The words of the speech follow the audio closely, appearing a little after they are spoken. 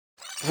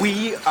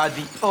We are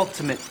the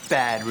ultimate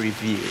bad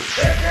review.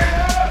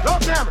 Roll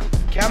camera.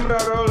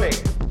 Camera rolling.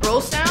 Roll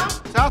sound.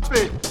 South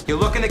speed. You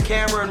look in the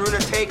camera and ruin a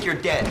take, you're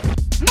dead.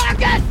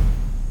 Marcus!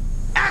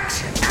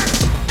 Action.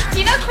 Do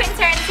you know Quentin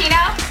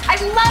Tarantino? I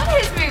love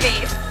his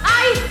movies.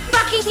 I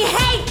fucking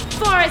hate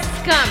Forrest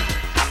Gump.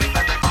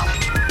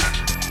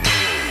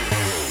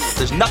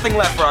 There's nothing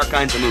left for our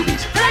kinds of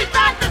movies. Take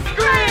back the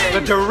screen!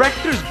 The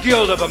Directors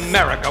Guild of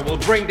America will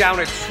bring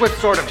down its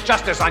swift sword of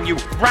justice on you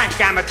rank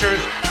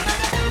amateurs.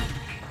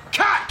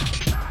 Cut!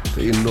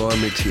 The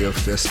enormity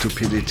of their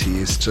stupidity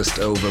is just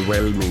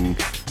overwhelming.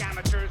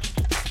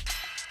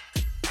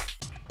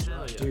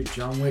 Dude,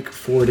 John Wick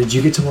 4, did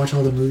you get to watch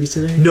all the movies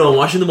today? No, I'm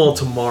watching them all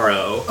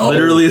tomorrow.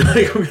 Literally,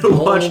 like, I'm gonna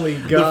watch Holy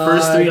the God.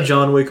 first 3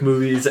 John Wick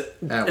movies,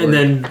 and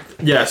then,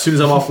 as soon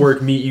as I'm off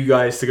work, meet you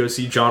guys to go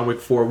see John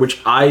Wick 4,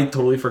 which I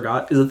totally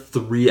forgot is a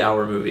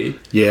 3-hour movie.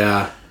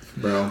 Yeah.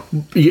 Bro.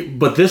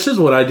 But this is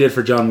what I did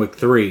for John Wick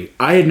 3.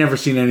 I had never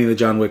seen any of the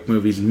John Wick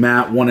movies.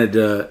 Matt wanted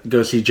to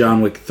go see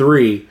John Wick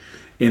 3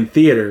 in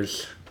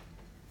theaters.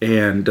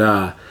 And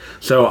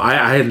so I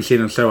hadn't seen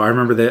them. So I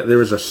remember that there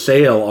was a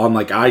sale on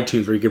like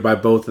iTunes where you could buy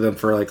both of them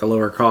for like a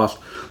lower cost.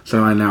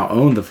 So I now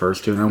own the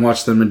first 2. And I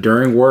watched them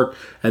during work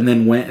and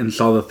then went and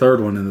saw the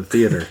third one in the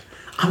theater.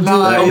 I'm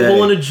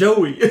pulling a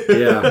Joey.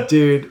 Yeah.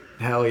 Dude.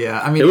 Hell yeah.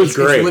 I mean, it was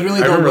great. It's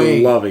literally I remember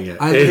way. loving it.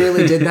 I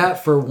literally did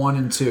that for 1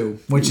 and 2,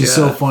 which is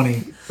so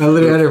funny. I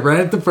literally had to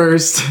rent the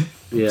first,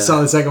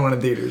 saw the second one in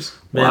theaters.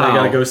 Man, I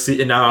gotta go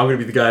see, and now I'm gonna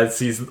be the guy that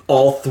sees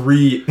all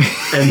 3,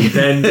 and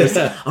then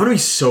I'm gonna be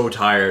so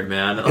tired,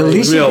 man. At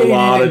least you're a getting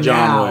lot it of John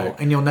now, Wick,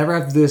 and you'll never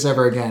have to do this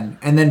ever again.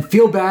 And then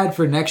feel bad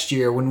for next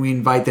year when we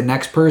invite the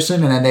next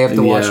person, and then they have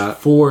to watch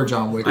 4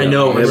 John Wick. I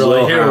know. It We're will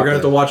like, hey, we're happen. gonna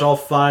have to watch all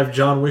 5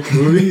 John Wick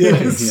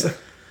movies.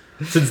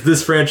 Since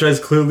this franchise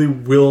clearly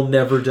will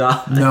never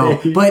die. No,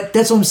 but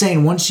that's what I'm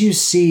saying. Once you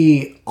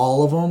see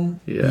all of them,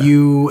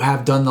 you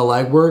have done the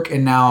legwork,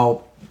 and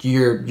now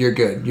you're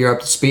good. You're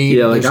up to speed.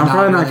 Yeah, like There's I'm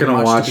probably not really gonna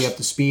much watch to be up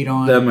to speed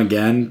on them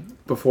again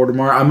before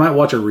tomorrow. I might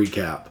watch a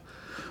recap.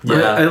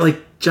 Yeah, I like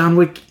John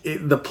Wick.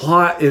 The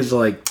plot is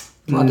like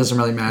Plot doesn't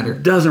really matter.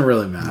 Doesn't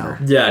really matter.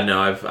 Yeah, no,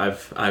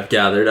 I've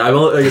gathered. I've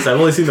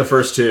only seen the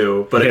first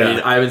 2, but I mean,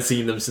 I haven't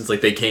seen them since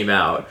like they came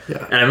out.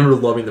 Yeah. And I remember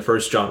loving the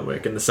first John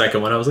Wick, and the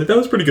second one I was like, that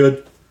was pretty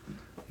good.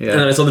 Yeah.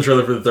 And then I saw the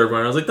trailer for the third one,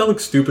 and I was like, that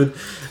looks stupid.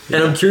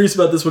 And I'm curious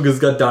about this one because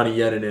it's got Donnie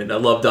Yen in it. I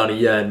love Donnie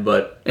Yen,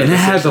 but and it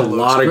has a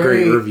lot of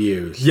great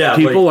reviews. Yeah,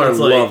 people like, are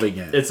loving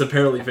it. It's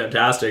apparently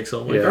fantastic.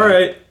 So I'm like, all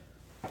right,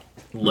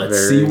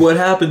 let's see what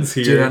happens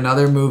here. Dude,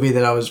 another movie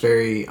that I was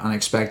very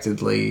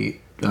unexpectedly.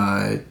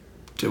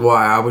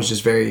 I was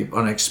just very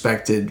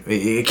unexpected.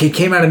 It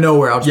came out of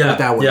nowhere. I'll just put it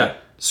that way. Yeah.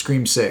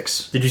 Scream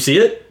 6. Did you see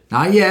it?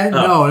 Not yet.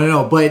 Oh.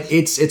 No. But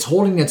it's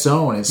holding its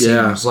own. It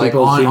seems like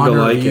people seem on to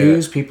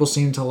reviews, like people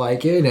seem to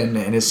like it, and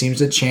it seems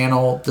to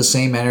channel the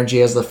same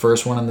energy as the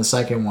first one and the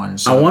second one.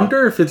 So. I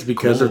wonder if it's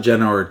because of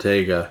Jenna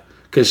Ortega,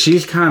 because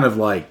she's kind of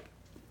like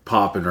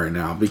popping right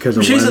now because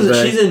of she's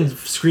Wednesday. in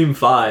Scream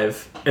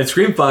 5, and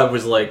Scream 5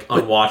 was like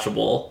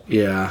unwatchable.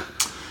 Yeah,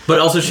 but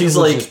also she's was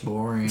like just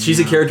boring, she's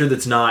a character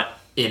that's not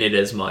in it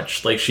as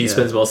much. Like she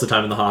spends most of the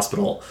time in the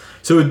hospital,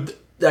 so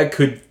that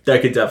could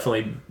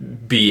definitely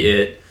be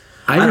it.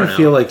 I even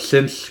feel like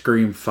since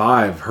Scream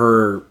 5,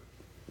 her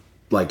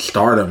like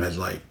stardom has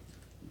like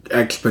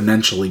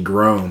exponentially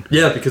grown.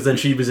 Yeah, because then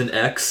she was in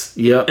X.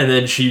 Yep. And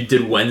then she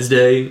did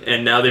Wednesday,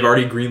 and now they've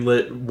already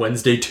greenlit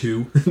Wednesday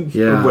 2.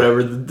 Yeah. Or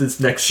whatever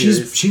this next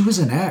series. She was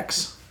an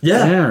X.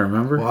 Yeah. Yeah,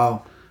 remember?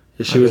 Wow.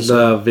 Yeah, she was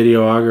the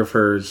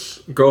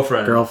videographer's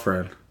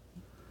girlfriend.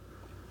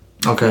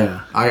 Okay.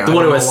 Yeah. The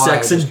one who has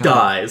sex and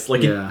dies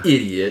like an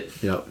idiot.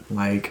 Yep.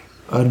 Like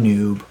a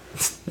noob.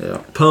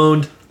 Yeah.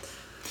 Pwned.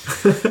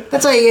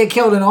 That's how you get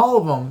killed in all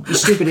of them, you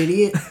stupid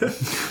idiot.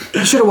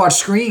 You should have watched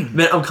Scream.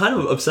 Man, I'm kind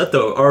of upset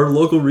though. Our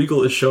local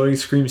Regal is showing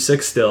Scream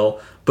 6 still,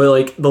 but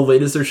like the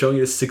latest they're showing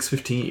is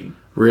 6:15.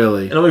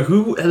 Really? And I'm like,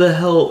 who the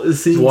hell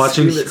is seeing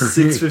watching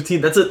Scream at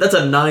 6:15? That's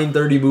a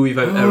 9:30 movie if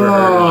I've ever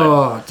heard of it.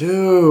 Oh,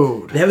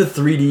 dude. They have a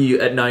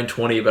 3D at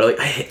 9:20, but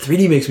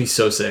 3D makes me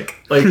so sick.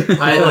 Like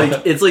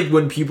it's like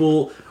when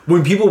people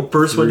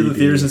first went to the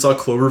theaters and saw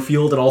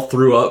Cloverfield and all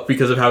threw up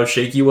because of how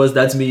shaky it was.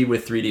 That's me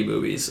with 3D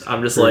movies.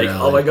 I'm just like,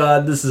 oh my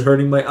god, this is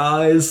hurting my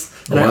eyes,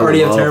 and I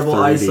already have terrible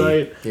 3D.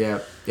 eyesight.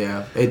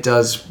 Yeah, it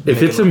does.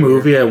 If it's a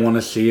movie I want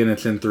to see and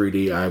it's in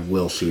 3D, I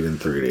will see it in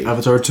 3D.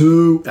 Avatar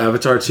 2.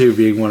 Avatar 2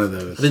 being one of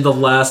those. I think the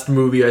last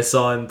movie I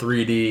saw in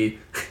 3D,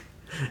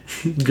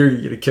 you're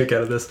gonna get a kick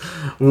out of this,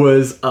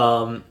 was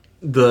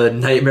the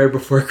Nightmare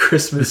Before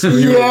Christmas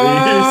re-release.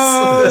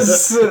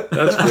 Yes!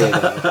 That's cool.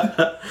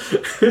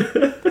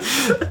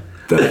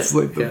 That's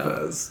like the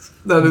best.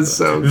 That is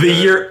so good. The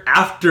year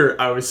after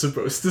I was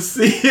supposed to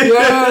see it.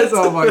 Yes!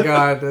 Oh my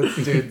god.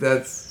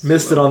 That's...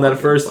 Missed it on that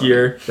first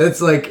year.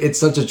 That's like, it's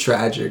such a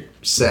tragic,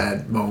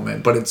 sad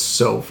moment, but it's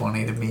so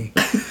funny to me.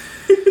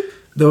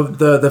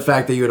 The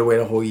fact that you had to wait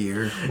a whole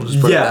year, we'll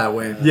just put it that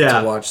way,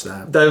 to watch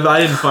that. I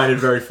didn't find it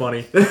very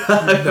funny.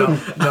 No.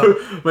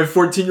 My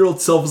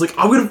 14-year-old self was like,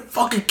 I'm gonna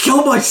fucking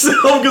kill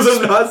myself because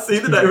I'm not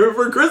seeing The Nightmare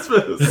Before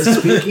Christmas.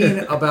 Speaking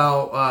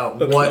about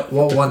what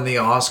won the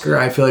Oscar,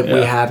 I feel like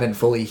we haven't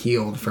fully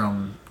healed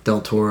from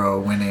Del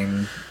Toro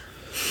winning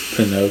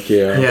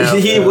Pinocchio. Yeah,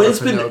 he wins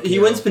Pinocchio. He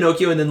wins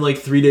Pinocchio, and then like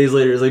 3 days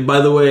later, he's like,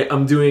 by the way,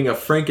 I'm doing a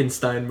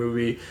Frankenstein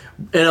movie,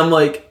 and I'm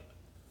like,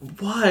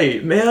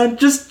 why, man?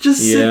 Just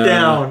sit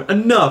down.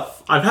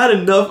 Enough. I've had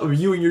enough of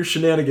you and your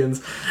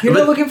shenanigans. You're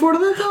not looking forward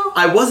to that though?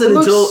 I wasn't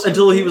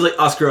until he was like,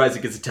 Oscar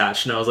Isaac gets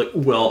attached, and I was like,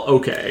 well,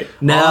 okay,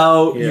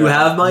 now you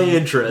have my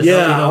interest.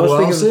 Yeah, You know I was who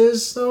thinking. else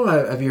is though?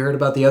 Have you heard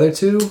about the other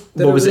two?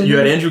 What was it? You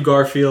had Andrew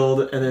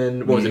Garfield, and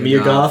then what was it?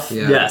 Mia Goth.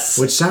 Yeah. Yes.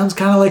 Which sounds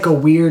kind of like a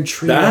weird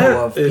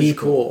trio of That is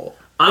people. cool.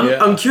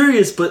 I'm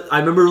curious, but I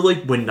remember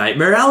like when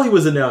Nightmare Alley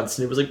was announced,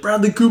 and it was like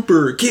Bradley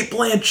Cooper, Kate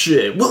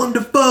Blanchett, Willem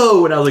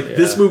Dafoe, and I was like,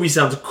 this movie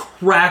sounds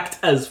cracked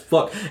as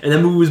fuck, and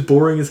that movie was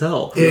boring as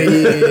hell. Yeah.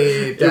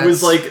 It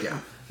was like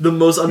the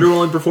most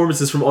underwhelming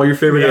performances from all your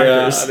favorite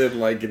actors. I didn't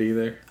like it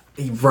either.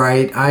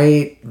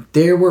 Right.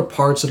 There were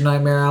parts of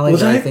Nightmare Alley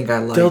that I think I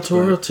liked. Del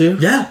Toro too?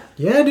 Yeah,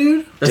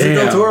 dude. that's a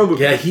Del Toro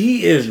movie. Yeah,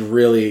 he is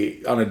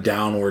really on a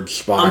downward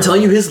spiral. I'm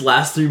telling you, his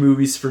last 3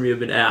 movies for me have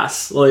been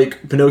ass.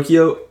 Like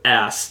Pinocchio,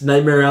 ass.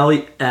 Nightmare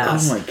Alley,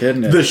 ass. Oh my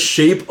goodness. The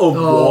Shape of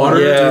Water.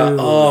 yeah. Dude.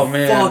 Oh,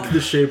 man. Fuck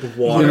The Shape of I was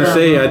Water. gonna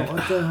say, What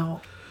the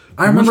hell?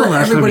 I remember the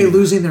last time everybody you-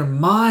 losing their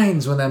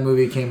minds when that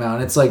movie came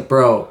out. It's like,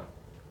 bro,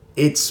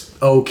 it's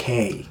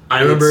okay.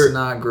 I remember- it's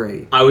not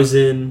great. I was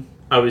in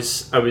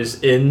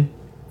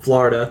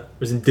Florida. I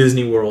was in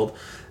Disney World,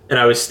 and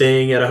I was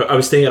staying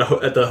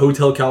at the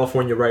Hotel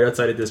California right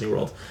outside of Disney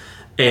World.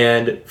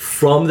 And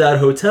from that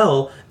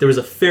hotel, there was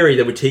a ferry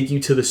that would take you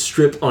to the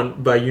strip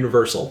by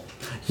Universal.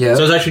 Yeah.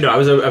 So I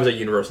was at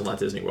Universal, not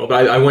Disney World.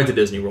 But I went to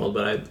Disney World.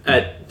 But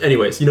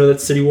anyways, you know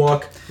that City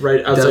Walk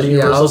right outside of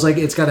Universal. Yeah, I was like,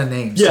 it's got a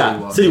name.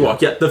 City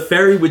Walk. Yeah, the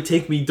ferry would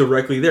take me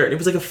directly there, and it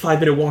was like a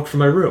 5-minute walk from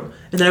my room.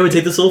 And then I would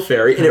take this little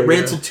ferry, and it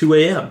ran till 2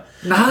 a.m.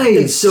 Nice.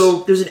 And so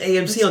there's an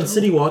AMC on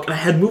City Walk, and I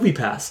had Movie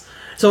Pass.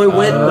 So I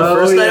went, the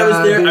first night I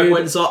was there, I dude.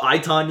 went and saw I,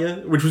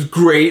 Tonya, which was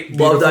great.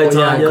 Loved I,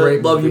 Beautiful, yeah, Tonya.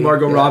 great Love you, movie.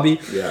 Margot Yeah. Robbie.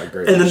 Yeah,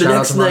 great. And then the Shout out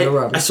next to Margot night,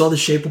 Robbie. I saw The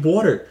Shape of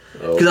Water.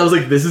 Because I was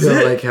like, this is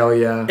Yeah, it. like, hell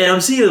yeah. And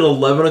I'm seeing it at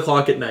 11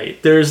 o'clock at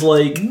night. There's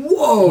like...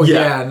 Whoa,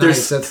 yeah, nice.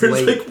 There's That's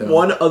late, like though.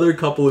 one other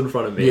couple in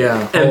front of me.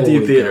 Yeah, Empty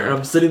holy theater. God. And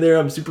I'm sitting there,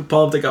 I'm super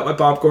pumped, I got my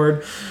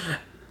popcorn.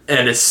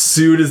 And as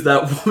soon as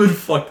that woman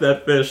fucked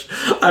that fish,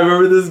 I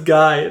remember this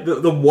guy,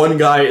 the one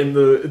guy in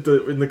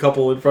the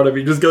couple in front of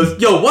me, just goes,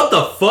 "Yo, what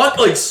the fuck?"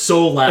 Like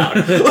so loud.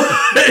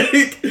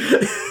 Like,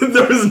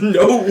 there was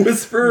no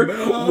whisper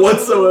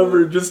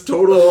whatsoever. Just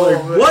total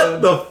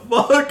what the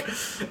fuck?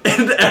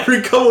 And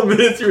every couple of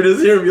minutes, you would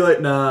just hear him be like,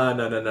 "Nah,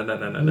 no." No.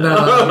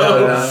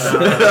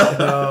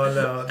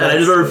 And I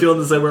just remember feeling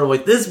the same way. I'm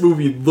like, this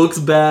movie looks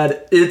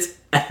bad. It's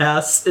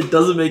ass. It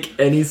doesn't make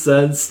any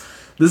sense.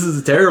 This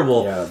is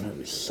terrible. Yeah, that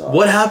movie sucks.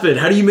 What happened?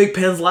 How do you make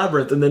Pan's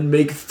Labyrinth and then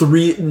make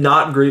 3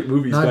 not great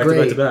movies Not back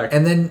great. to back?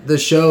 And then the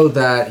show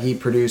that he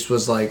produced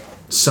was like,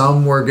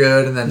 some were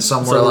good and then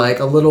some were Some- like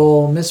a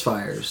little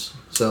misfires.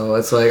 So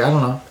it's like, I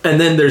don't know. And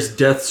then there's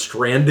Death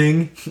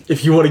Stranding.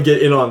 If you want to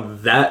get in on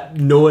that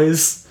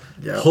noise,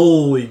 Yeah.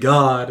 holy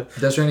God.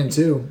 Death Stranding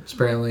 2 is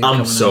apparently I'm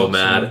coming so out,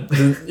 mad.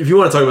 If you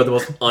want to talk about the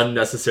most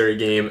unnecessary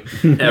game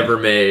ever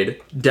made,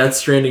 Death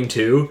Stranding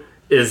 2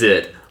 is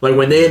it. Like,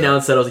 when they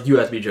announced that, I was like, you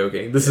have to be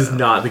joking. This is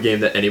not the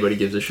game that anybody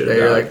gives a shit Yeah,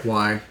 about. you're like,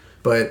 why?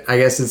 But I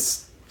guess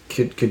it's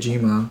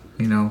Kojima,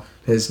 you know,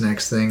 his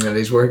next thing that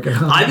he's working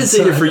on. I've been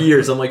saying it for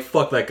years. I'm like,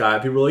 fuck that guy.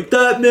 People are like,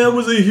 that man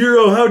was a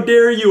hero. How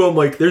dare you? I'm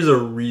like, there's a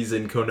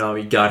reason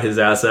Konami got his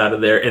ass out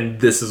of there, and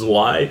this is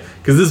why.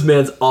 Because this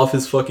man's off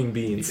his fucking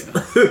beans.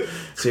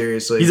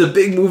 Seriously. He's a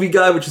big movie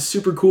guy, which is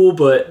super cool,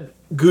 but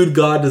good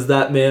God, does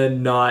that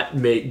man not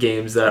make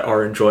games that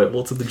are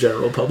enjoyable to the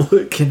general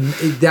public?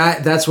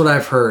 That's what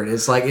I've heard.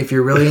 It's like, if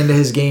you're really into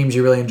his games,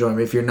 you really enjoy them.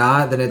 If you're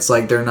not, then it's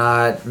like they're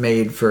not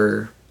made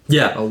for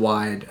Yeah.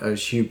 a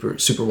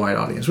super wide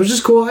audience, which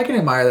is cool. I can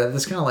admire that.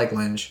 That's kind of like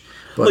Lynch.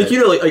 But Like, you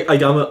know, like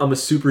I'm a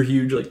super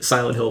huge like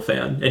Silent Hill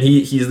fan, and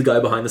he's the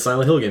guy behind the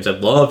Silent Hill games. I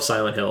love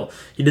Silent Hill.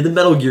 He did the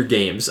Metal Gear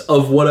games.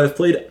 Of what I've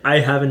played, I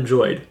have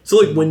enjoyed. So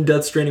like when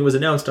Death Stranding was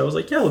announced, I was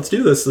like, yeah, let's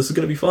do this. This is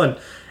gonna be fun.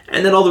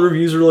 And then all the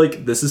reviews were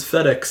like, this is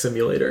FedEx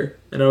Simulator,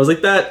 and I was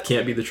like, that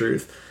can't be the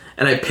truth.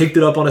 And I picked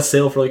it up on a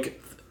sale for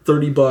like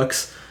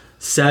 $30.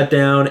 Sat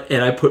down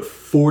and I put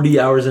 40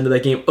 hours into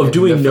that game of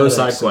doing no FedEx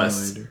side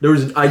quests.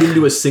 Simulator. I didn't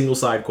do a single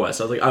side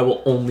quest. I was like, I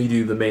will only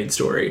do the main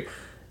story.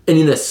 And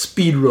in a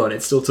speed run,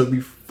 it still took me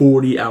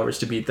 40 hours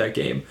to beat that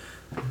game.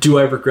 Do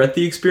I regret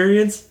the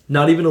experience?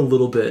 Not even a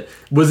little bit.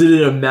 Was it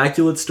an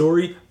immaculate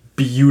story?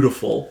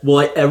 beautiful. Will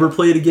I ever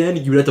play it again?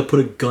 You would have to put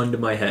a gun to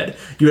my head.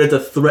 You would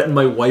have to threaten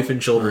my wife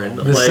and children.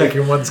 The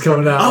second one's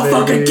coming out. I'll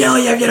fucking kill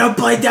you if you don't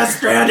play Death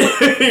Stranding.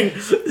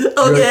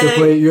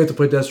 Okay. You have to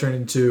play Death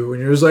Stranding 2,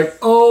 and you're just like,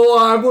 oh,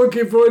 I'm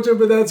looking forward to it,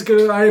 but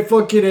I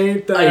fucking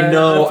hate that. I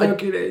know. I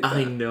fucking hate that.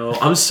 I know.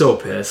 I'm so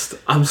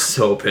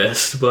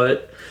pissed,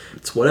 but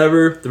it's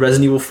whatever. The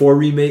Resident Evil 4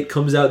 remake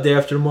comes out day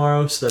after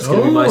tomorrow, so that's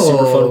gonna be my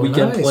super fun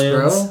weekend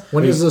plans. Bro.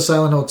 When does the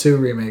Silent Hill 2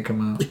 remake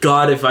come out?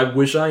 God, if I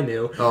wish I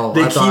knew. Oh,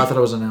 I thought it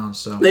was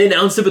announced. So. They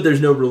announced it, but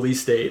there's no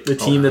release date. The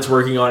team that's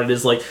working on it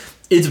is like,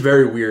 it's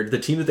very weird. The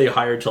team that they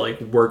hired to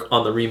like work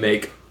on the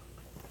remake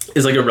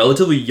is like a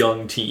relatively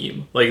young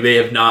team. Like they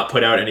have not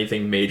put out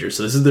anything major,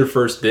 so this is their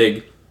first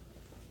big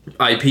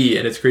IP,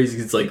 and it's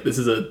crazy. It's like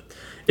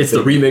it's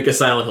the remake of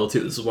Silent Hill 2.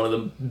 This is one of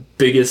the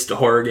biggest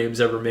horror games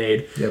ever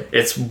made. Yep.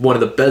 It's one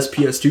of the best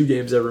PS2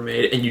 games ever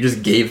made, and you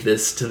just gave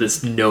this to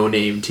this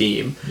no-name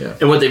team. Yeah.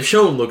 And what they've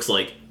shown looks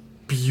like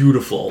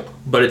beautiful,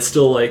 but it's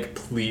still like,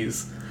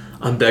 please,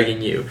 I'm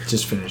begging you,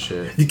 just finish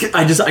it.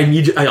 I just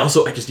need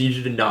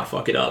you to not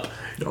fuck it up.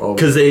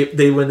 Because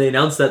they when they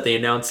announced that, they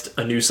announced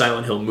a new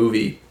Silent Hill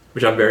movie,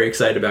 which I'm very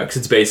excited about because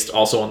it's based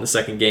also on the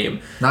second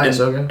game. Nice,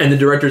 okay. And the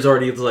director's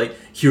already like,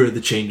 here are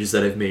the changes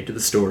that I've made to the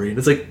story. And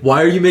it's like,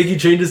 why are you making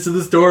changes to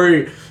the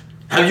story?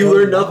 Have you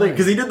learned nothing?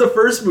 Because he did the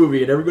first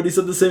movie and everybody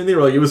said the same thing.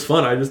 They're like, it was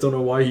fun. I just don't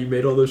know why he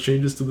made all those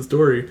changes to the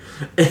story.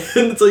 And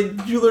it's like,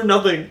 did you learn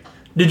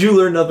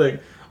nothing?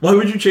 Why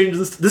would you change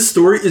this? This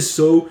story is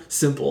so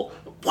simple.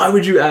 Why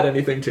would you add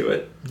anything to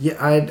it? Yeah,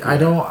 I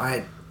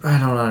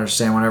don't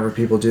understand whenever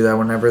people do that,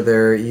 whenever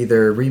they're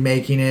either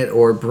remaking it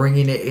or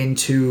bringing it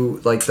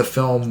into like the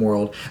film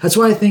world. That's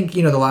why I think,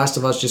 The Last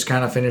of Us just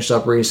kind of finished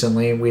up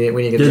recently. And we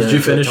need to get Did you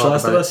finish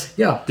Last of Us?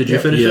 Yeah. Did you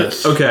finish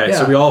it? Okay,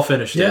 so we all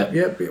finished it.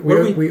 Yep.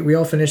 We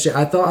all finished it.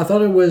 I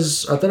thought it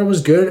was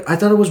good. I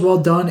thought it was well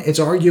done. It's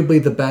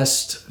arguably the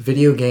best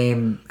video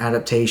game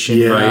adaptation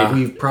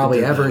we've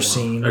probably ever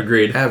seen.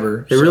 Agreed.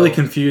 Ever. It really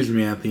confused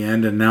me at the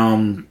end, and now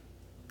I'm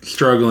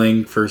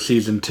struggling for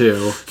season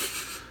 2.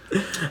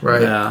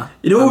 Right. Yeah.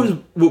 You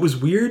know what was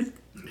weird?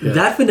 Yeah.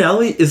 That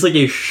finale is like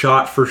a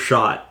shot for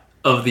shot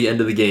of the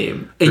end of the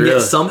game, and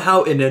yet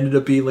somehow it ended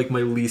up being like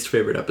my least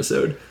favorite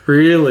episode.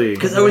 Really?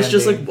 Because I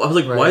was like,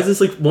 why is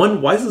this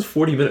why is this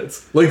 40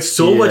 minutes? Like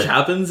so much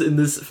happens in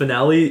this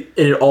finale,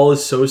 and it all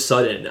is so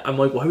sudden. I'm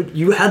like, why would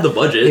you had the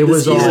budget? It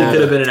was easily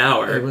could have been an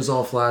hour. It was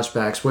all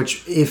flashbacks.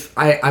 Which if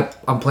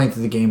I'm playing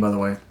through the game, by the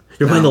way.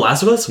 You're playing The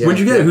Last of Us? Yeah, Where'd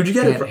you get it? Who'd you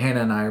get it from?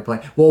 Hannah and I are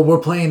playing. Well, we're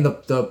playing the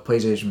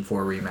PlayStation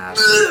 4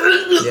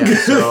 remaster. Yeah,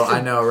 so I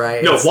know,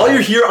 right? No, while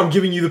you're here, I'm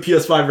giving you the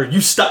PS5 version.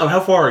 You stop.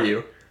 How far are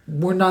you?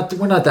 We're not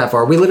that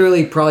far. We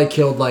literally probably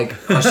killed like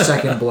our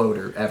second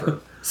bloater ever.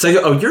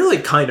 You're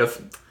like kind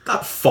of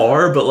not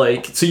far, but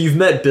like so you've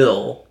met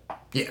Bill.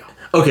 Yeah.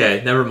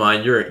 Okay, never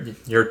mind.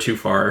 You're too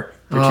far.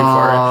 You're too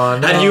far.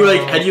 No.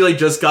 Had you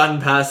just gotten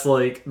past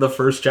like the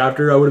first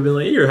chapter, I would have been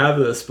like, here, have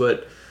this,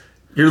 but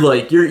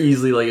you're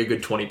easily like a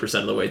good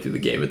 20% of the way through the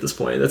game at this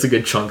point. That's a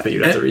good chunk that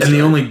you'd have to restart.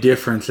 And the only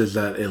difference is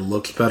that it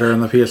looks better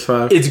on the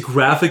PS5. It's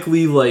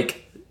graphically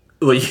like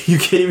you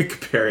can't even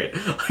compare it.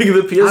 Like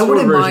the PS4 I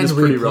wouldn't version mind is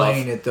pretty rough.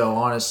 replaying it though,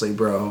 honestly,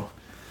 bro.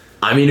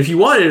 I mean, if you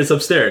want it, it's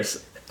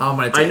upstairs. I'm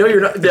gonna. I know you're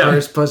not. Yeah. I'm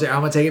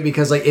gonna take it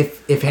because like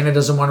if Hannah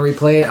doesn't want to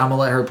replay it, I'm gonna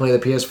let her play the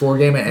PS4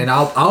 game, and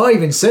I'll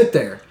even sit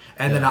there.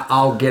 And then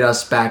I'll get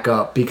us back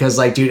up because,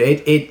 like, dude,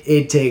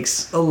 it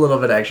takes a little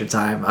bit extra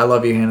time. I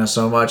love you, Hannah,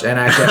 so much, and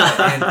actually,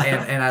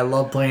 and I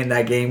love playing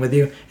that game with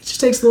you. It just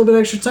takes a little bit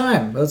extra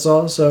time. That's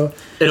all. So,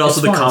 and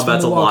also the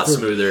combat's a lot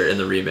smoother in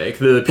the remake.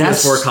 The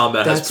PS4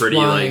 combat has pretty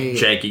like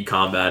janky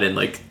combat, and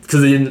like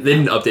because they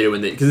didn't update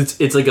it because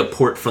it's like a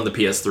port from the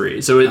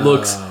PS3, so it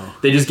looks.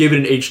 They just gave it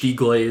an HD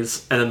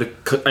glaze, and then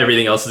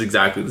everything else is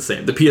exactly the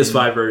same. The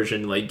PS5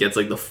 version like gets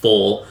like the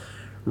full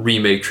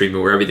remake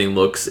treatment where everything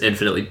looks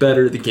infinitely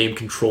better, the game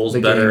controls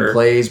better, game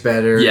plays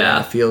better,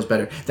 it feels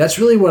better. That's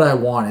really what I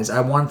want. Is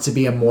I want it to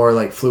be a more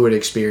like fluid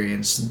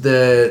experience.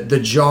 The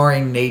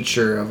jarring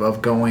nature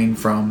of going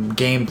from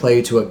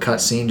gameplay to a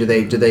cutscene. Do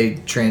they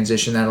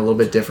transition that a little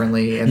bit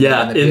differently? In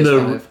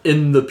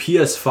the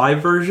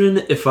PS5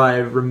 version, if I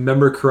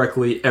remember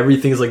correctly,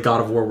 everything is like God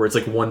of War, where it's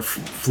like one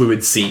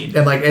fluid scene,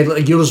 and like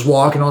you'll just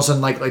walk, and all of a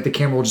sudden like the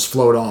camera will just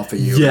float off at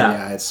you.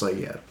 Yeah, it's like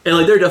and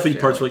like there are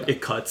definitely parts where like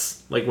it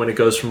cuts, like when it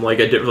goes from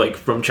like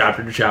from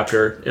chapter to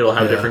chapter, it'll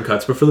have different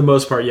cuts. But for the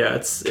most part,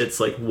 it's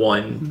like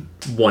one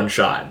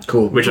shot.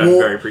 Cool, which I'm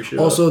very appreciative.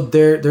 Also,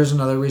 there's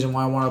another reason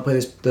why I want to play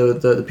this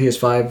the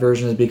PS5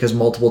 version is because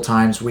multiple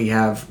times we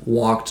have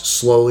walked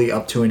slowly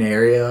up to an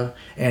area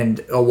and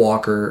a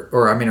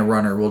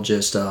runner will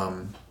just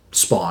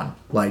spawn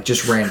like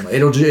just randomly.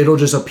 It'll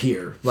just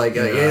appear like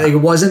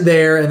it wasn't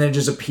there and then it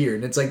just appeared,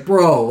 and it's like,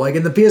 bro, like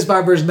in the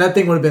PS5 version that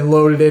thing would have been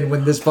loaded in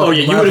when this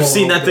fucking you would have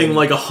seen that thing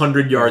like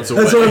 100 yards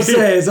away. That's what I'm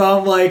saying. So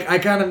I'm like, I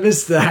kind of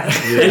missed that.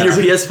 And your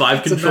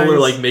PS5 controller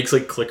like makes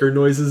like clicker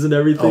noises and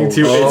everything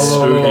too. It's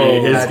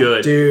spooky. It's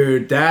good,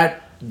 dude.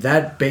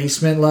 That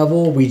basement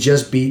level, we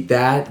just beat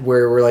that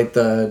where we're like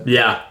the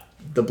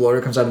the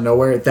bloater comes out of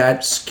nowhere,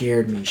 that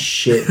scared me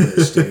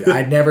shitless, dude.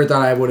 I never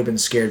thought I would have been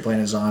scared playing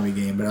a zombie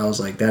game, but I was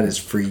like, that is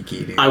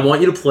freaky, dude. I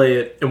want you to play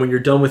it, and when you're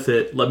done with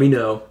it, let me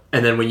know.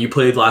 And then when you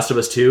play Last of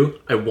Us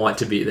 2, I want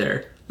to be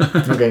there.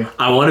 Okay.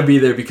 I want to be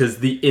there because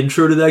the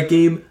intro to that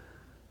game,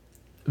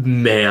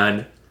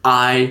 man,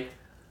 I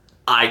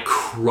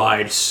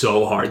cried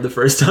so hard the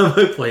first time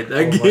I played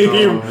that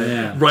game.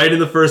 Man. Right in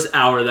the first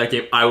hour of that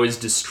game, I was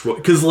destroyed.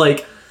 Because,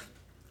 like,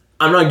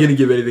 I'm not going to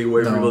give anything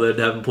away for people that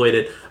haven't played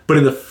it, but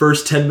in the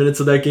first 10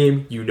 minutes of that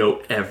game, you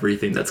know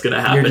everything that's going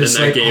to happen in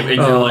that game. And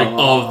you're like,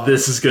 oh,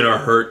 this is going to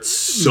hurt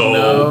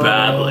so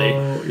badly.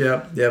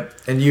 Yep.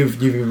 And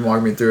you've even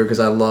walked me through it because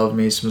I love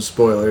me some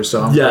spoilers,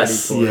 so I'm ready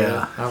for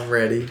it. I'm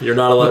ready. You're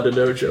not allowed to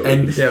know, Joey.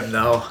 And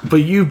no. But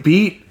you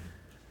beat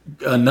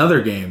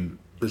another game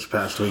this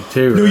past week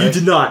too, No, right? you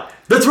did not.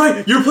 That's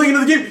right. You're playing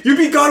another game. You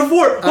beat God of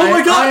War. Oh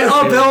my God.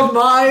 I upheld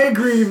my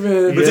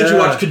agreement. But did you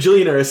watch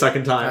Kajillionaire a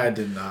second time? I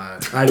did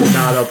not. I did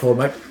not uphold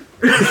my...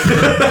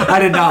 I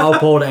did not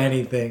uphold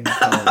anything.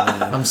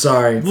 I'm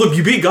sorry. Look,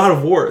 you beat God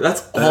of War.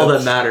 That's all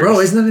that matters. Bro,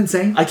 isn't that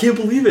insane? I can't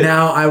believe it.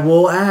 Now, I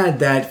will add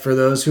that for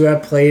those who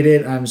have played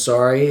it, I'm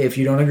sorry. If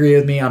you don't agree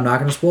with me, I'm not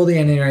going to spoil the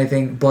ending or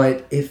anything,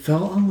 but it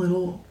felt a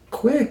little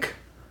quick.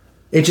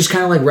 It just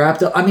kind of like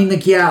wrapped up. I mean,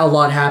 like, yeah, a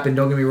lot happened.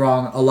 Don't get me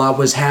wrong. A lot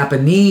was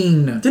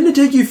happening. Didn't it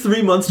take you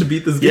 3 months to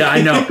beat this game? Yeah,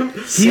 I know.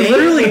 He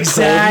literally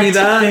told me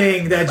that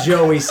thing that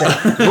Joey said,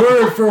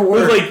 word for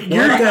word. Like, what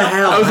the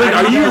hell? I was like, How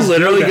are did you guys do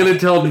literally that? going to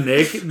tell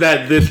Nick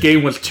that this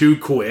game was too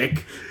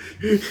quick?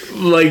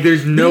 Like,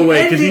 there's no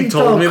way, because he ending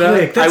told felt me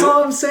quick. that. That's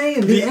all I'm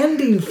saying. The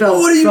ending felt.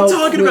 What are you felt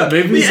talking quick. about?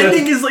 Maybe The that's-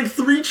 ending is like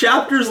 3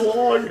 chapters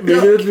long.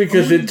 Maybe it's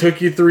because it took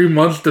you 3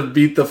 months to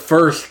beat the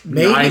first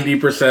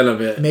 90%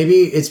 of it.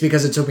 Maybe it's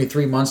because it took me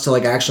 3 months to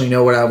like actually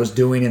know what I was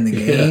doing in the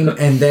game,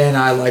 and then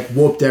I like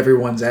whooped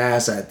everyone's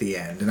ass at the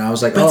end, and I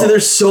was like, But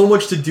there's so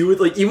much to do with,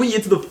 like, even when you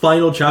get to the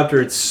final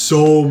chapter, it's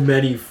so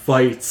many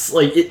fights.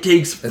 Like, it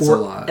takes It's a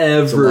lot.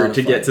 It's a forever lot of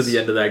to get to fights. the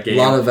end of that game.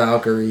 a lot of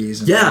Valkyries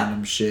and Yeah.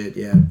 random shit.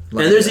 Yeah, And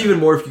there's that. even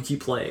more if you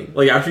keep playing.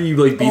 Like, after you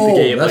like beat the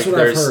game, that's like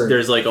what I've heard.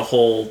 there's like a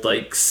whole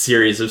like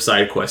series of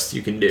side quests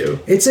you can do.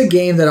 It's a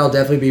game that I'll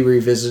definitely be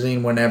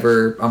revisiting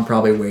whenever I'm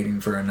probably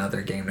waiting for another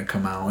game to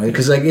come out,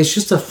 because like it's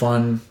just a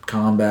fun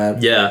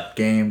combat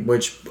game.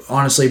 Which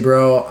honestly,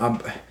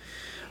 bro,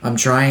 I'm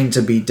trying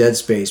to beat Dead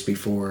Space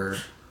before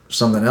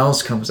something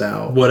else comes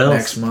out. What else?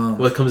 Next month?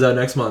 What comes out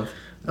next month?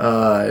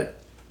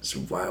 So,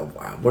 wow,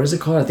 what is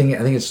it called? I think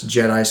it's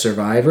Jedi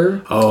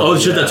Survivor. Oh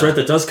shit, that's right.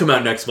 That does come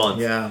out next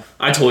month. Yeah.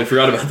 I totally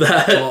forgot about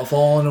that.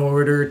 Fallen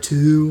Order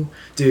 2.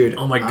 Dude.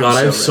 Oh my god,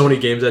 I have so many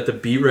games I have to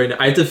beat right now.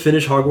 I have to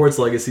finish Hogwarts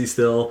Legacy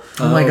still.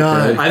 Oh my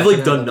god. I've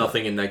like done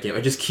nothing in that game.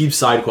 I just keep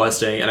side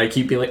questing and I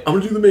keep being like, I'm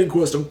gonna do the main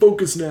quest, I'm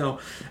focused now.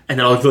 And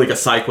then I'll do like a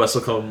side quest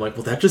will come, I'm like,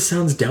 well that just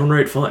sounds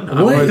downright fun.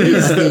 What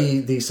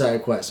is the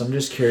side quest? I'm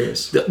just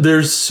curious.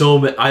 There's so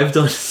many. I've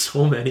done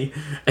so many.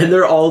 And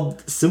they're all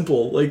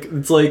simple. Like,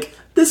 it's like,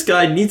 this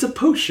guy needs a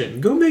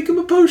potion. Go make him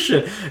a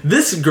potion.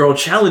 This girl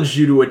challenged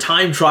you to a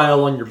time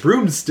trial on your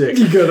broomstick.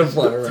 You gotta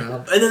fly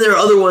around. And then there are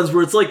other ones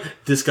where it's like,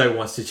 this guy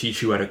wants to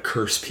teach you how to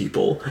curse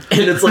people. And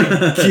it's like,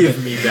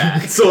 give me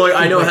that. So like,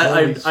 I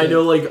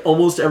know like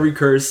almost every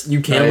curse. You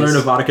can learn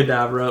Avada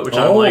Kedavra, which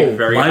I'm like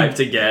very hyped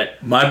to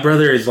get. My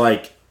brother is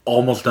like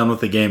almost done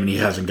with the game and he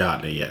hasn't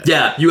gotten it yet.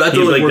 Yeah, you have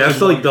to like that's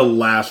like the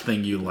last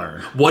thing you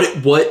learn.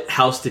 What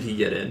house did he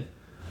get in?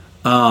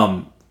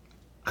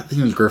 I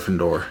think it was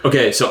Gryffindor.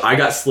 Okay, so I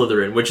got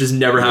Slytherin, which has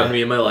never happened to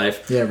me in my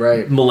life. Yeah,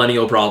 right.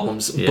 Millennial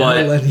problems. Yeah.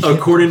 But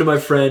according to my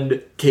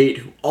friend Kate,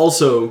 who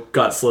also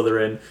got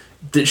Slytherin,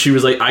 she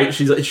was like,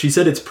 she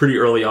said it's pretty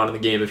early on in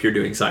the game if you're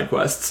doing side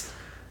quests.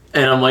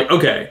 And I'm like,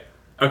 okay,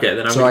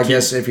 then I'm. So I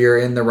guess if you're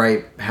in the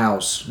right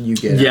house, you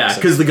get. Yeah,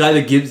 because the guy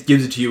that gives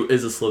it to you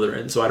is a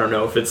Slytherin. So I don't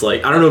know if it's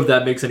like, I don't know if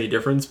that makes any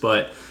difference,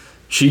 but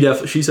she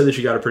said that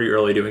she got it pretty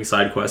early doing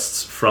side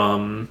quests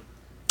from.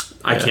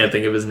 I can't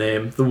think of his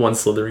name. The one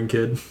Slytherin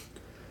kid.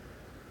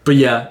 But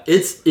yeah,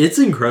 it's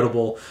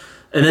incredible.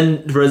 And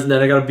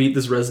then I gotta beat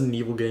this Resident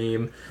Evil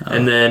game.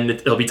 And then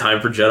it'll be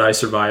time for Jedi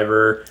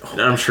Survivor.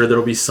 And I'm sure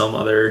there'll be some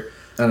other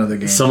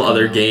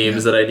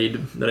games that I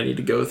need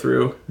to go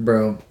through.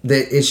 Bro,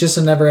 it's just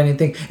a never ending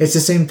thing. It's the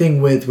same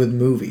thing with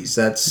movies.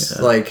 That's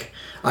like,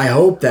 I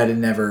hope that it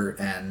never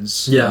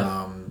ends.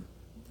 Yeah.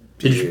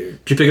 Did you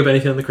pick up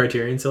anything on the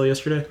Criterion sale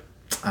yesterday?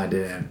 I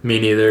didn't. Me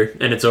neither.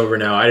 And it's over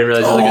now. I didn't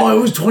realize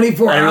it was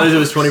 24 hours. I didn't realize it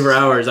was 24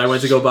 hours. I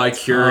went to go buy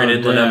Cure and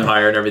Inland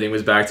Empire and everything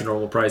was back to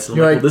normal price. And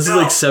I'm like, well, this is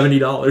like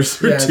 $70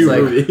 for two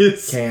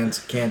movies.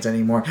 Can't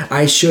anymore.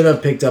 I should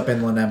have picked up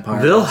Inland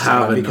Empire. They'll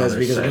have because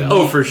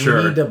sale. For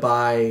sure. We need to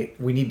buy.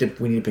 We need to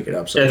pick it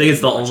up. So I think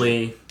it's the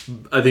only.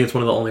 I think it's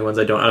one of the only ones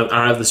I don't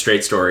have the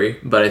Straight Story,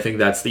 but I think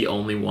that's the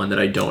only one that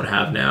I don't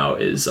have now.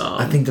 Is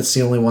I think that's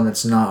the only one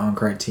that's not on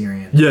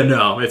Criterion. Yeah,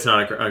 no, it's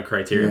not a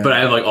Criterion, Yeah. but I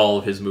have like all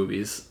of his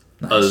movies.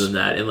 Nice. Other than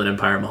that, Inland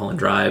Empire, Mulholland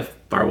Drive,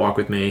 Fire Walk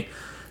with Me.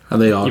 Are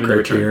they all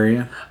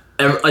Criterion?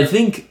 I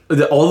think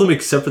all of them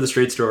except for the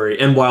Straight Story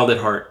and Wild at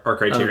Heart are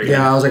Criterion.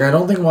 Yeah, I was like, I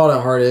don't think Wild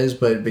at Heart is,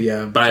 but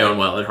yeah. But I own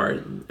Wild at Heart.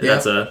 And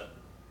that's a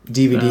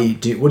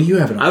DVD. What do you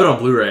have it on? I have it on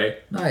Blu-ray.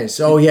 Nice.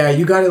 Oh yeah,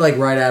 you got it like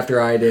right after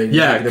I did.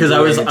 Yeah, Like, the because I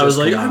Blu-ray was just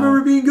like, came I out.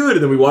 remember being good,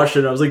 and then we watched it,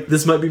 and I was like,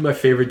 this might be my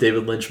favorite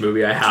David Lynch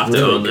movie. I have to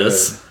really own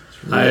this.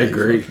 good. I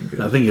agree.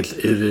 I think it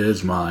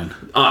is mine.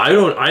 I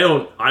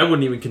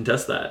wouldn't even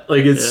contest that.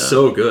 Like, it's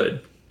so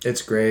good.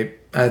 It's great.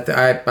 I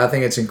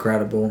think it's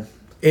incredible.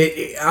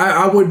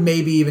 I would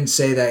maybe even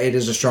say that it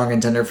is a strong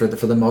contender for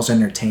the most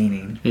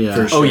entertaining. Yeah.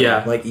 For sure. Oh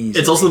yeah, like easy.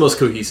 It's also the most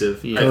cohesive.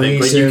 I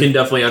think like you can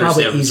definitely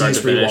understand from start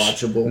to finish.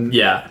 Rewatchable.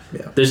 Yeah,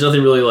 there's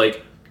nothing really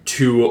like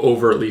too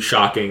overtly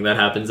shocking that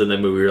happens in the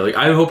movie. You're like,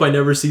 I hope I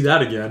never see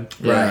that again.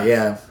 Right.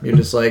 Yeah. You're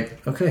just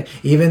like, okay.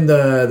 Even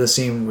the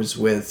scene was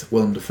with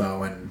Willem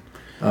Dafoe and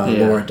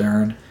Laura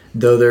Dern.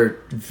 Though they're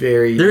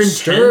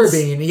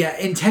disturbing. Intense. Yeah,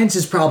 intense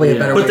is probably a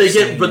better But way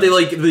they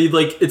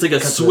like it's like a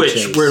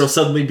switch where it'll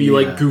suddenly be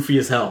like goofy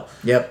as hell.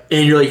 Yep.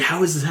 And you're like,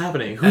 how is this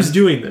happening? Who's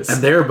doing this?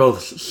 And they're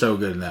both so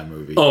good in that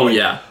movie. Oh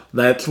yeah,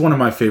 that's one of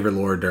my favorite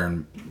Laura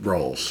Dern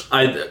roles.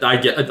 I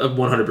get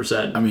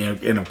 100%. I mean,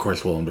 and of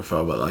course Willem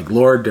Dafoe, but like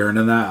Laura Dern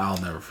in that, I'll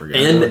never forget.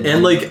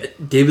 And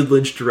like David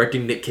Lynch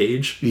directing Nick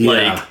Cage. Yeah.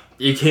 Like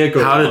you can't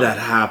go. How wrong. did that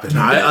happen?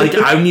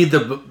 I need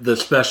the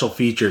special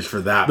features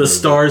for that. The movie.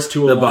 stars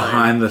to the align.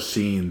 behind the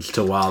scenes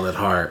to Wild at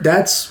Heart.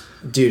 That's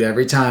dude.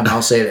 Every time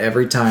I'll say it.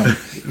 Every time.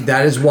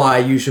 That is why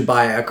you should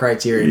buy a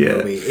Criterion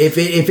movie. If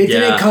it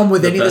didn't come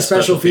with any of the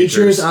special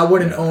features, I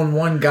wouldn't own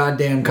one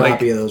goddamn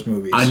copy of those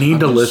movies. I need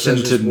to listen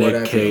to Nick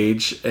whatever.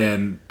 Cage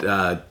and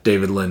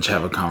David Lynch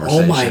have a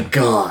conversation. Oh my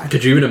god!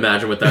 Could you even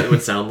imagine what that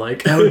would sound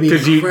like? That would be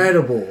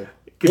incredible.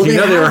 Because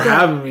they were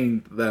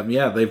having them,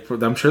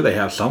 I'm sure they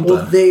have something.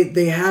 Well,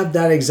 they have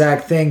that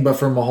exact thing, but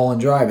for Mulholland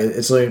Drive,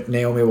 it's like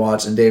Naomi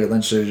Watts and David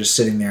Lynch are just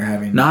sitting there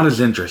having. Not as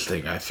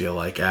interesting, I feel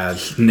like,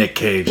 as Nick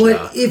Cage.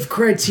 But if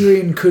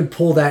Criterion could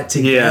pull that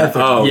together,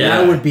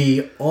 that would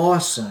be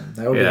awesome.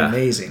 That would be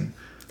amazing.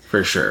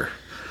 For sure,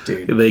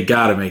 dude. They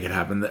got to make it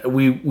happen.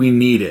 We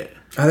need it.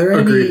 Are there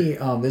any?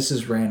 This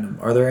is random.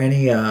 Are there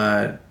any?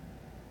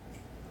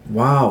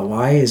 Wow,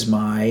 why is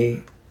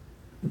my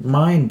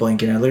mind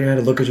blanking? I literally had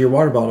to look at your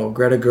water bottle.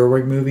 Greta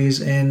Gerwig movies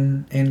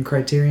in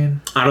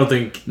Criterion. I don't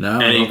think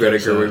any Greta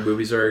Gerwig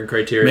movies are in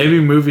Criterion. Maybe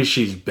movies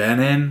she's been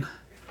in.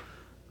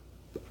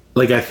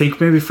 Like I think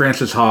maybe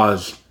Frances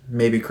Ha's.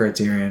 Maybe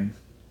Criterion.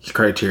 It's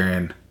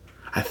Criterion.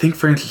 I think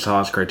Frances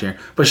Ha's Criterion,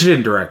 but she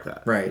didn't direct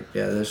that. Right.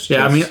 Yeah.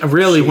 I mean,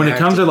 really, when it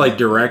comes to like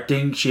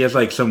directing, she has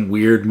like some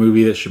weird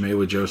movie that she made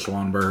with Joe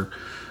Swanberg,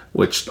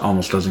 which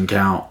almost doesn't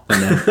count.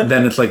 And then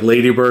then it's like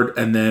Lady Bird,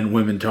 and then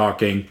Women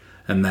Talking.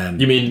 And then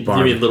you mean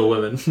Little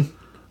Women?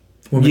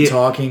 Women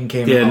Talking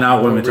came out. Yeah,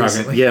 not Women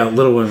recently. Talking. Yeah,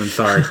 Little Women.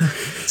 Sorry,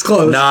 it's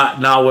close.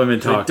 Not Women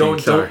Talking.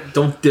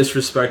 Don't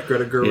disrespect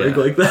Greta Gerwig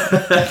like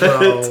that.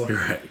 Bro. You're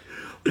right.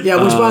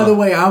 Yeah, which by the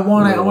way, I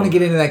want to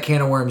get into that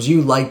can of worms.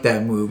 You like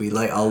that movie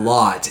like a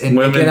lot, and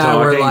Nick and I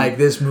were like,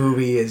 "This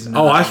movie is."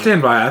 Not I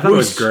stand by it. I thought it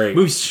was great.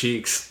 Movie's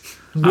cheeks.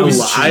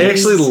 I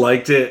actually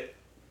liked it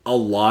a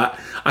lot.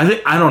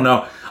 I don't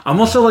know.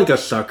 I'm also like a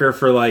sucker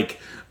for like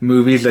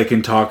movies that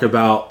can talk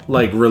about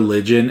like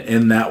religion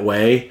in that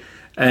way,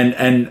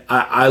 and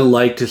I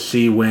like to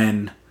see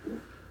when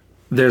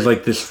there's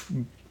like this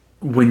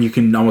when you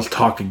can almost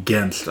talk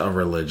against a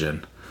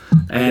religion,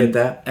 and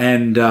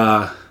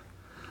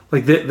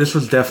like this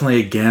was definitely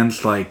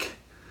against like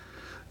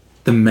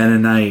the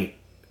Mennonite,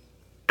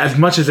 as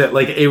much as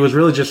it was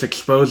really just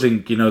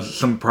exposing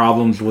some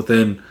problems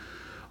within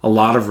a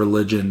lot of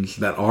religions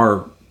that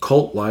are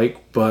cult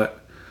like, but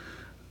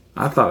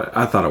I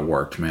thought it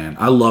worked, man.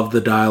 I loved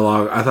the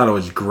dialogue. I thought it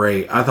was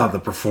great. I thought the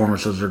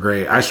performances were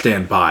great. I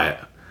stand by it.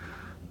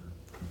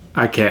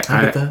 I can't.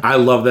 I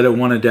love that it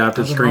won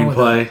adapted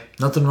screenplay.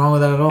 Nothing wrong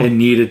with that at all. It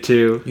needed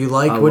to. You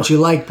like what you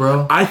like,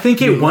 bro. I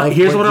think it won.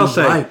 Here's what I'll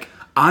say.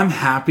 I'm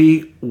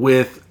happy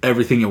with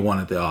everything it won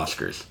at the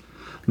Oscars.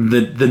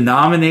 The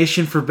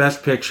nomination for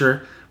Best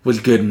Picture was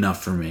good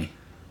enough for me.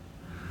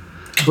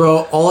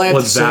 Bro, all I have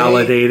to say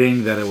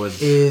validating that it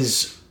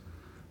was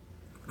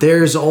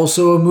there's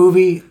also a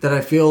movie that I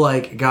feel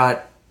like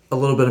got a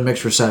little bit of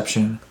mixed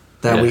reception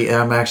that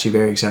I'm actually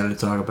very excited to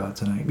talk about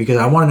tonight because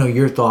I want to know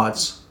your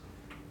thoughts.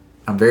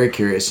 I'm very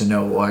curious to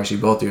know,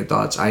 actually both of your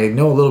thoughts. I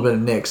know a little bit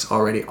of Nick's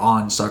already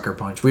on Sucker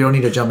Punch. We don't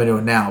need to jump into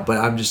it now, but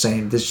I'm just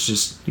saying this is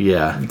just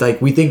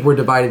like we think we're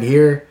divided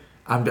here.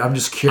 I'm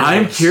just curious.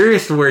 I'm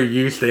curious to where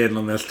you stand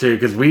on this too,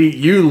 because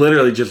you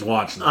literally just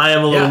watched this. I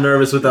am a little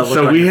nervous with that.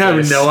 So we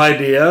have no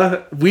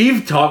idea.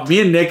 We've talked.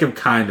 Me and Nick have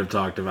kind of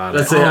talked about it.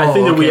 That's it. I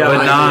think that we have.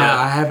 But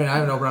I haven't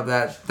opened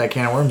up that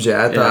can of worms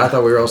yet. I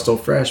thought we were all still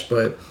fresh,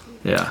 but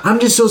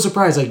I'm just so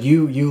surprised. Like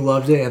you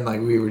loved it, and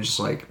like we were just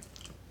like,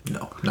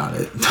 no, not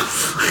it.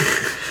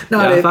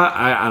 Not it.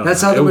 I don't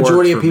That's know. How the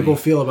majority of people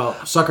feel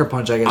about Sucker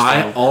Punch. I guess.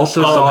 I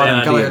also saw it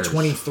in got like a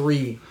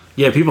 23.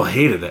 Yeah, people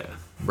hated it,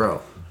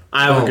 bro.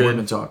 I have a good.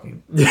 Women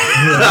talking. Sorry.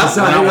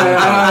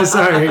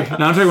 No, I'm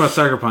talking about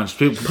Sucker Punch.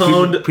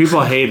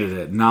 People hated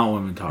it. Not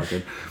women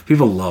talking.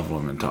 People love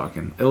women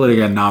talking. It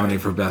literally got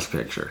nominated for Best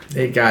Picture.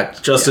 It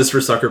got Justice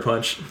for Sucker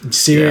Punch.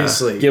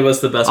 Seriously. Give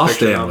us the Best I'll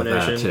Picture stand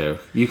nomination. with that too.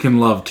 You can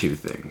love two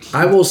things.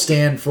 I will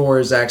stand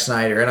for Zack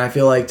Snyder, and I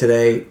feel like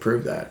today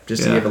proved that.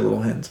 Just to Yeah. give a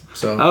little hint.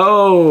 So.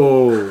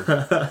 Oh.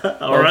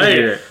 All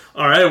right.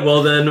 All right.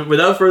 Well, then,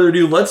 without further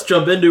ado, let's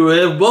jump into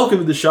it. Welcome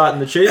to the Shot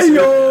and the Chase.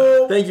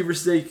 Thank you for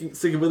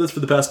sticking with us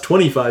for the past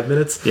 25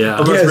 minutes. Yeah.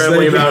 Of us Yes,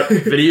 rambling thank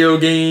about video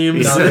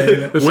games,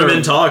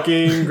 women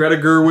talking, Greta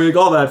Gerwig,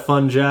 all that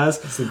fun jazz.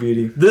 That's the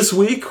beauty. This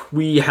week,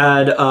 we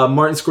had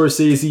Martin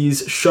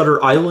Scorsese's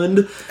Shutter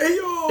Island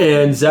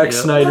and Zack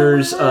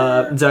Snyder's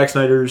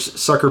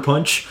Sucker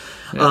Punch.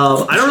 I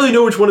don't really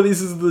know which one of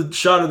these is the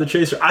shot or the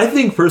chaser. I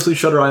think personally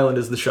Shutter Island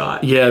is the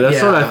shot. Yeah,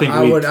 that's what I think.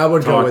 I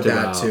would go with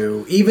that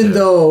too. Even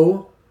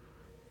though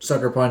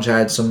Sucker Punch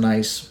had some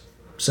nice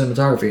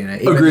cinematography in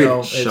it. Even Agreed. though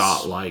it's,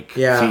 Shot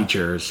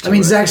features. I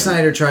mean, Zack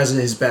Snyder tries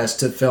his best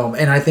to film,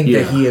 and I think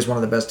that he is one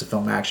of the best to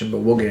film action. But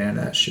we'll get into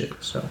that shit.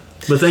 So.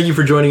 But thank you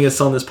for joining us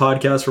on this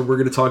podcast where we're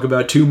going to talk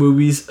about two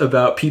movies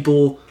about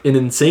people in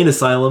insane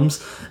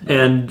asylums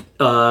and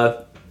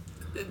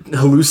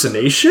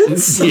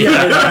hallucinations.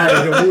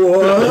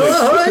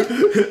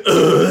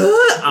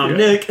 What? I'm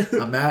Nick.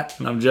 I'm Matt.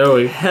 I'm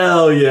Joey.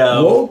 Hell yeah.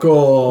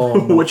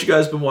 Welcome. What you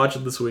guys been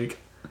watching this week?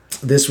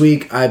 This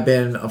week, I've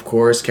been, of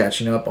course,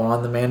 catching up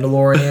on The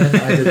Mandalorian.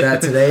 I did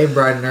that today,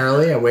 bright and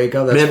early. I wake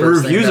up. That's Man, the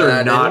first reviews thing that are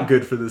I not do.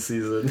 good for this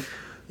season.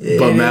 It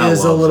But Matt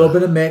is a loves little it.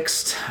 bit of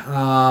mixed.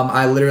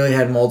 I literally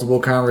had multiple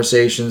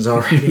conversations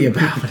already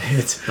about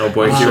it. Oh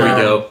boy, here we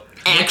go.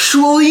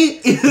 Actually?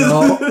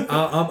 No,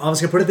 I'm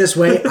just gonna put it this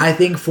way. I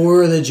think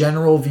for the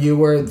general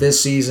viewer,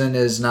 this season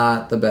is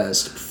not the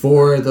best.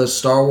 For the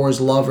Star Wars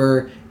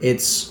lover,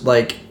 it's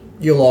like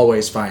you'll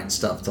always find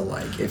stuff to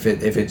like if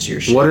it's your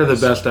shit. What are the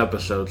best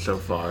episodes so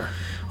far?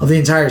 Of the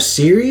entire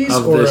series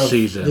Of or this of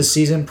season? This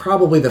season,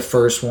 probably the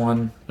first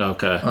one.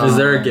 Okay. Is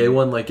there a gay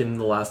one like in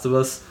The Last of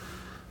Us?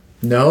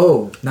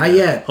 No, not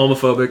yet.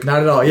 Homophobic?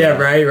 Not at all. Yeah,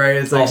 right.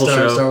 It's like Awful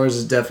Star show. Wars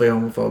is definitely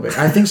homophobic.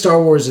 I think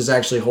Star Wars is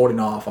actually holding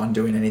off on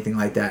doing anything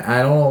like that.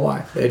 I don't know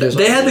why. They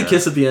had the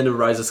kiss at the end of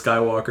Rise of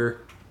Skywalker.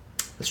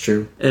 That's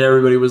true. And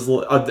everybody was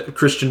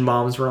Christian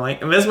moms were like,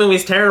 "This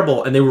movie's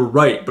terrible," and they were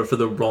right, but for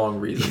the wrong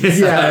reasons.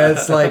 Yeah,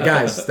 it's like,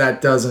 guys,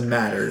 that doesn't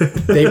matter.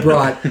 They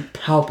brought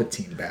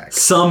Palpatine back.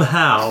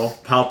 Somehow,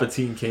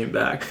 Palpatine came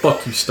back.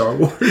 Fuck you, Star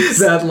Wars.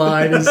 That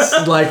line is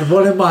like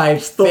one of my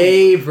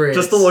favorites.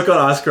 Just the look on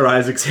Oscar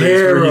Isaac's face,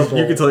 where Terrible.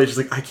 you can tell he's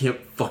just like, I can't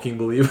fucking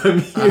believe I'm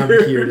here. I'm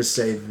here to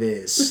say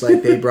this.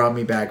 Like, they brought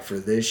me back for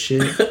this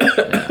shit.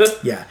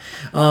 Yeah.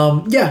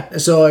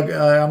 So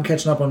I'm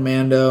catching up on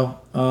Mando.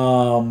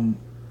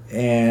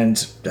 And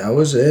that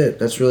was it.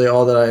 That's really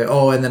all that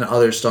and then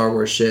other Star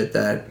Wars shit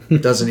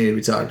that doesn't need to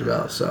be talked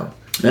about. So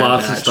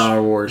Lots of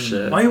Star Wars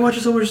shit. Why are you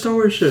watching so much Star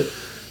Wars shit?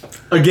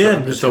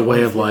 Again, It's a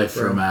way of life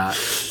for Matt.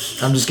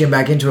 I'm just getting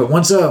back into it.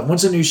 Once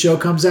a new show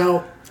comes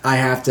out, I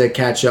have to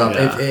catch up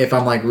Yeah. if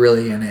I'm like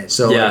really in it.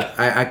 So Yeah.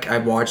 like, I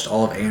watched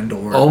all of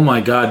Andor. Oh my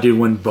god, dude!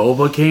 When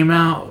Boba came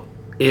out,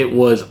 it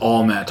was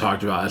all Matt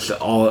talked about. It's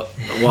all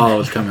while it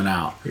was coming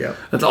out. Yep.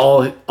 That's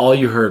all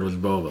you heard was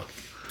Boba.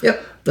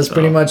 Yep. That's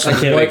pretty much. I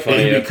can't make fun of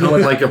It you.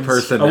 becomes like a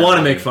person. I want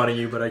to make fun of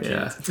you, but I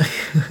can't.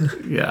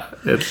 Yeah,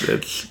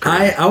 it's.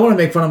 I want to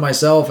make fun of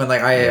myself, and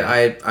like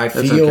I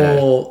That's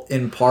feel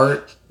in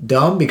part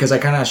dumb because I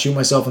kind of shoot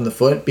myself in the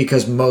foot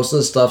because most of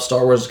the stuff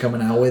Star Wars is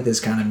coming out with is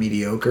kind of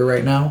mediocre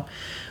right now,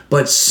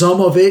 but some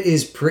of it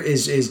is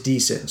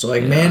decent. So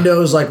like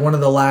Mando is like one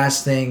of the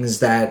last things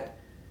that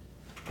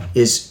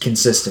is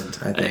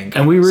consistent, I think.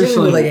 And we Same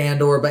recently- with like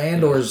Andor, but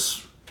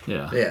Andor's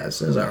Yeah.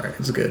 it's all right.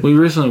 It's good. We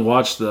recently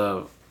watched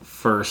the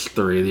first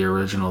three, the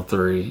original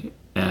three,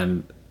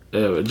 and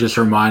it just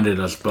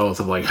reminded us both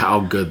of like how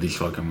good these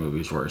fucking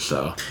movies were.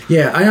 So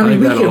Yeah, I mean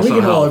think we that can also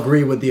all helped.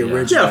 agree with the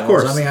originals. Yeah, of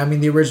course. I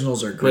mean the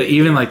originals are but great.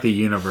 even like the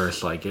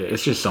universe, like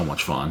it's just so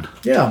much fun.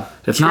 Yeah.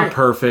 It's not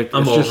perfect.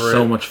 I'm It's just over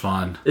so it. much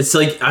fun. It's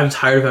like I'm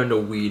tired of having to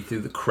weed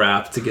through the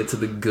crap to get to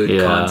the good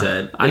Yeah,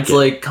 content. I It's get-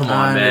 like, come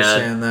I on, man.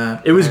 understand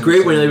that. It was I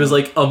great when it understand was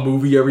that. like a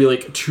movie every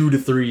like 2 to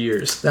 3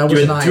 years. That was you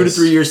had nice. 2 to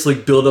 3 years to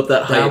like build up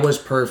that hype. That was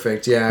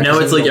perfect. Yeah. Now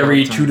 'cause it's it was like a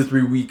every long 2 to time.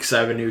 3 weeks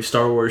I have a new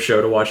Star Wars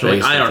show to watch. I'm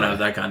like, I don't Basically. have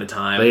that kind of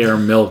time. They are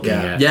milking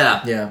Yeah. it.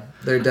 Yeah. Yeah,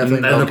 they're definitely.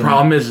 And the milking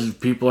problem is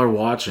people are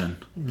watching.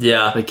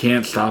 Yeah. They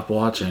can't stop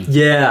watching.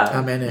 Yeah.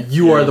 I'm in it.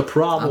 You Yeah. are the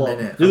problem. I'm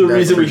in it. You're I'm the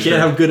reason we definitely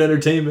can't sure. have good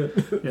entertainment.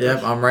 it.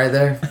 Yep, I'm right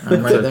there.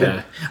 I'm right It's there.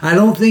 okay. I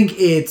don't think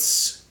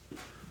it's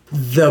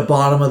the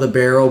bottom of the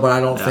barrel, but I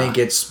don't Yeah. think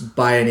it's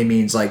by any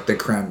means like the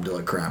creme de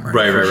la creme.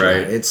 Right, for right, sure. right.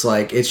 It's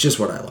like it's just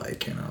what I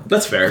like, you know.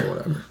 That's fair.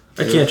 Whatever.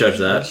 I can't judge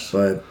that.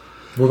 But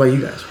what about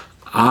you guys?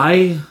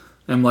 I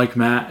am like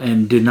Matt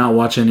and did not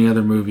watch any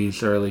other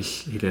movies, or at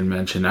least he didn't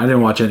mention. I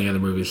didn't watch any other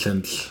movies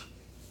since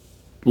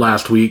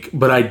last week,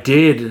 but I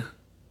did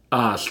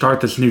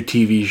start this new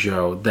TV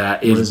show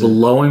that is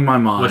blowing my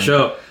mind. What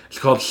show? It's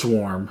called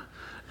Swarm.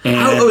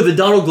 And the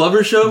Donald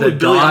Glover show the with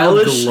Billie Donald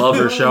Eilish?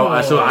 Glover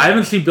show. So I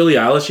haven't seen Billie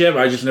Eilish yet,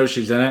 but I just know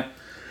she's in it.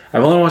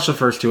 I've only watched the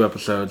first 2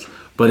 episodes,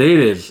 but it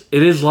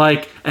is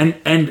like, and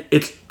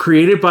it's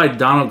created by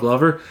Donald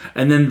Glover,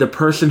 and then the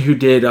person who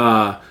did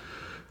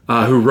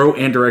who wrote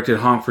and directed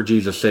Honk for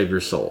Jesus Save Your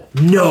Soul.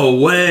 No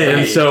way.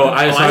 And so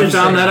I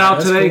found that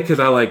out today because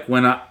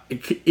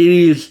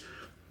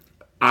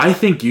I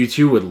think you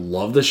two would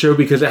love the show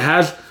because it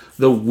has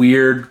the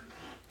weird,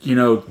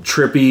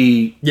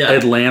 trippy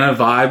Atlanta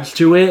vibes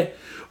to it,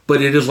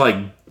 but it is like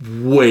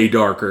way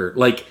darker.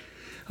 Like,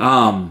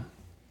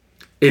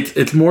 it's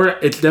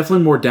definitely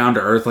more down to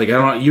earth. Like,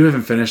 you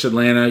haven't finished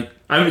Atlanta.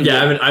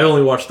 I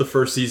only watched the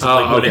first season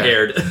when it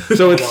aired.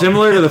 So it's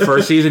similar to the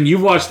first season.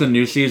 You've watched the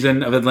new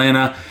season of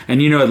Atlanta,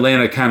 and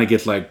Atlanta kind of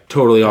gets like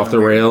totally off the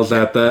rails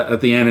at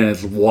the end, and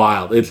it's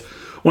wild. It's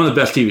one of the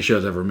best TV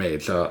shows ever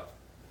made. So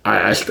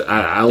I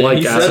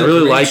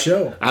really like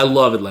show. I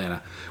love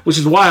Atlanta, which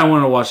is why I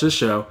want to watch this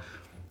show.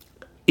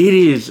 It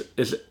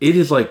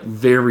is like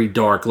very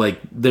dark.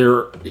 Like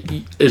there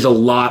is a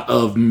lot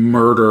of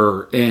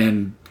murder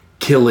and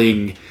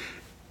killing,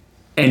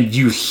 and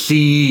you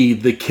see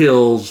the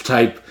kills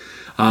type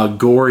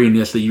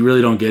goriness that you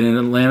really don't get in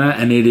Atlanta,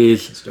 and it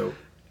is dope.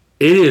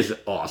 It is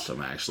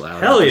awesome, actually.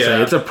 Hell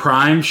yeah! It's a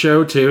Prime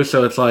show too,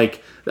 so it's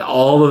like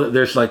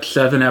there's like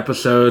 7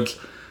 episodes.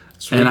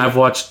 Sweet. And I've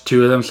watched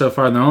 2 of them so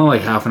far. They're only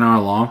like half an hour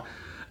long.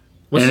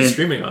 What's it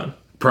streaming on?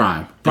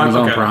 Prime.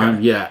 Amazon Prime.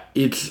 Okay. Yeah,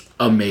 it's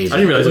amazing. I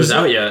didn't realize it was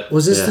out yet.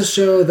 Was this the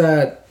show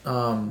that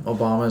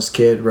Obama's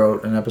kid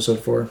wrote an episode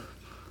for?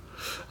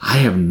 I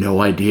have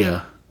no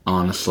idea,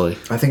 honestly.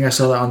 I think I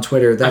saw that on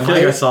Twitter. I feel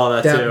like I saw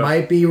that too. That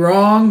might be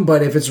wrong,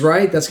 but if it's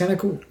right, that's kind of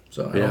cool.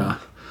 So yeah,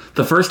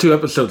 the first 2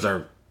 episodes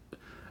are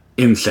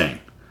insane.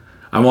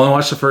 I've only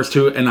watched the first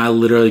 2, and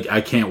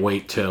I can't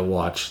wait to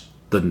watch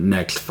the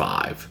next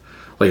 5.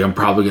 Like, I'm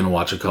probably going to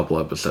watch a couple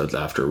episodes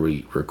after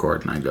we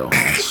record and I go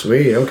home.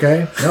 Sweet,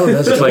 okay. No,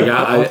 that's it's like,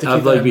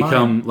 I've like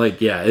become,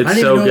 like, yeah, it's so good. I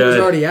didn't even know it was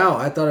already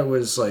out. I thought it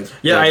was like...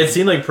 Yeah, I had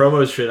seen, like,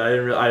 promo shit. I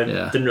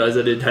didn't realize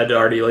that it had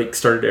already, like,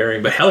 started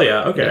airing. But hell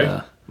yeah, okay.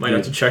 Yeah. Might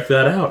have to check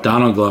that out.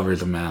 Donald Glover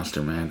is a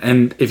master, man.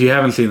 And if you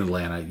haven't seen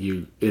Atlanta,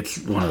 it's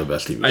one of the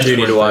best TV shows. I do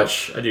need to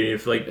watch. I do need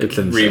to, like,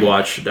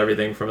 rewatch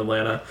everything from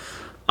Atlanta.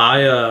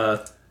 I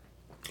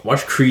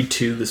watched Creed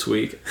 2 this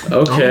week.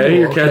 Okay,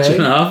 you're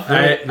catching up.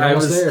 I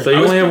was there. So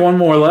you only have one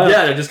more left.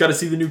 Yeah, I just got to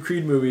see the new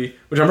Creed movie,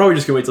 which I'm probably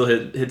just going to wait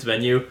till it hits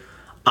venue.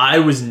 I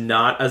was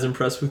not as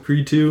impressed with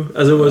Creed 2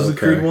 as I was with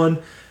Creed 1.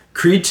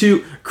 Creed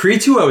 2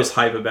 I was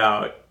hype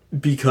about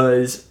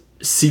because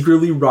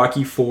secretly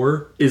Rocky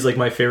 4 is like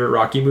my favorite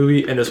Rocky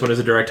movie, and this one is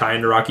a direct tie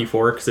into Rocky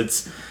 4 because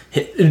it's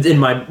in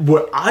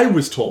what I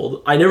was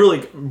told. I never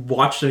like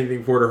watched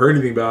anything for it or heard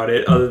anything about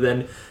it other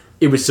than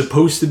it was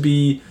supposed to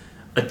be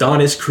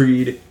Adonis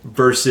Creed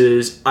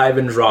versus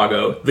Ivan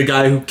Drago, the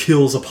guy who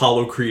kills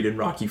Apollo Creed in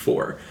Rocky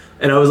 4.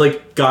 And I was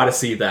like, gotta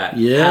see that.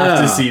 Yeah.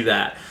 Have to see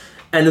that.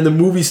 And then the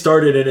movie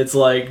started and it's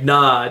like,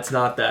 nah, it's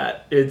not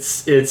that.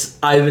 It's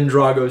Ivan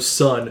Drago's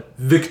son,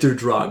 Victor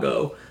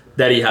Drago,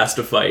 that he has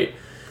to fight.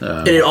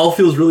 And it all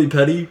feels really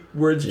petty,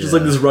 where it's just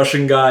like this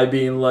Russian guy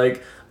being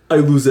like, I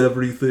lose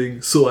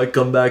everything, so I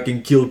come back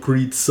and kill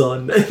Creed's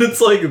son. And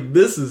it's like,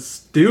 this is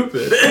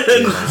stupid.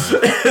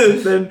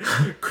 And then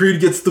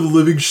Creed gets the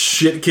living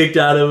shit kicked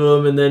out of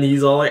him, and then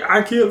he's all like,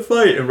 I can't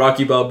fight. And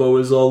Rocky Balboa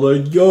is all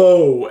like,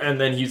 yo.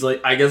 And then he's like,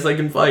 I guess I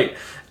can fight.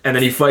 And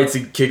then he fights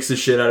and kicks the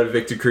shit out of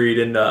Victor Creed,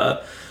 and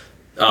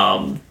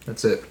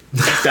that's it.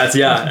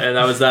 And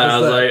that was that. I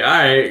was like, all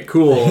right,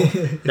 cool.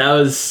 That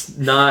was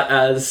not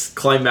as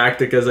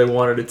climactic as I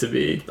wanted it to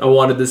be. I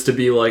wanted this to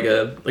be like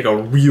a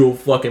real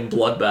fucking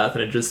bloodbath,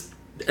 and it just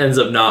ends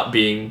up not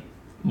being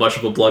much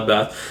of a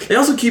bloodbath. They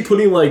also keep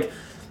putting like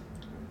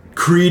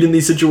Creed in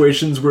these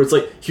situations where it's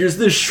like, here's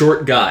this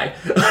short guy,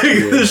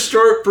 this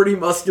short, pretty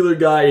muscular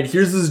guy, and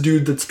here's this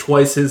dude that's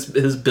twice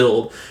his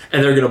build,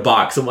 and they're gonna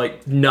box. I'm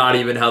like, not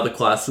even how the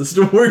class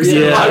system works.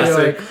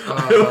 I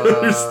don't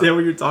understand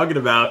what you're talking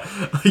about.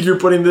 You're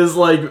putting this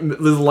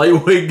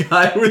lightweight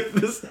guy with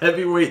this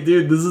heavyweight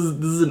dude. This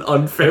is an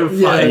unfair fight.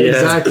 Yeah,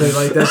 exactly.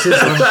 Like that's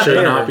just unfair.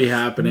 Should not be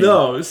happening.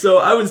 No, so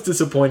I was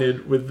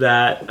disappointed with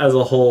that as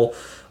a whole.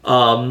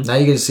 Now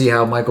you can see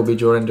how Michael B.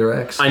 Jordan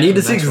directs. I need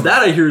to see, because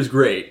that I hear is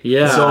great.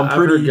 Yeah, so I've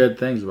heard good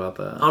things about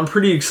that. I'm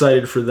pretty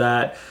excited for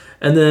that.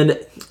 And then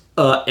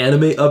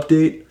anime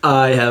update.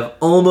 I have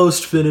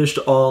almost finished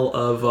all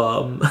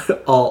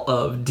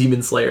of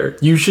Demon Slayer.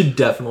 You should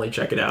definitely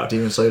check it out.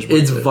 Demon Slayer's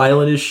it's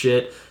violent as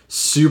shit,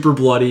 super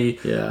bloody,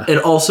 and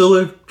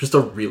also like just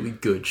a really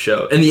good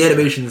show. And the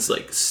animation is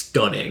like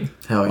stunning.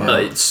 Hell yeah,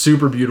 it's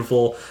super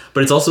beautiful.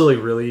 But it's also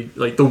like really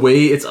like the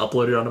way it's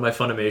uploaded onto my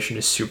Funimation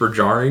is super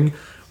jarring.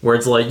 Where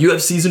it's like, you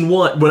have season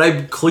 1. When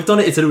I clicked on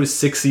it, it said it was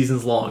 6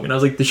 seasons long. And I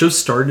was like, the show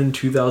started in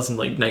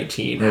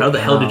 2019. How the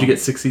hell did you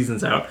get 6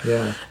 seasons out?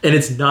 Yeah. And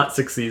it's not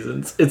 6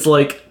 seasons. It's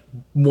like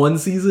 1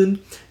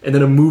 season, and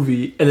then a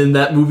movie. And then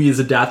that movie is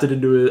adapted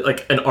into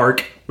an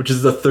arc, which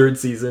is the 3rd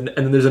season.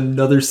 And then there's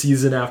another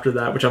season after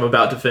that, which I'm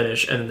about to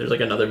finish. And then there's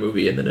like another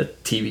movie, and then a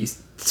TV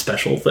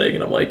special thing.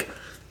 And I'm like...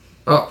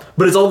 Oh,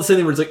 But it's all the same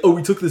thing where it's like, oh,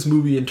 we took this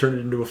movie and turned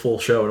it into a full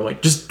show. And I'm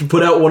like, just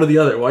put out one or the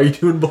other. Why are you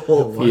doing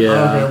both?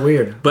 Yeah. Okay,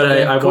 weird. But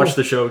Okay, I cool. watched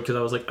the show because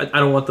I was like, I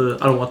don't want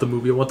the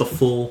movie. I want the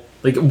full,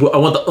 like, I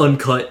want the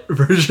uncut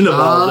version of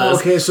all of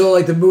this. Okay, so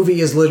like the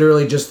movie is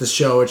literally just the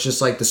show. It's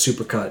just like the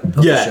supercut of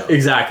the show.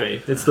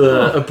 Exactly. It's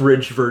the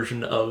abridged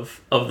version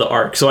of the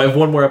arc. So I have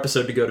one more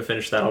episode to go to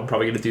finish that. I'm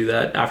probably going to do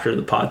that after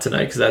the pod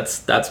tonight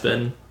because that's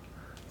been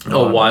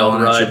a wild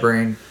That's your ride.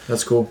 brain.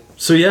 That's cool.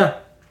 So yeah,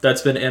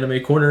 that's been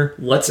Anime Corner.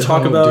 Let's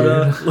talk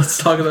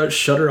about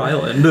Shutter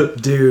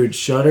Island. Dude,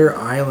 Shutter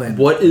Island.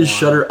 What is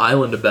Shutter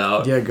Island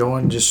about? Yeah,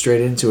 going just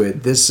straight into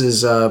it. This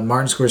is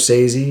Martin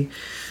Scorsese.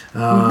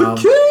 The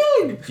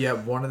king. Yeah,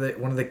 one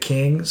of the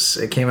kings.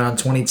 It came out in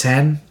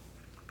 2010.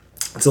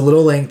 It's a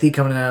little lengthy,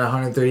 coming in at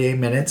 138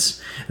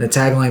 minutes, and the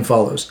tagline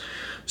follows: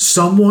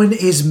 "Someone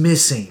is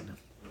missing."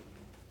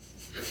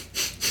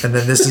 And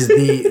then this is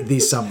the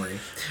summary.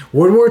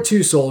 World War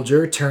II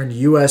soldier turned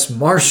U.S.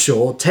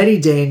 Marshal Teddy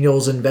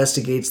Daniels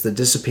investigates the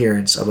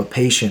disappearance of a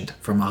patient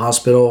from a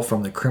hospital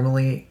from the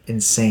criminally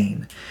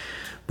insane.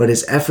 But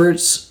his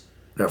efforts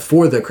are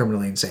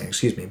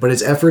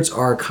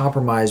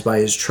compromised by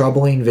his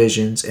troubling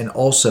visions and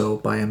also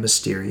by a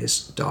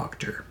mysterious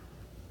doctor.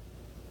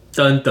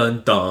 Dun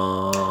dun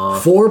dun.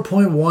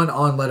 4.1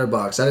 on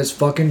Letterboxd. That is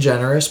fucking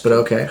generous, but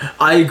okay.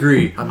 I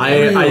agree.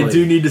 I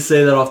do need to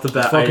say that off the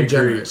bat. Fucking I agree.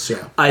 generous,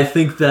 yeah. I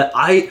think that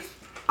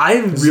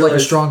This is like a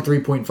strong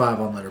 3.5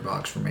 on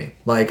Letterboxd for me.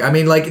 Like, I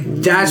mean, like,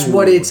 that's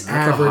what its that's a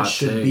hot average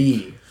should take.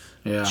 be.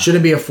 Yeah.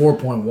 Shouldn't be a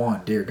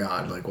 4.1. Dear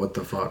God, like, what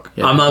the fuck?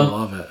 Yeah, I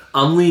love it.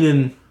 I'm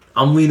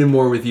leaning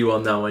more with you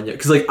on that one, yeah.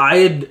 Because like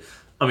I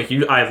love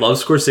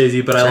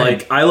Scorsese, but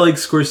I like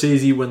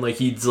Scorsese when like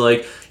he's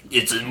like,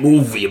 it's a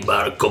movie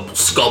about a couple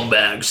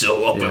scumbags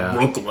up in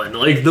Brooklyn.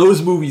 Like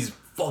those movies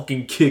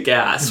fucking kick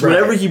ass. Right.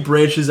 Whenever he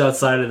branches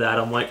outside of that,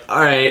 I'm like, all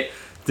right,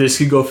 this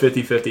could go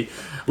 50-50.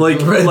 Like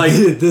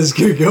this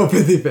could go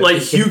 50-50.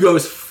 Like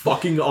Hugo's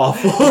fucking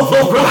awful.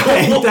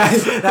 Right?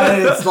 That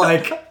is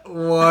like,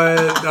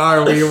 what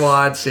are we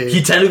watching?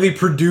 He technically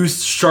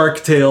produced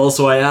Shark Tale,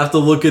 so I have to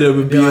look at him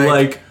and be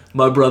like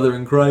my brother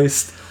in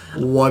Christ.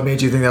 What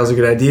made you think that was a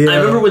good idea? I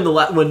remember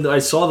when I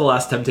saw The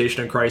Last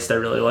Temptation of Christ, I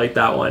really liked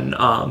that one.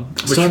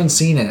 Still haven't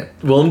seen it.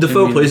 Willem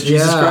Dafoe plays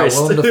Jesus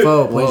Christ. Willem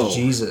Dafoe plays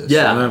Jesus.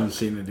 Yeah, I haven't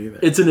seen it either.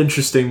 It's an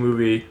interesting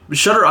movie.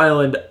 Shutter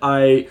Island,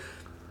 I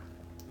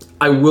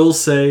will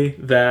say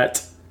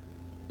that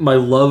my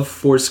love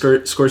for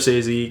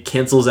Scorsese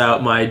cancels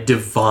out my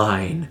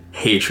divine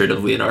hatred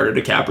of Leonardo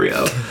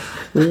DiCaprio.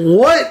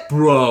 What?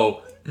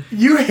 Bro.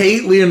 You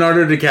hate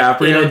Leonardo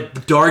DiCaprio? In a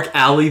dark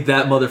alley,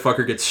 that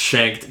motherfucker gets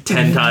shanked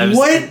 10 times.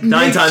 What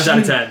 9 times out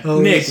of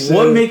 10. Nick,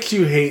 what makes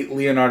you hate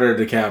Leonardo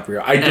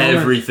DiCaprio? I don't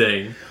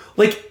Everything.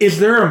 Like, is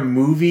there a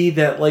movie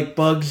that, like,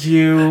 bugs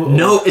you?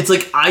 No, it's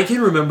like, I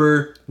can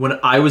remember when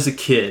I was a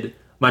kid,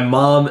 my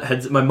mom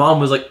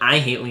was like, I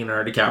hate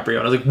Leonardo DiCaprio. And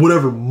I was like,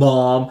 whatever,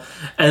 Mom.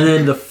 And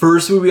then the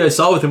first movie I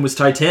saw with him was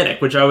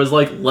Titanic, which I was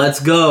like, let's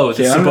go.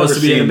 This is supposed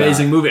to be an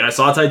amazing movie. And I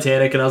saw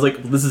Titanic and I was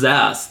like, this is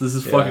ass. This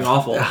is fucking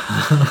awful.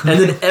 And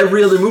then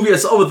every other movie I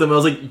saw with him, I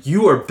was like,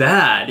 you are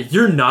bad.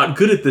 You're not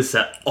good at this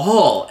at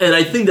all. And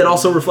I think that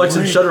also reflects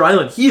in Shutter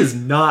Island. He is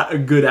not a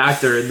good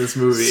actor in this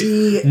movie.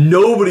 See,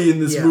 nobody in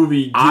this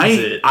movie gives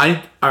it.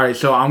 Alright,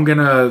 so I'm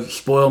gonna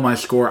spoil my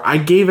score. I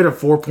gave it a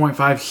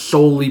 4.5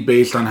 solely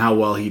based on how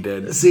well he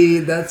did. See,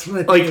 that's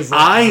what I think is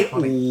I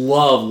funny.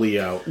 love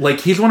Leo. Like,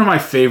 he's one of my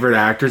favorite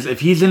actors.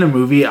 If he's in a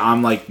movie,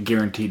 I'm, like,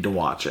 guaranteed to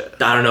watch it.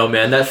 I don't know,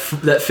 man. That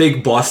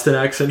fake Boston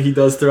accent he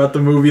does throughout the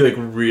movie, like,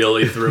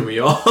 really threw me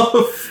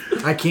off.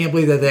 I can't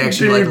believe that they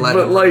actually let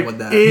him run with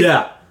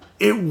that.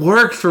 It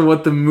works for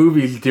what the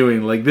movie's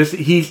doing. Like, this,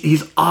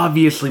 he's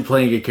obviously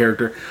playing a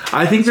character.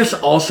 I think this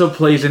also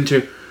plays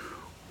into...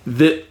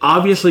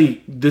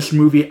 obviously, this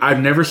movie, I've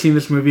never seen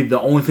this movie. The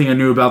only thing I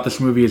knew about this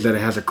movie is that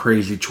it has a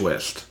crazy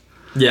twist.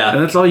 Yeah.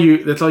 And that's all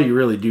you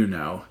really do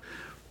know.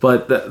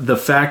 But the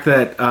fact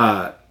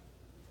that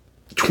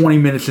 20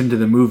 minutes into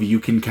the movie, you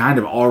can kind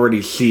of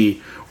already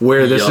see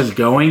where this is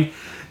going,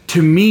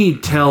 to me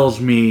tells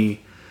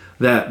me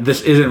that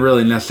this isn't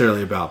really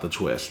necessarily about the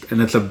twist.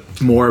 And it's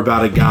more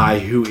about a guy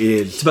who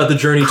is... It's about the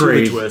journey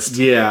crazy. to the twist.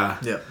 Yeah.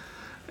 Yep.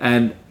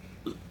 And...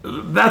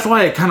 that's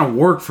why it kind of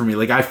worked for me.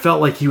 Like, I felt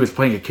like he was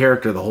playing a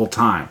character the whole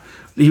time.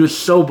 He was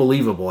so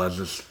believable as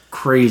this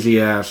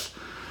crazy-ass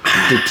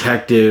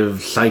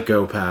detective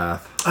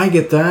psychopath. I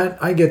get that.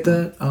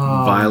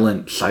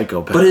 Violent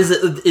psychopath. But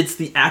it's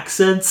the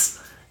accents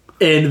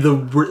and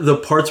the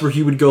parts where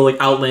he would go,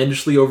 like,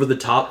 outlandishly over the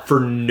top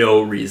for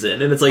no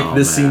reason. And it's like,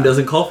 this scene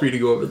doesn't call for you to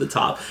go over the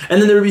top. And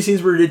then there would be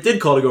scenes where it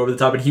did call to go over the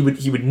top, and he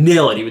would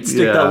nail it. He would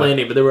stick that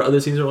landing. But there were other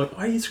scenes where like,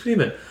 why are you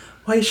screaming?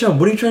 Why are you shouting?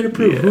 What are you trying to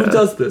prove? Who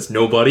does this?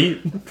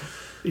 Nobody.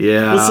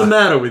 Yeah. What's the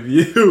matter with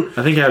you?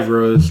 I think I have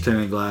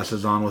rose-tinted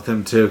glasses on with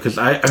him, too. Because,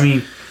 I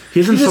mean,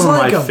 he's in some of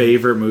my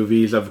favorite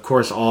movies. Of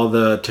course, all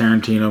the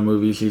Tarantino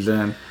movies he's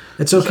in.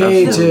 It's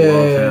okay love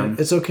him.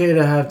 it's okay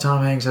to have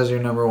Tom Hanks as your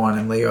number 1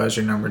 and Leo as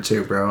your number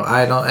 2, bro.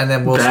 I don't, and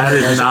then Will That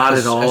Smith is as- not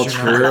as- at all as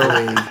your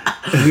number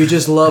 3. You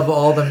just love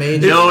all the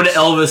majors. Known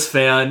Elvis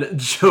fan,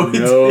 Joey.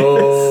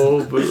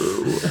 No,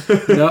 boo.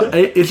 No,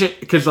 it's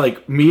because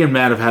like me and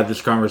Matt have had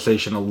this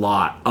conversation a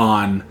lot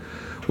on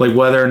like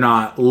whether or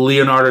not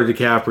Leonardo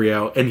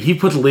DiCaprio, and he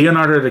puts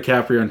Leonardo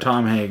DiCaprio and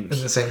Tom Hanks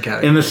in the same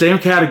category. In the same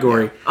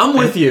category. I'm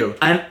with you.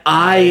 And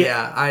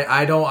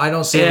I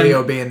don't see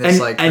Leo being this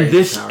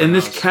and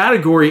this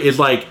category is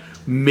like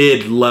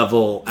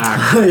mid-level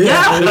actor.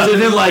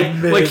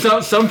 Like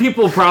some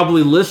people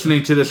probably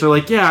listening to this are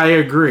like, yeah, I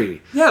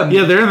agree. Yeah,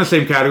 they're in the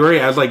same category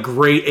as like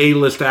great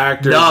A-list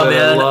actors. No, that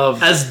man. I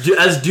love.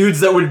 As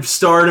dudes that would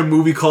star in a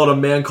movie called A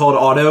Man Called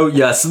Otto.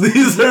 Yes,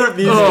 these are man,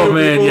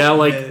 people. yeah,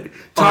 like.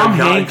 Tom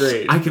Hanks,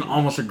 great. I can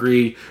almost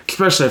agree,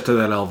 especially after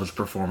that Elvis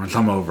performance.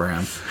 I'm over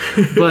him.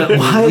 But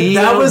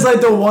that was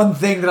like the one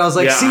thing that I was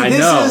like, Yeah, see, I this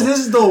know.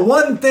 is the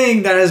one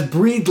thing that has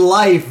breathed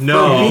life for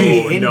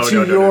me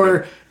into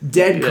your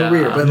dead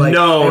career. But like,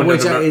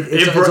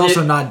 it's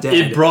also not dead.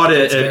 It brought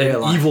It's an very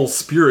alive. evil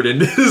spirit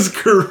into his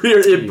career.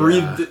 It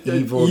breathed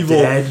evil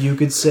dead, you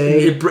could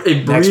say. It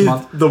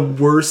breathed the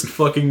worst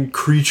fucking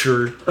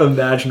creature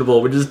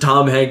imaginable, which is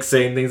Tom Hanks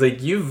saying things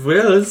like, "You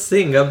will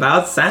sing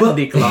about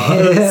Santa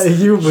Claus." Yeah,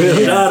 you will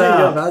sing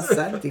up. about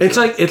Santa Claus. it's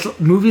like it's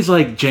movies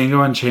like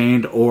Django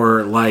Unchained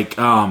or like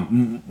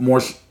more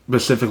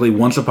specifically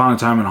Once Upon a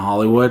Time in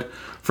Hollywood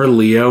for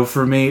Leo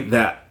for me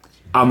that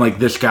I'm like,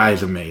 this guy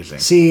is amazing.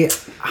 See,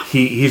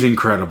 he's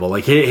incredible.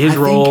 Like his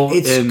role,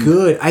 think it's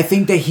good. I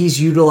think that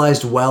he's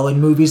utilized well in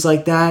movies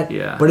like that.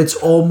 Yeah, but it's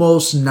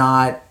almost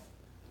not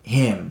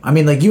him. I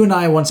mean, like you and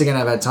I, once again,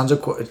 have had tons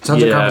of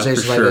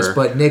conversations like this.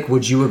 But Nick,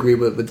 would you agree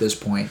with this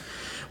point?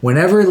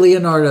 Whenever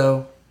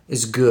Leonardo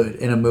is good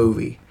in a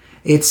movie,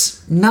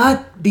 it's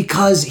not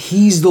because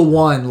he's the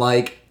one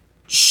like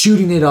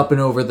shooting it up and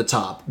over the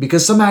top,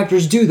 because some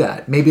actors do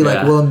that. Maybe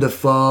like Willem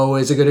Dafoe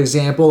is a good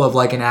example of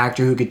like an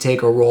actor who could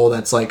take a role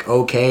that's like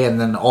okay, and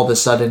then all of a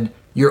sudden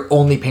you're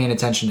only paying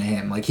attention to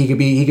him. Like he could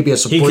be a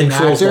supporting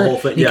actor. The whole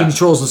thing. He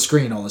controls the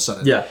screen all of a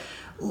sudden. Yeah.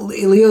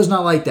 Leo's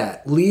not like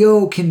that.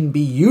 Leo can be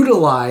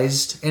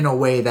utilized in a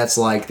way that's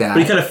like that.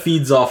 But he kind of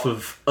feeds off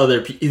of other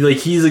people. Like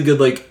he's a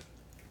good like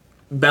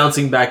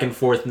bouncing back and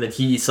forth, and then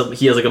he has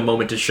like a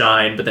moment to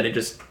shine, but then it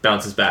just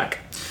bounces back.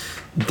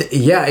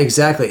 Yeah,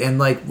 exactly. And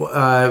like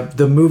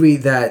the movie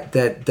that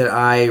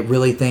I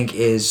really think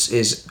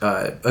is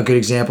a good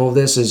example of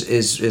this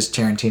is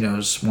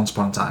Tarantino's Once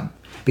Upon a Time,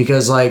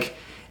 because like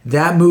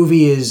that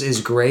movie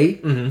is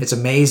great. Mm-hmm. It's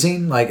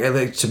amazing. Like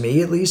to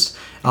me at least,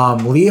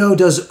 Leo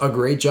does a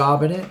great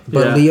job in it.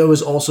 But Leo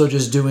is also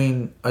just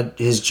doing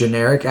his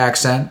generic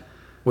accent,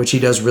 which he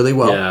does really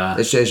well. Yeah.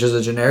 It's just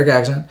a generic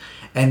accent.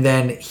 And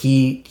then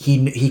he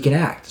can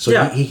act.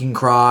 So he can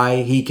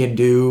cry, he can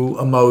do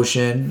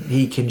emotion,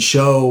 he can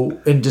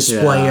show and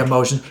display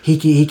emotion.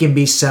 He can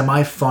be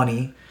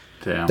semi-funny.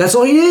 Damn. That's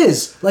all he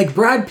is. Like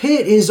Brad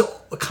Pitt is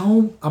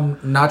I'm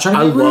not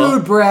trying to be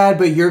rude, Brad,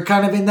 but you're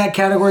kind of in that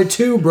category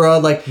too, bro.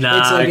 Like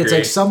it's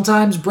like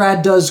sometimes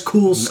Brad does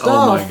cool stuff.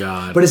 Oh my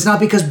God. But it's not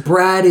because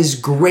Brad is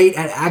great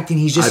at acting.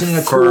 He's just in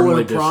a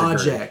cooler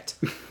project.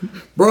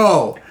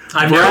 Bro.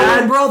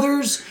 Brad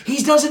Brothers,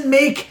 he doesn't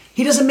make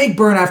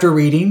Burn After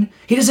Reading.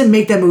 He doesn't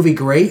make that movie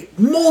great.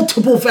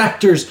 Multiple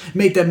factors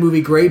make that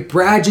movie great.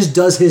 Brad just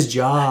does his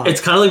job.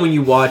 It's kind of like when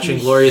you watch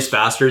Inglourious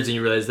Bastards and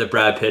you realize that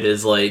Brad Pitt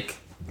is like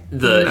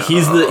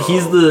he's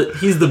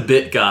the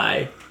bit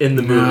guy in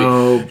the movie.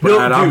 No,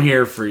 Brad, I'm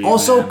here for you.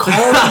 Also,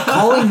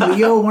 calling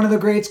Leo one of the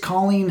greats,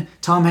 calling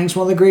Tom Hanks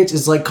one of the greats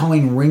is like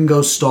calling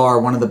Ringo Starr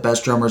one of the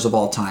best drummers of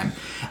all time.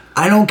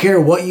 I don't care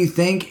what you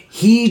think.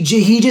 He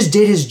just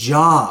did his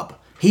job.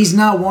 He's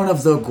not one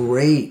of the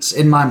greats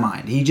in my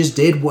mind. He just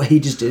did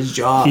his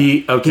job.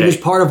 He was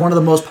part of one of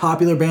the most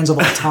popular bands of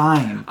all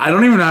time. I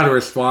don't even know how to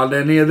respond to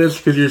any of this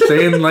because you're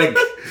saying like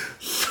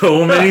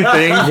so many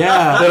things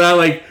that I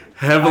like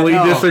heavily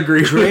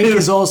disagree with. Drake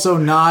is also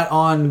not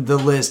on the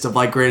list of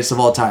like greatest of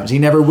all times. He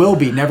never will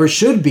be, never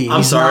should be.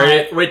 I'm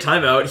sorry. Wait,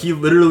 time out. He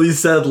literally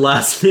said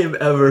last name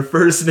ever,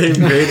 first name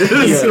greatest.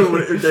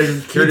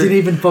 He didn't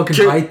even fucking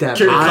write that.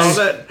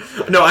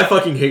 No, I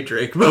fucking hate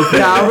Drake. Yeah,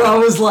 I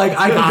was like,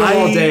 I could go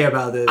all day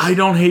about this. I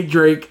don't hate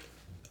Drake,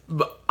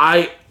 but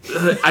I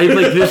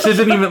like this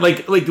isn't even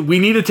like we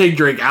need to take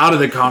Drake out of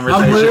the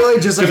conversation. I'm literally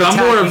just like I'm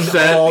more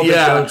upset. All the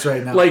jokes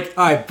right now. Like,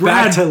 all right,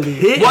 Brad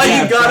Pitt.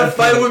 Why you gotta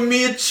fight with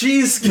me at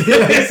cheesecake?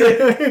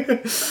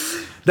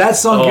 That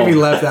song can be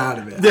left out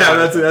of it. Yeah,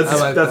 that's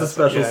a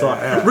special song.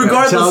 Yeah.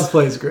 Regardless, Child's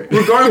Play is great.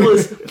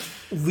 Regardless,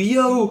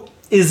 Leo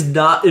is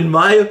not, in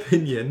my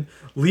opinion,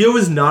 Leo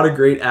is not a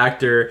great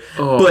actor,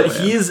 but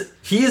he is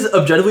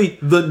objectively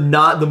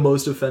not the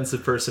most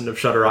offensive person of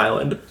Shutter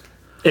Island.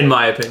 In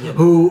my opinion.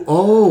 Who?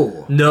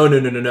 Oh.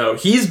 No.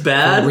 He's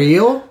bad. For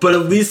real? But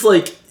at least,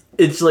 like,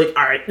 it's like,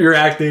 all right, you're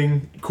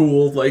acting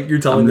cool. Like, you're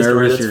telling the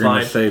story. That's you're fine.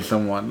 Gonna say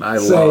someone I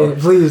love.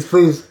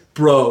 Please.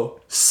 Bro,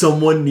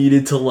 someone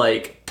needed to,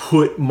 like,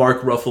 put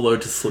Mark Ruffalo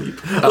to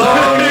sleep. You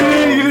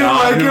didn't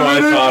like him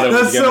in it?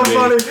 That's so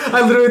funny.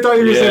 I literally thought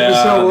you were saying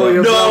Michelle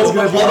Williams.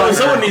 No,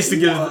 someone needs to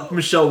give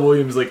Michelle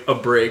Williams like a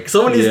break.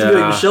 Someone needs to be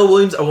like, Michelle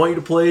Williams, I want you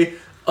to play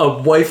a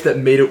wife that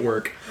made it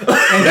work.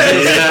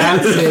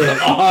 That's it.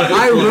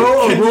 I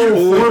wrote a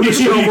role for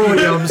Michelle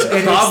Williams,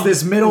 and it's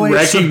this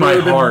middle-aged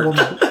suburban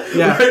woman.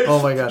 Yeah. Right?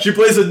 Oh my god. She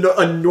plays a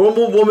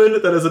normal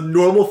woman that has a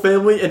normal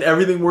family, and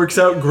everything works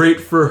out great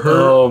for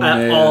her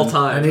at all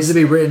times. It needs to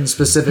be written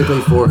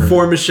specifically for her.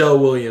 For Michelle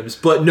Williams.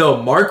 But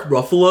no, Mark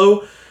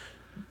Ruffalo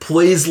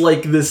plays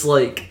like this,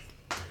 like...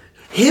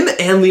 Him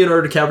and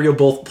Leonardo DiCaprio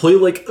both play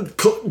like...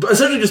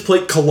 essentially just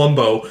play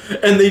Columbo.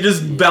 And they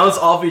just bounce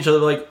off each other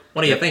like,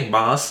 what do you think,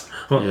 boss?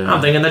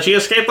 I'm thinking that she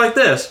escaped like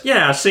this.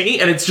 Yeah, see?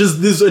 And it's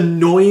just this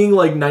annoying,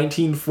 like,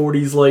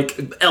 1940s, like,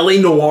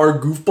 LA noir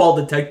goofball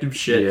detective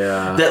shit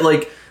that,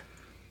 like,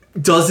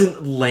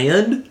 doesn't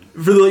land.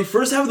 For the, like,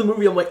 first half of the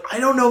movie, I'm like, I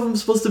don't know if I'm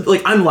supposed to...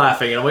 Like, I'm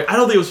laughing, and I'm like, I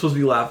don't think I'm supposed to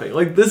be laughing.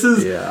 Like, this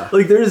is...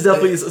 Like, there is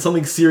definitely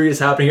something serious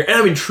happening here. And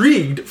I'm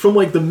intrigued from,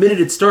 like, the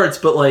minute it starts,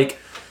 but, like...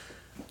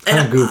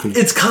 Kind of goofy.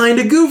 It's kind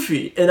of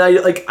goofy, and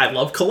I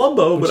love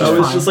Columbo, but I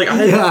was just like,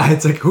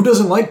 it's like, who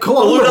doesn't like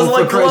Columbo? Who doesn't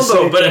like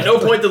Columbo? But at no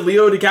point did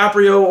Leo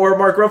DiCaprio or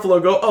Mark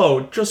Ruffalo go,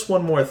 oh, just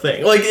one more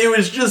thing. Like it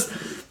was just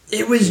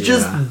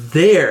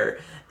there,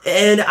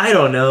 and I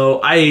don't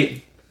know.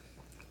 It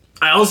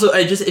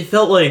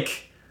felt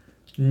like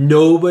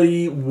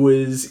nobody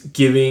was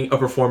giving a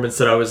performance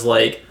that I was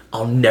like,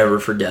 I'll never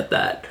forget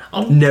that.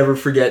 I'll never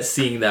forget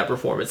seeing that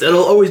performance.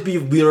 It'll always be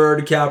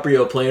Leonardo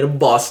DiCaprio playing a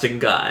Boston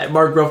guy,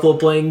 Mark Ruffalo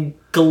playing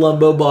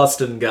Columbo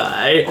Boston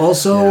guy.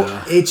 Also,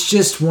 it's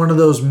just one of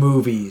those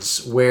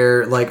movies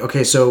where, like,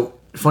 okay, so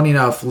funny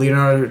enough,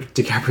 Leonardo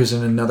DiCaprio's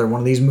in another one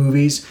of these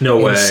movies. No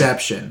way.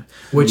 Inception,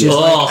 which is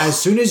like, as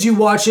soon as you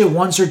watch it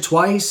once or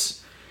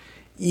twice,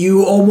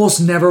 you almost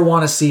never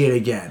want to see it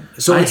again.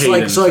 So it's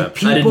like,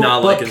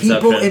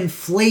 people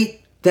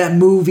inflate that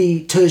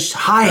movie to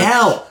high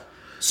hell.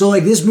 So,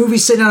 like, this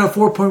movie's sitting at a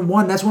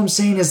 4.1. That's what I'm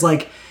saying is,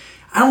 like,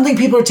 I don't think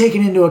people are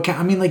taking into account.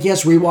 I mean, like,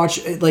 yes,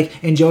 rewatch,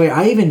 like, enjoy it.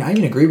 I even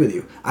agree with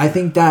you. I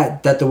think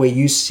that the way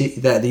you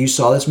you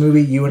saw this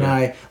movie, you and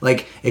I,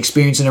 like,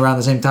 experiencing it around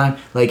the same time,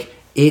 like,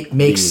 it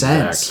makes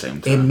sense.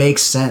 It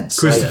makes sense.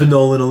 Christopher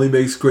Nolan only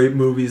makes great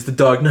movies. The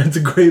Dark Knight's a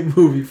great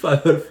movie. 5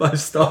 out of 5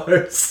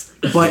 stars.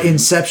 But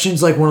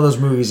Inception's, like, one of those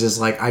movies is,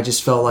 like, I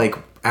just felt like,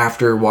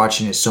 after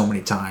watching it so many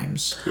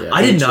times.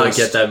 I did not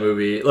get that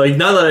movie. Like,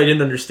 not that I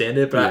didn't understand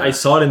it, but I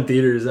saw it in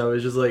theaters and I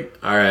was just like,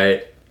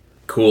 alright,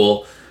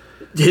 cool.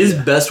 His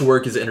best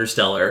work is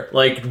Interstellar.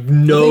 Like,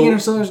 no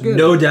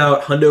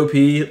doubt, Hundo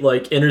P,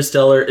 like,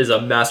 Interstellar is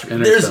a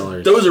masterpiece.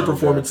 Those are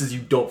performances you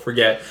don't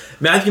forget.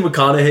 Matthew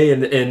McConaughey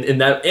and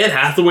that, Anne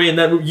Hathaway in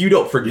that movie, you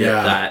don't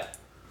forget that.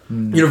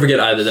 You don't forget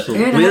either.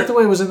 Anne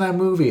Hathaway was in that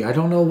movie. I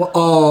don't know what.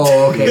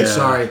 Oh, okay.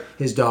 Sorry,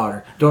 his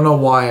daughter. Don't know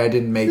why I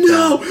didn't make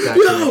that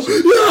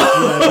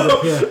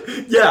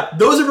connection. Yeah,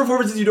 those are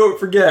performances you don't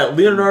forget.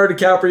 Leonardo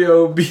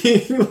DiCaprio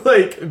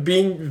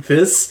being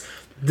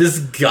this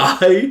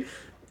guy,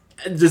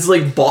 this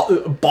like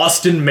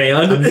Boston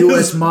man. I'm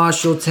U.S.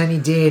 Marshal Tenny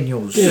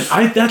Daniels. Yeah,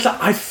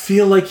 I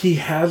feel like he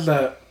has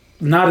that.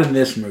 Not in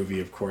this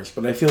movie, of course,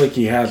 but I feel like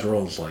he has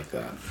roles like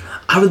that.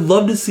 I would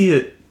love to see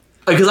it.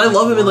 Because I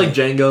love him in, like,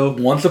 Django.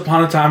 Once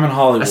Upon a Time in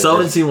Hollywood. I still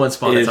haven't seen Once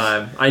Upon a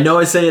Time. I know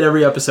I say it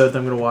every episode that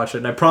I'm going to watch it,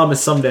 and I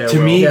promise someday I will.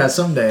 To me,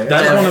 someday.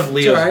 That's one of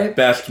Leo's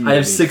best movies. I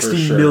have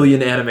 60 million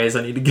animes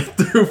I need to get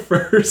through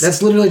first.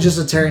 That's literally just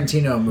a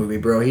Tarantino movie,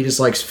 bro. He just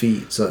likes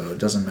feet, so it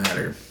doesn't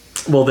matter.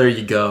 Well, there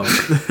you go.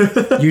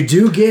 You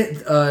do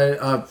get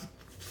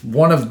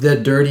one of the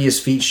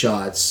dirtiest feet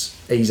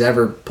shots he's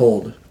ever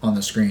pulled on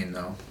the screen,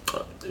 though.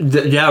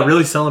 Yeah,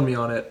 really selling me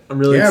on it. I'm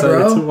really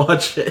excited to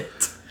watch it.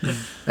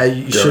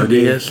 You should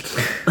be.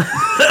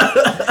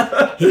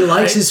 He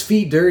likes his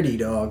feet dirty,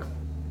 dog.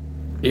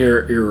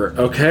 You're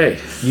okay.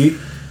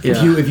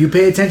 If you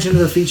pay attention to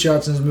the feet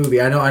shots in this movie,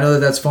 I know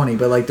that's funny,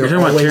 but like they're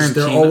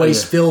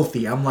always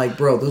filthy. I'm like,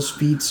 bro, those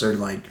feet are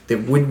like,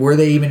 were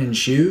they even in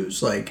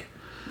shoes? Like,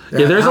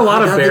 there's a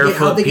lot of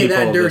barefoot people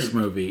in this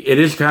movie. It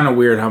is kind of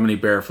weird how many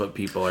barefoot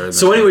people are in this.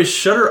 So anyway,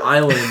 Shutter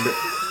Island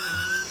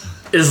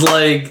is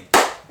like.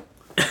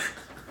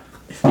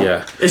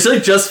 Yeah, it's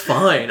like just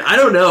fine. I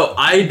don't know.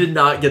 I did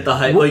not get the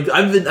hype. Like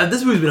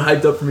this movie's been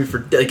hyped up for me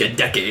for like a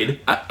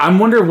decade. I'm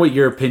wondering what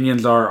your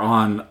opinions are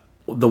on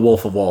The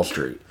Wolf of Wall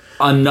Street.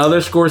 Another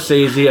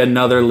Scorsese,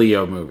 another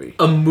Leo movie.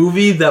 A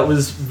movie that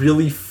was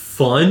really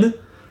fun,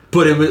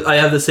 but it was. I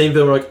have the same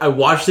thing where like I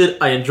watched it,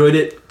 I enjoyed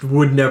it,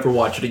 would never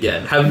watch it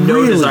again. Have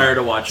no desire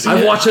to watch it again.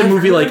 I've watched that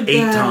movie like 8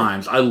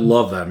 times. I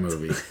love that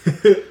movie.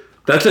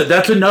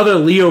 That's another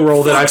Leo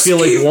role that I feel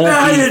like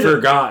won't be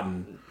forgotten.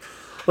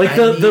 Like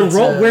the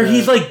role where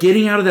he's like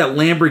getting out of that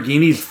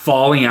Lamborghini, he's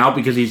falling out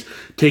because he's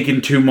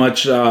taken too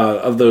much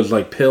of those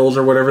like pills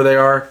or whatever they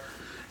are,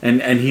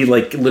 and he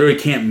like literally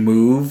can't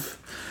move,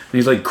 and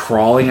he's like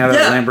crawling out of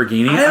that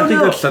Lamborghini. I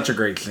think that's such a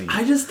great scene.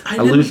 I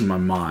lose my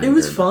mind. It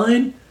was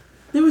fine.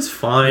 It was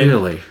fine.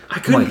 Really? I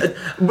couldn't.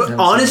 But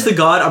honest to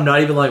God, I'm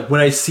not even like when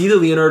I see the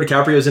Leonardo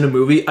DiCaprio's in a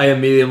movie, I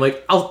immediately am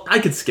like, I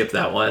could skip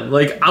that one.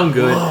 Like I'm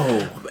good.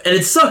 Whoa. And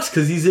it sucks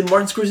because he's in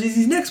Martin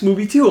Scorsese's next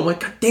movie too. I'm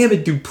like, God damn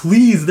it, dude!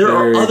 Please, there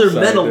are other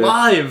men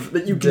alive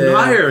that you can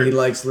hire. He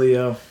likes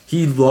Leo.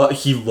 He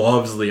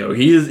loves Leo.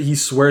 He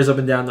swears up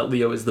and down that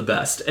Leo is the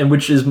best, and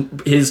which is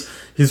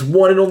his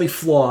one and only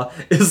flaw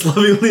is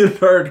loving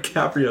Leonardo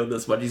DiCaprio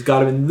this much. He's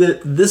got him in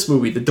this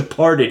movie, The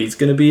Departed. He's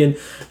gonna be in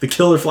The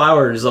Killer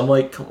Flowers. I'm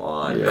like, come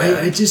on. Yeah.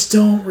 I just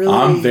don't really.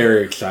 I'm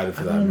very excited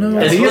for that movie.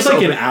 I think it's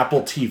like an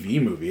Apple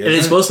TV movie, and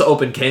it's supposed to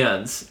open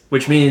cans,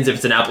 which means if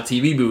it's an Apple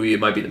TV movie, it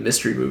might be the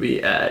mystery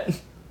movie at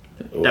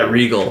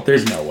Regal.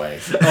 There's no way.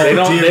 They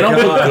don't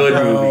put good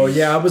movies. Oh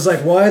yeah, I was like,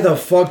 why the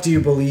fuck do you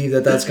believe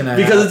that that's gonna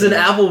happen? Because it's an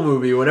Apple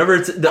movie. Whenever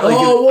it's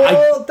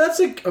that's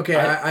like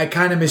okay. I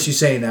kind of miss you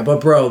saying that,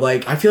 but bro,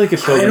 like I feel like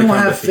it's. I don't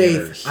have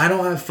faith. I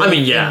don't have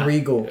faith in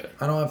Regal. Yeah.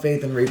 I don't have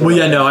faith in Regal. Well,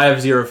 yeah, no, I have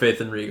zero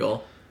faith in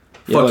Regal.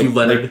 Yeah, Fuck you,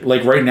 Leonard.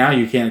 Like right now,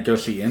 you can't go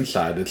see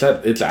Inside.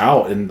 It's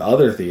out in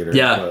other theaters.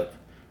 Yeah, but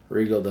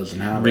Regal doesn't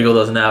have it. Regal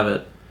doesn't have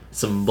it.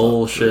 Some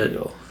bullshit.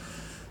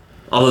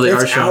 Although they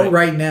are showing out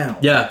right now.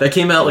 Yeah, that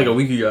came out like a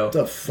week ago. What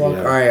the fuck?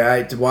 Yeah. All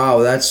right, wow,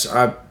 that's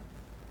I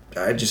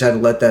just had to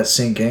let that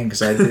sink in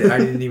because I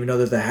didn't even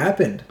know that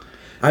happened.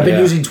 I've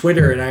been using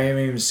Twitter and I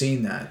haven't even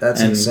seen that.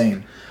 That's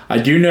insane. I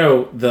do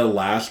know the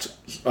last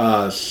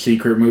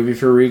secret movie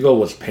for Regal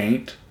was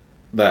Paint,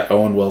 that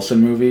Owen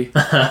Wilson movie,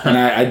 and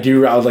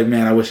I was like,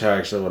 man, I wish I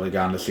actually would have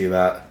gone to see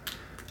that.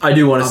 I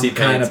do want to see Paint.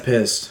 I'm kind of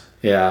pissed.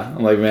 Yeah,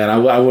 I'm like, man,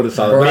 I would have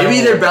thought.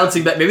 Maybe they're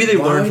bouncing back. Maybe they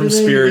learned from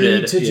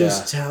Spirited.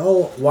 Just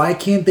tell. Why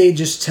can't they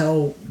just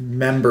tell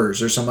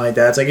members or something like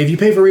that? It's like if you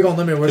pay for Regal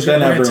Unlimited, we're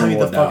going to tell you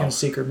the fucking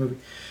secret movie.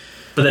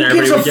 But then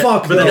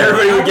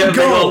everybody would get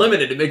Regal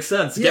Unlimited. It makes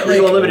sense. Get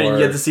Regal Unlimited and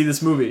you get to see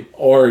this movie.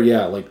 Or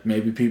like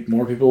maybe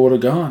more people would have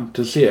gone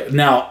to see it.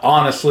 Now,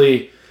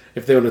 honestly,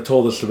 if they would have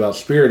told us about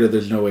Spirited,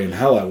 there's no way in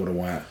hell I would have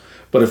went.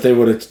 But if they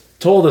would have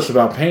told us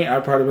about Paint,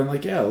 I'd probably been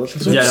like, yeah, let's.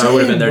 I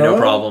would have been there, no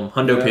problem.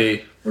 Hundo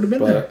P. Would have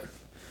been there.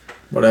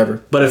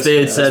 Whatever. But if they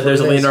had said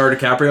there's a Leonardo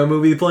DiCaprio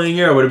movie playing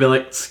here, I would have been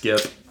like,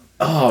 skip.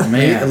 Oh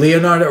man,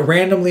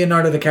 random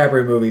Leonardo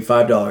DiCaprio movie,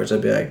 $5.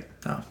 I'd be like,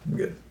 no, I'm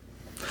good.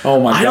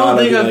 Oh my god!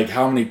 I'd be like,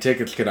 how many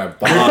tickets could I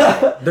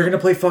buy? They're gonna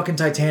play fucking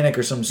Titanic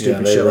or some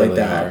stupid shit like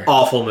that.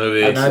 Awful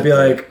movie. And I'd be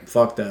like,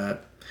 fuck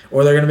that.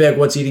 Or they're gonna be like,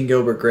 what's Eating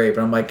Gilbert Grape?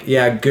 And I'm like,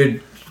 yeah,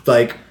 good.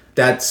 Like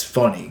that's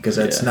funny because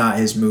that's not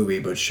his movie,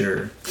 but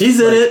sure. He's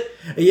in it.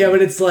 Yeah,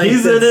 but it's like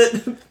he's in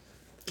it.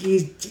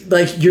 He's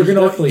like you're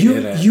gonna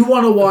you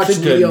want to watch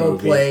Leo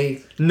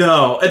play?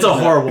 No, it's a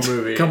horrible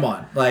movie. Come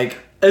on, like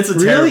it's a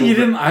terrible. Really? You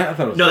didn't? I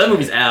thought it was no, that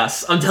movie's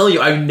ass. I'm telling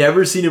you, I've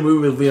never seen a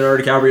movie with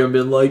Leonardo DiCaprio and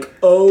been like,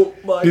 oh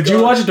my god. Did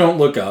you watch Don't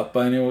Look Up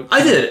by anyone?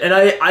 I did, and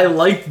I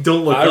liked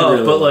Don't Look Up,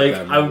 really but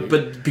like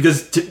but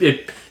because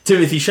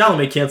Timothy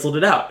Chalamet canceled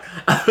it out,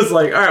 I was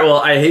like, all right, well,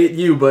 I hate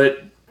you,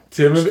 but.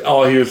 He was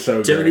so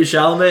good. Timothy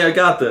Chalamet, I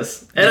got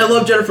this. And I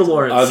love Jennifer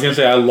Lawrence. I was going to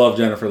say, I love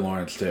Jennifer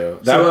Lawrence, too.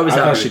 I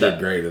thought she did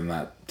great in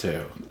that,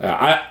 too.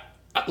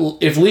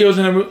 If Leo's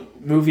in a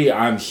movie,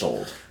 I'm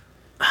sold.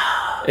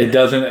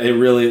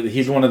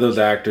 He's one of those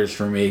actors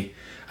for me.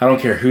 I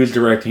don't care who's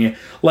directing it.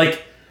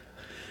 Like,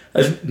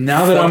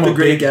 now that I'm The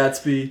Great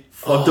Gatsby.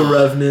 Fuck The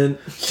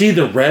Revenant. See,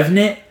 The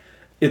Revenant,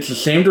 it's the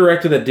same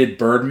director that did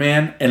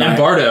Birdman. And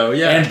Bardo,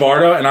 yeah. And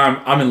Bardo, and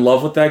I'm in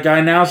love with that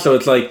guy now, so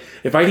it's like,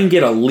 if I can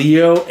get a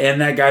Leo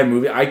and that guy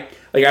movie,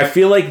 I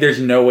feel like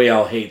there's no way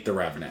I'll hate The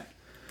Revenant.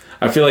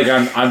 I feel like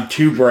I'm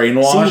too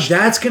brainwashed. See,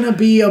 that's gonna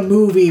be a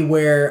movie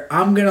where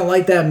I'm gonna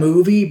like that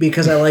movie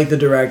because I like the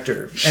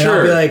director, and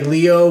I'll be like,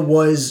 Leo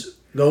was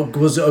Are you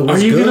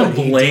good. gonna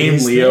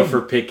blame Leo for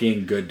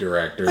picking good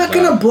directors? I'm not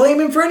gonna blame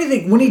him for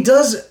anything when he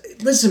does.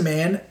 Listen,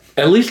 man.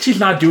 At least he's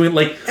not doing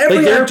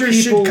every actor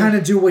should kind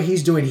of do what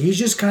he's doing. He's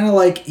just kind of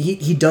like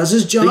he does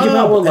his job. Think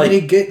about what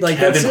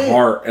Kevin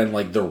Hart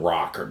and The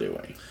Rock are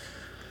doing.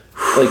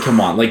 Like, come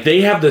on,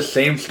 they have the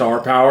same star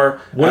power.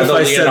 What if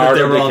I said that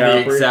they were on the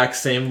exact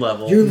same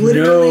level? You're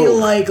literally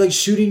like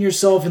shooting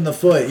yourself in the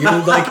foot. You're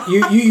like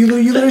you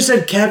literally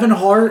said Kevin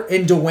Hart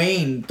and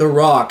Dwayne The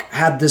Rock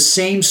have the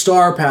same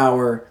star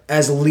power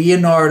as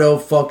Leonardo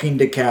fucking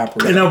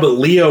DiCaprio. I know, but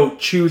Leo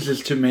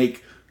chooses to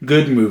make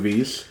good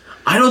movies.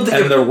 I don't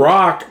think. And The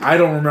Rock, I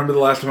don't remember the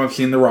last time I've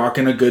seen The Rock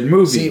in a good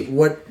movie. See,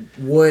 what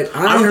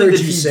I heard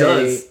you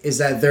say is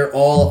that they're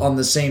all on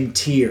the same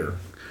tier.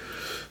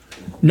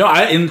 No,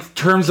 in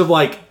terms of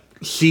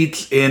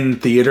seats in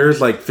theaters,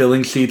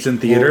 filling seats in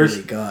theaters.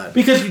 Holy God.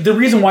 Because the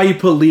reason why you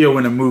put Leo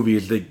in a movie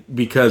is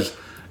because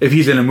if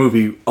he's in a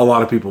movie, a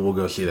lot of people will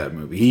go see that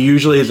movie. He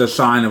usually is a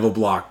sign of a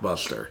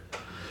blockbuster.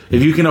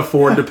 If you can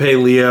afford to pay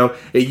Leo,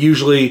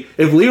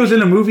 if Leo's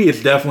in a movie,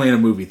 it's definitely in a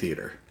movie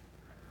theater.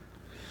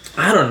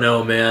 I don't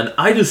know, man.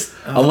 Unless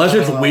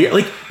it's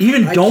weird.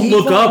 Even Don't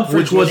Look Up,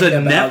 which was a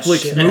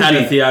Netflix movie. It had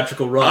a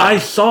theatrical run. I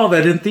saw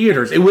that in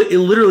theaters. It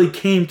literally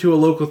came to a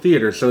local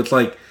theater. So it's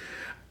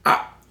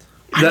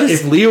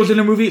if Leo's in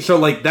a movie,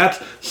 so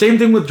that's same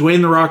thing with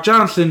Dwayne The Rock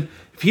Johnson.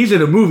 If he's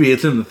in a movie,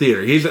 it's in the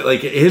theater. He's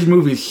like his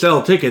movies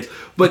sell tickets,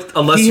 but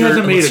unless he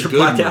hasn't made a you're good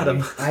Black movie.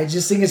 Adam. I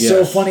just think it's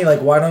so funny.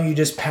 Like, why don't you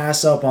just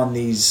pass up on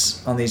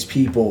these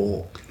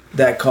people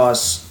that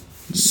cost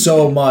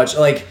so much?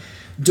 Like,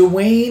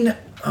 Dwayne.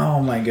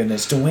 Oh my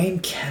goodness,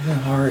 Dwayne, Kevin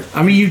Hart.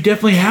 I mean, you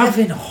definitely have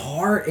Kevin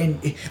Hart,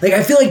 and like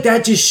I feel like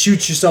that just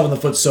shoots yourself in the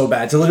foot so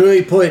bad to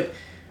literally put.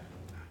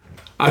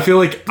 I feel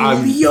like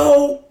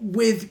Leo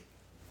with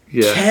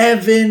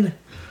Kevin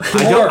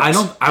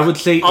Hart. I would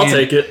say I'll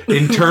take it.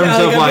 In terms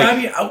of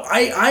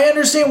I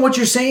understand what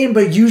you're saying,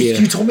 but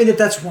you told me that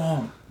that's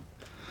wrong.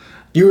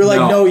 You were like,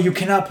 no, you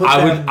cannot put.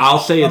 I'll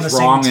say it's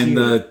wrong in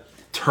the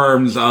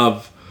terms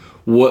of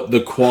what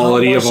the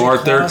quality of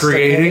art they're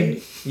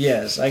creating.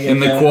 Yes, I get in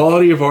that. the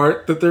quality of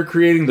art that they're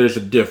creating, there's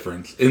a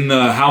difference. In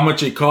the how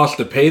much it costs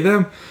to pay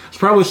them, it's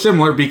probably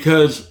similar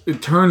because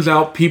it turns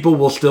out people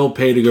will still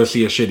pay to go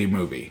see a shitty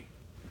movie.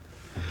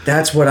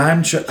 That's what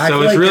I'm trying.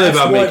 So it's really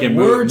about making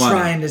money. We're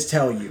trying to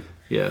tell you.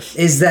 Yes.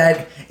 Is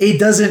that it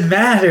doesn't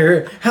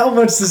matter how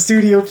much the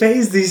studio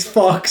pays these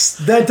fucks.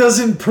 That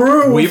doesn't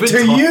prove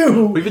to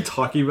you. We've been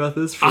talking about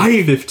this for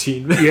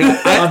 15 minutes. Yeah,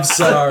 I'm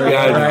sorry.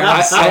 Yeah,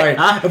 I'm sorry.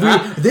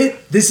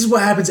 This is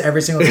what happens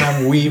every single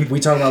time we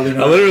talk about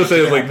Leonardo. I literally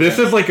say like this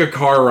is like a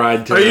car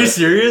ride. Are you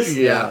serious?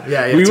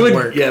 Yeah. We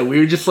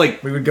would just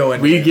like we would go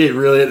in. We'd get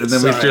really, and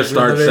then we'd just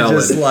start selling.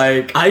 Just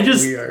like I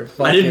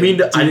didn't mean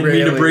to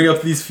bring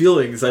up these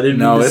feelings. I didn't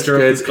mean to stir up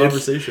this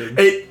conversation.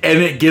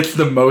 It gets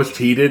the most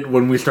heated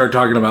when we start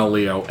talking about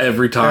Leo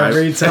every time.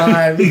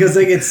 Because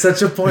like it's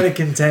such a point of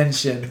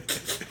contention.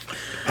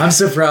 I'm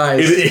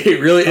surprised. It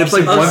really it's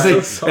like one thing.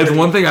 It's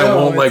one thing I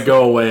won't let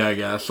go away. I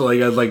guess.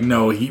 Like I was like,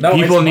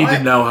 people need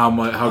to know how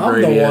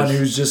great he is. I'm the one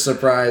who's just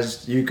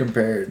surprised you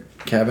compared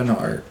Kevin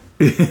Hart.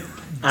 Maybe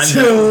I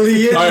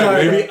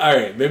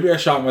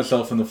shot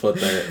myself in the foot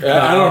there.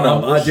 I don't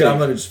know. I'm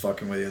literally just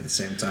fucking with you at the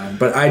same time.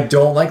 But I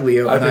don't like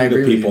Leo, and I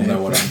agree people with you.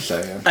 know what I'm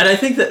saying. And I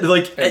think that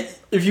like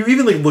if you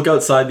even like look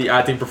outside the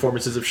acting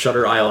performances of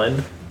Shutter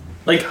Island,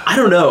 like I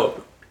don't know.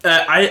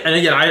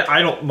 I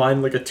don't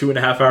mind like a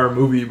 2.5 hour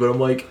movie, but I'm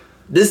like,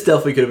 this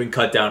definitely could have been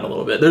cut down a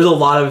little bit. There's a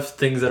lot of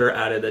things that are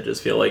added that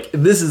just feel like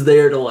this is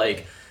there to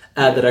like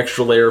add that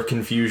extra layer of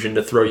confusion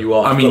to throw you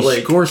off. I mean, but,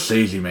 like,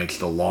 Scorsese makes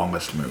the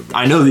longest movie.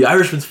 I know, The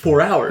Irishman's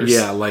 4 hours.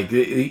 Yeah, like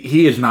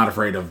he is not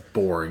afraid of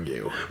boring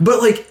you.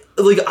 But like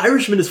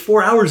Irishman is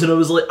 4 hours, and I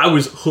was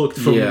hooked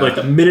from like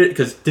the minute,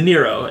 because De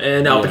Niro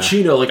and Al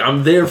Pacino, like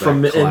I'm there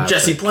from, and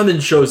Jesse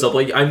Plemons shows up,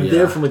 like I'm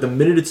there from like the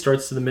minute it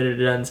starts to the minute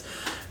it ends.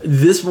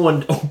 This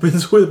one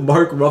opens with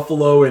Mark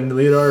Ruffalo and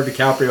Leonardo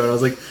DiCaprio, and I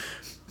was like,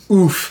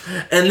 oof.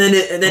 And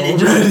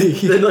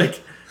then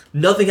like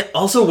nothing.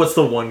 Also, what's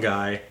the one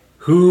guy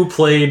who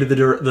played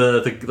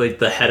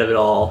the head of it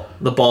all,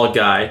 the bald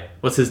guy?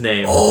 What's his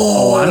name?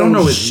 Oh, I don't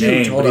know his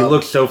name, but he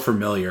looks so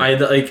familiar.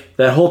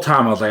 That whole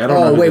time I was like, I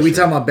don't know. Oh wait, we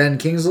talking about Ben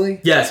Kingsley?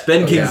 Yes,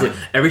 Ben Kingsley.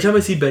 Yeah. Every time I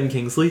see Ben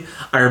Kingsley,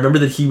 I remember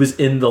that he was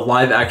in the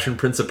live action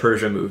Prince of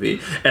Persia movie,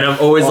 and I'm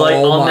always like,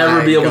 I'll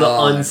never be able to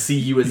unsee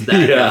you as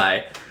that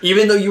guy.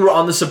 Even though you were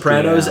on The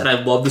Sopranos, and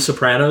I love The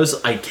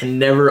Sopranos, I can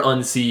never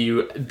unsee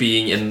you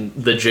being in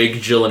the Jake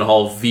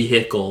Gyllenhaal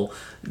vehicle,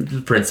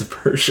 Prince of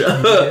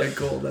Persia.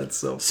 Vehicle, that's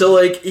so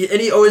like,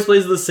 and he always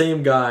plays the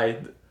same guy.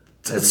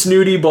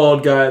 Snooty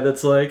bald guy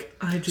that's like,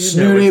 I do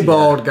snooty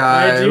bald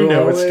guy. I do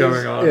know what's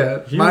going on.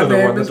 Yeah, you're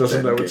the one that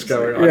doesn't know what's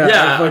going on.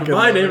 Yeah,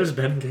 my name is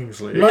Ben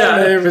Kingsley.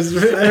 My name is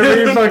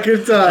every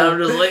fucking time. I'm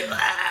just like,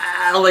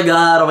 oh my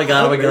god.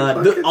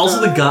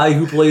 Also, the guy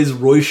who plays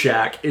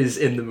Rorschach is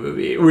in the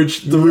movie,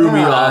 which threw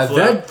me off.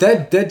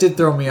 That did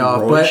throw me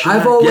off, but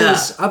I've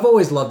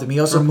always loved him. He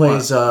also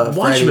plays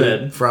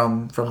Watchmen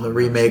from the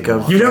remake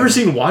of. You've never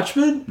seen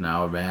Watchmen?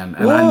 No, man,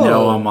 and I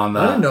know I'm on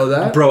that. I didn't know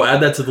that, bro.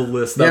 Add that to the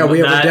list. Yeah,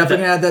 we're definitely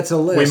gonna add that to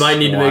the list. We might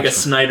need to make a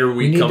Snyder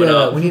week coming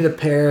up. We need to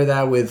pair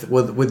that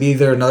with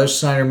either another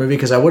Snyder movie,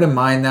 because I wouldn't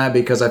mind that,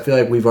 because I feel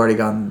like we've already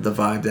gotten the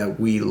vibe that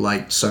we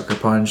liked Sucker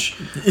Punch.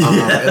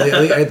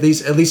 At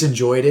least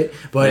enjoyed it.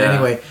 But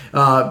anyway,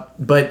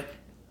 but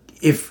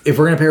if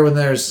we're gonna pair with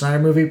another Snyder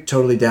movie,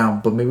 totally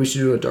down. But maybe we should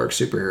do a dark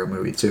superhero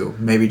movie too.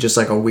 Maybe just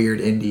like a weird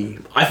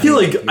indie. I feel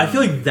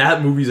like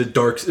that movie's a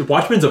dark.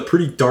 Watchmen's a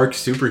pretty dark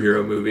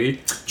superhero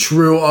movie.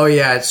 True. Oh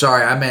yeah.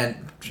 Sorry, I meant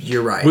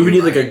you're right. We would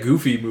need like a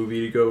goofy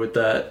movie to go with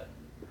that.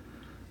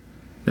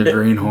 The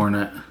Green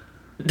Hornet.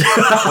 Oh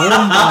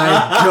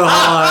my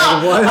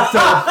god, what the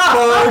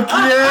fuck,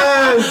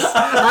 yes!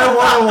 I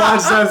want to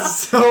watch that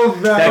so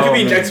bad. That could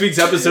be next week's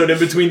episode in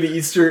between the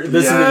Easter, and the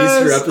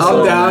Easter episode.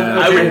 I'm down.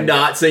 I would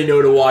not say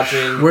no to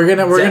watching. We're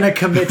gonna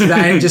commit to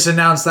that and just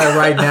announce that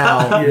right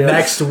now.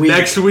 Next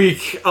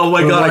week. Oh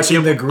my god,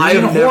 watching the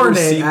Green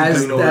Hornet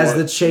as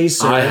the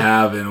chaser. I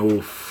haven't.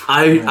 Oof.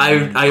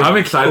 I'm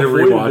excited to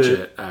rewatch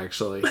it,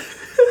 actually.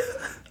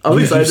 I'm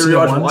excited to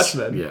rewatch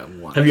Watchmen. Yeah.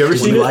 Have you ever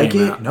seen it? Like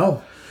it?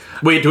 No.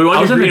 Wait, do we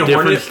want to do Green Hornet?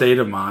 Different state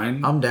of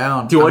mind. I'm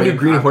down. Do you want to do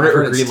Green Hornet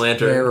or Green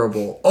Lantern?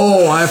 Terrible.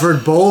 Oh, I've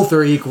heard both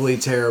are equally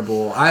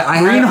terrible.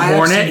 Green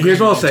Hornet. Here's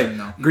what I'll say.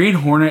 Green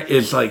Hornet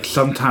is like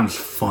sometimes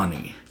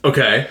funny.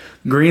 Okay.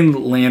 Green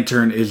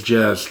Lantern is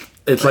just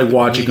It's like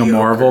watching a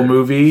Marvel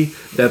movie.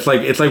 That's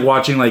like it's like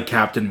watching like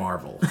Captain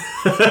Marvel.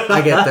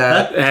 I get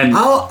that, And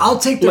I'll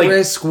take the like-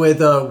 risk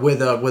with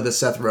a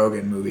Seth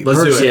Rogen movie. Let's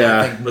do it. Personally, I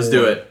Yeah, think let's more-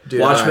 do it.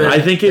 Dude, Watchmen. I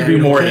think it'd be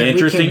we more came- we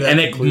interesting, came to and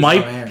that it conclusion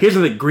might. on air. Here's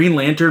the thing: Green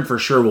Lantern for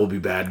sure will be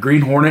bad.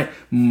 Green Hornet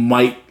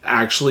might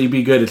actually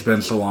be good. It's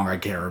been so long, I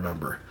can't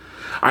remember.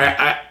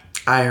 I've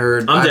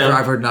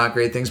down. heard not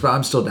great things, but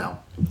I'm still down.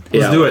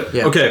 Let's do it.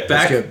 Yeah, Okay,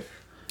 that's good.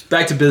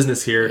 back to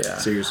business here. Yeah.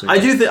 Seriously. I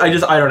do think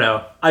I don't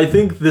know. I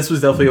think this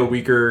was definitely a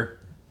weaker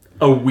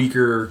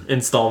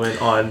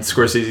installment on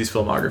Scorsese's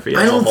filmography.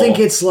 I don't think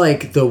it's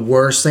like the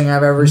worst thing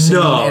I've ever seen,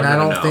 No, and I no,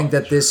 don't no. think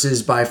that this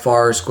is by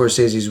far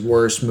Scorsese's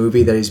worst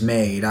movie that he's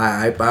made.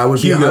 I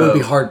would be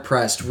hard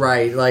pressed,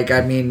 right? Like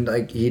I mean,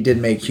 like he did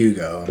make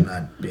Hugo. I'm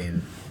not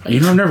being.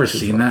 I've never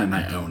seen that, and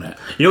I own it.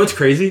 You know what's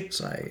crazy?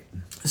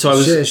 So I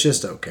was. It's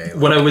just okay.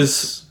 When I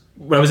was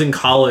in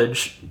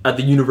college at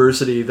the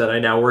university that I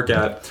now work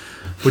at,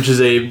 which is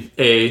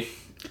a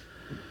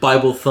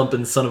Bible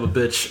thumping son of a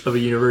bitch of a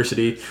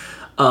university.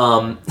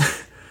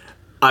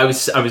 I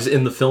was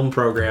in the film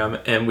program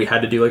and we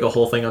had to do like a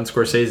whole thing on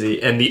Scorsese,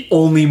 and the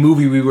only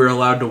movie we were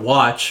allowed to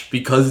watch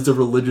because it's a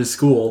religious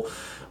school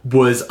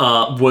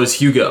was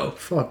Hugo.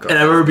 Fuck and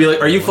I remember being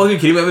like, "Are you fucking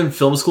kidding me? I'm in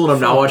film school and I'm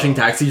not watching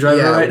Taxi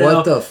Driver right now.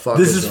 What the fuck?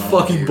 This is wrong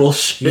fucking with you?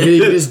 bullshit."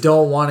 You just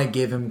don't want to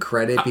give him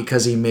credit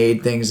because he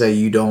made things that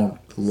you don't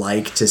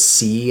like to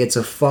see. It's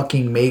a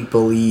fucking make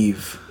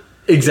believe.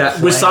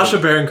 Exactly, with Sacha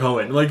Baron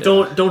Cohen. Like,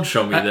 don't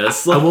show me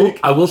this.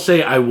 I will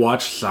say I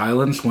watched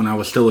Silence when I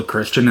was still a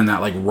Christian, and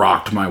that like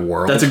rocked my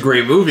world. That's a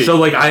great movie. So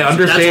like I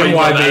understand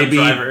why maybe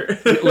Driver.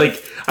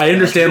 like I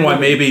understand why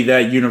maybe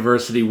that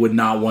university would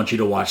not want you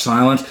to watch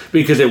Silence,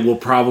 because it will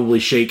probably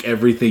shake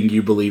everything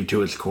you believe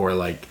to its core.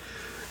 Like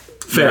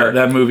fair,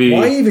 that movie.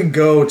 Why even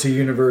go to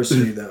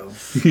university though?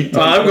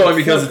 I'm going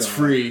because it's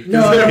free.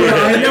 No,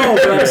 I know,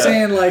 but I'm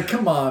saying like,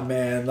 come on,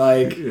 man,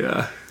 like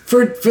Yeah.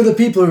 For the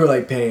people who are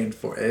like paying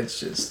for it, it's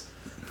just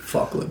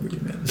fuck liberty,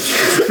 man.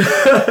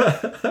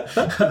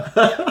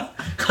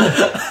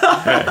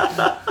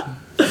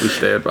 We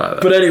stand by that.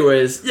 But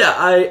anyways, yeah,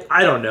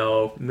 I don't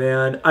know,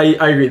 man. I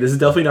agree. This is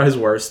definitely not his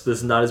worst. This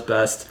is not his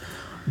best.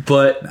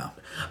 But No.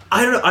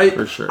 I don't know.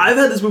 For sure. I've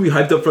had this movie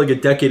hyped up for like a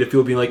decade of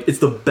people being like, it's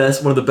the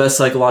best, one of the best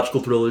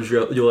psychological thrillers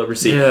you'll ever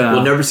see. Yeah.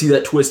 You'll never see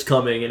that twist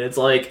coming, and it's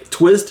like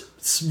twist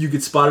you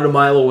could spot it a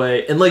mile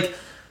away, and like.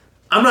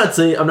 I'm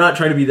not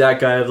trying to be that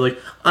guy of like,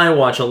 I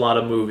watch a lot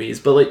of movies,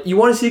 but like, you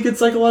want to see a good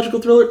psychological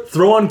thriller?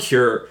 Throw on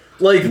Cure.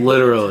 Like,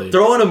 literally.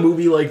 throw on a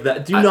movie like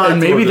that. Do not. And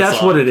maybe throw this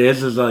that's on. what it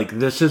is like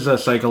this is a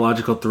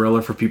psychological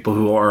thriller for people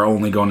who are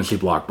only going to see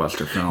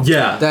blockbuster films.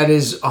 Yeah. That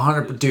is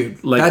 100%,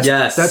 dude. Like,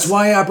 that's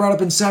why I brought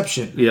up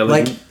Inception. Yeah,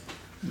 like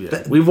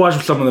yeah. We've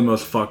watched some of the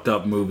most fucked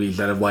up movies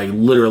that have like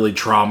literally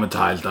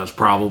traumatized us,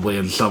 probably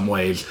in some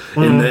ways,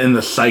 in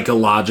the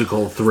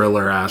psychological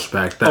thriller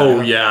aspect.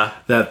 That,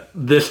 that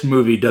this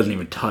movie doesn't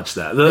even touch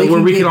that. Where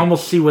we can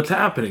almost see what's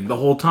happening the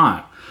whole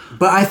time.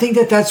 But I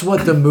think that's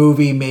what the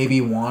movie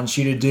maybe wants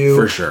you to do.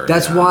 For sure.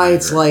 That's why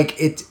it's like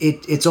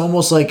it's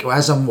almost like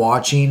as I'm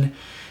watching,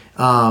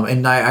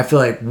 and I feel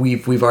like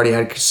we've already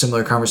had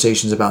similar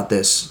conversations about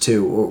this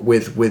too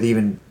with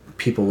even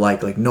people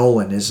like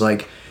Nolan, is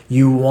like.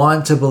 You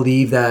want to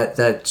believe that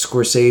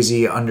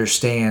Scorsese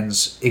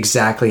understands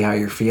exactly how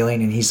you're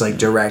feeling, and he's like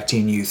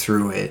directing you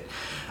through it.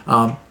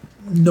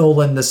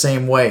 Nolan the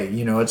same way,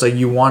 you know. It's like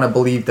you want to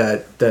believe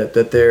that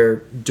they're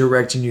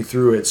directing you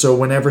through it. So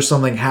whenever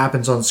something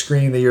happens on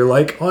screen that you're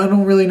like, oh, I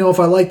don't really know if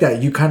I like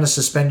that, you kind of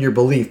suspend your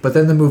belief. But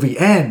then the movie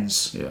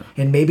ends,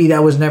 and maybe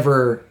that was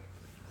never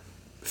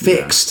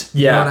fixed.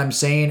 You know what I'm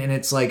saying? And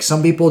it's like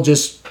some people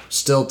just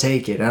still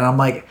take it, and I'm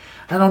like,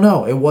 I don't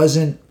know. It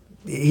wasn't.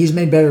 He's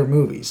made better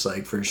movies,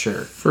 like for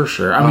sure. For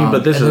sure. I mean,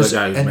 but this is a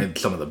guy who's and- made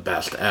some of the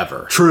best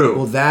ever. True.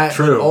 Well, that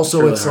True. also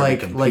Really it's hard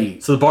to like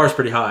compete. So the bar's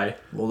pretty high.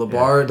 well the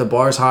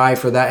bar's high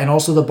for that, and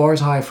also the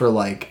bar's high for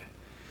like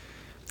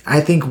I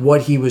think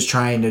what he was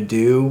trying to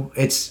do.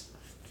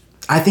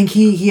 I think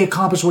he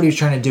accomplished what he was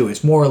trying to do.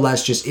 It's more or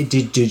less just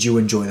did you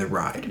enjoy the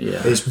ride?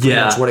 Yeah. Is pretty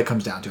much what it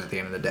comes down to at the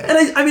end of the day.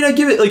 And I mean, I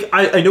give it like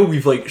I know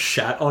we've like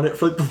shat on it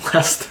for like the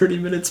last 30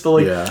 minutes, but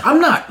like I'm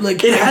not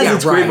like it has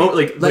its great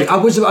moment. Like I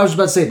was about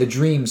to say the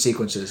dream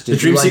sequences. the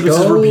dream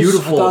sequences were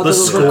beautiful. The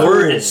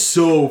score is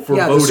so foreboding.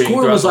 Yeah, the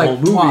score was like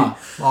the whole movie.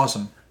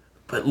 Awesome.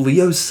 But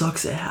Leo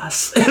sucks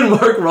ass, and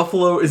Mark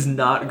Ruffalo is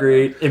not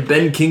great, and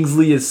Ben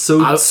Kingsley is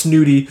so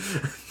snooty.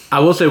 I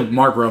will say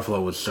Mark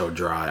Ruffalo was so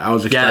dry. I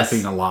was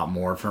expecting a lot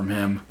more from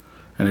him,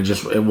 and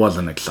it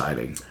wasn't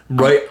exciting.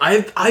 Right,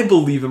 I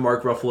believe in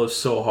Mark Ruffalo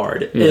so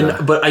hard,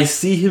 Yeah. but I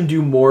see him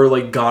do more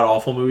like god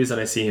awful movies than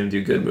I see him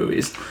do good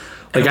movies.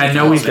 Like I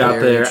know he's got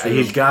very there, true.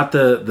 he's got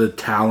the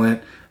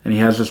talent, and he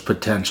has this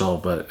potential,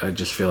 but I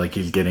just feel like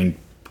he's getting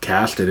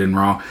casted in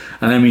wrong.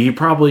 And I mean, he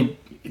probably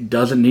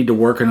doesn't need to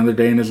work another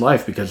day in his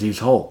life because he's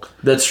Hulk.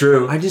 That's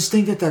true. I just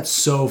think that's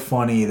so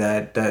funny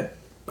that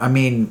I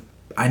mean,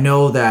 I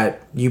know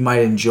that you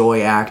might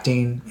enjoy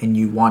acting and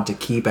you want to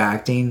keep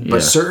acting,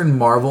 but certain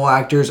Marvel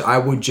actors, I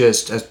would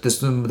just, this is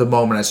the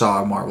moment I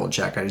saw a Marvel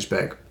check, I just be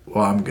like,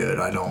 well, I'm good.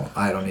 I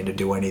don't need to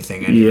do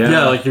anything anymore.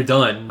 Yeah, like you're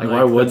done. Like,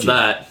 why would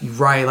that's you? that?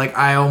 Right, like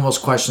I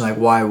almost question like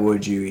why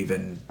would you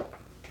even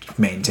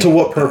maintain To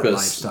what that purpose?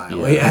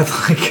 lifestyle? Yeah,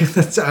 like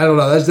that's, I don't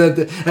know.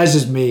 That's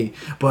just me.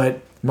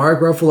 But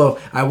Mark Ruffalo,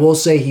 I will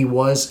say he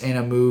was in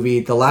a movie.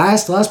 The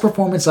last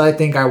performance I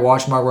think I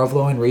watched Mark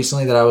Ruffalo in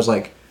recently that I was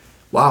like,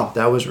 wow,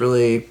 that was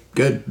really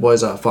good.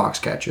 Was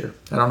Foxcatcher.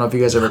 I don't know if you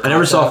guys ever. I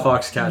never saw that.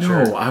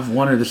 Foxcatcher. No, I've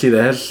wanted to see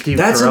that. That's Steve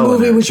That's Carell a in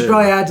movie there, we should too.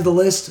 probably add to the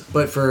list,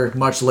 but for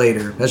much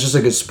later. That's just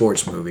a good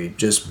sports movie.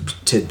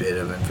 Just tidbit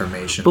of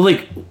information. But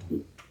like,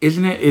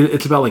 isn't it?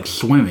 It's about like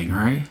swimming,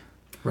 right?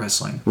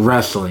 Wrestling.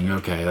 Wrestling.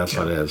 Okay, that's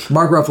what it is.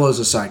 Mark Ruffalo is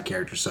a side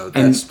character, so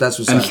that's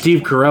what's. And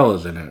Steve Carell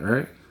is in it,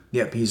 right?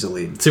 Yep, he's the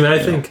lead. See, man, I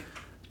think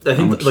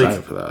I'm like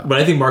excited for that. when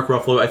I think Mark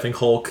Ruffalo, I think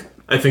Hulk.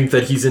 I think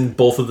that he's in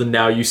both of the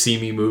Now You See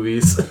Me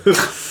movies.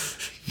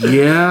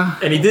 Yeah.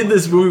 And he did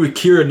this movie with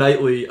Keira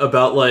Knightley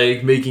about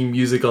like making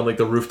music on like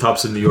the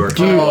rooftops of New York.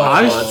 Dude,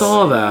 I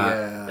saw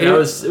that. And it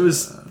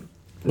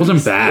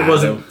wasn't bad.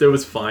 It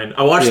was fine.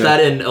 I watched that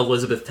in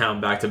Elizabethtown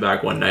back to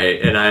back one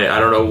night, and I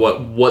don't know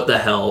what the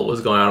hell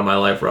was going on in my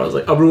life where I was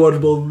like, I'm gonna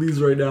watch both of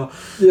these right now.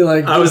 You're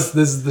like, this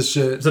is the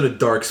shit. It's in a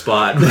dark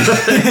spot.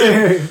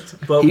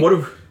 But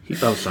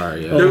Oh,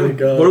 sorry. Yeah.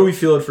 what are we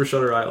feeling for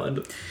Shutter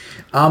Island?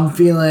 I'm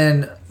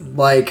feeling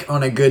like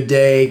on a good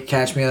day,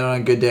 catch me on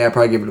a good day, I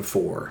probably give it a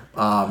 4.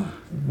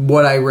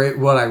 What I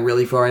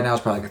really feel right now is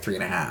probably like a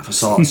 3.5. I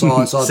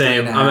saw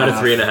Same. 3.5. I'm at a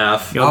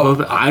 3.5.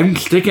 Yo, I'm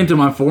sticking to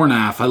my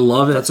 4.5. I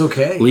love it. That's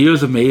okay.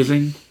 Leo's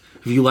amazing.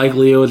 If you like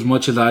Leo as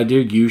much as I do,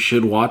 you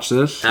should watch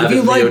this. If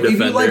you like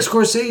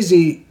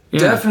Scorsese,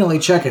 definitely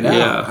check it out.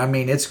 Yeah. I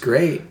mean, it's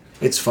great.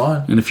 It's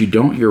fun. And if you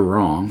don't, you're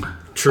wrong.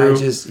 True.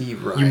 Right,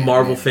 you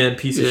Marvel fan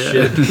piece of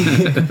shit.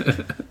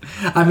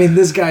 I mean,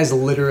 this guy's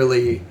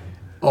literally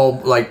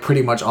all like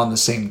pretty much on the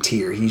same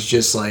tier. He's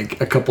just like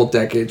a couple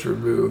decades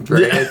removed,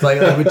 right? Yeah. It's like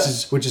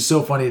which is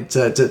so funny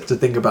to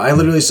think about. I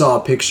literally saw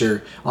a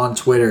picture on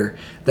Twitter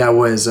that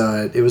was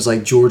it was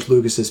like George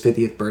Lucas's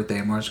 50th birthday,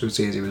 and Martin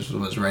Scorsese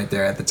was right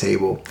there at the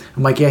table.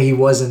 I'm like, yeah, he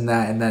was in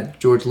that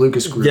George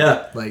Lucas group.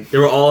 Yeah, like they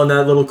were all in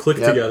that little clique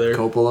together.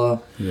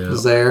 Coppola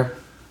was there,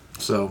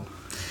 so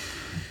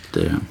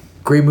damn.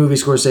 Great movie,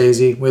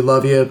 Scorsese. We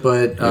love you,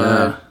 but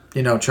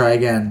try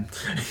again.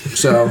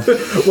 So,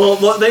 well,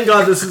 thank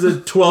God this is a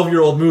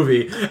 12-year-old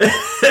movie,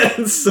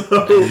 and so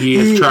he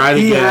has tried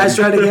again. He has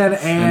tried again,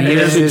 and he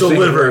has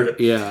delivered.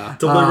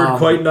 Delivered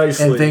quite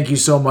nicely. And thank you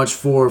so much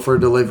for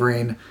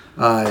delivering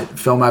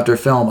film after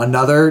film.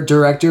 Another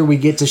director we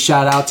get to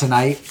shout out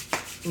tonight.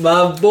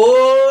 My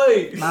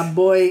boy,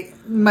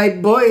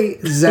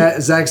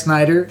 Zach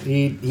Snyder.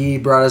 He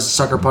brought us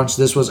Sucker Punch.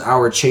 This was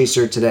our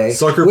chaser today.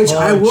 Which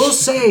I will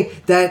say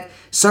that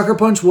Sucker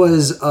Punch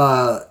was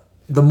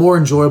the more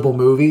enjoyable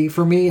movie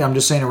for me. I'm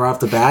just saying it right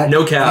off the bat.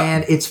 No cap.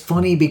 And it's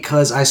funny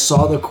because I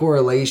saw the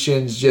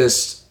correlations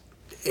just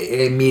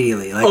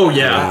immediately. Like,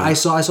 I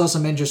saw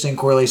some interesting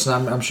correlations.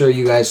 I'm sure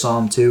you guys saw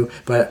them too,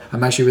 but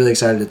I'm actually really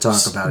excited to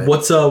talk about it.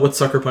 What's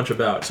Sucker Punch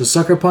about? So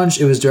Sucker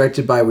Punch, it was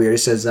directed by, we already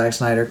said, Zack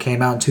Snyder.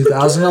 Came out in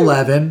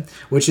 2011,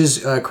 which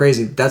is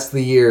crazy. That's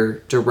the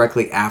year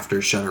directly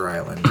after Shutter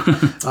Island.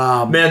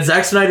 Man,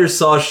 Zack Snyder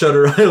saw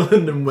Shutter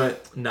Island and went,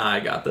 nah,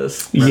 I got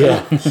this. Yeah.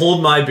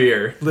 Hold my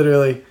beer.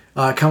 Literally.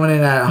 Coming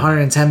in at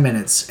 110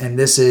 minutes, and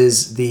this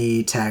is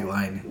the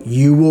tagline: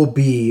 "You will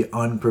be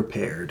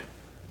unprepared."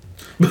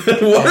 What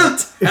a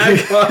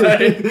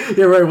tagline!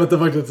 Yeah, right. What the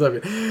fuck did that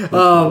mean?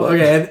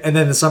 Okay, and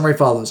then the summary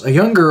follows: A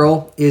young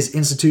girl is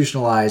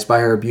institutionalized by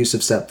her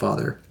abusive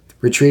stepfather.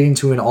 Retreating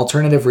to an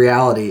alternative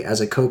reality as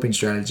a coping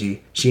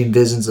strategy, she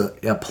envisions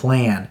a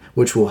plan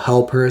which will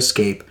help her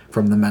escape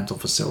from the mental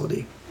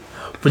facility.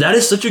 But that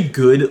is such a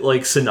good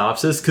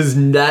synopsis, because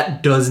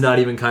that does not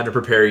even kind of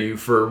prepare you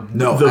for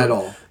at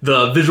all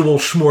the visual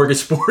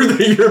smorgasbord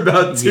that you're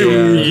about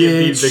to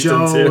be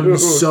victim to.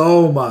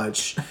 So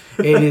much.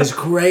 It is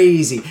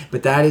crazy.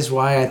 But that is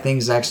why I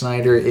think Zack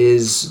Snyder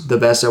is the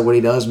best at what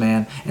he does,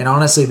 man. And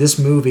honestly, this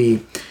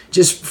movie,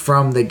 just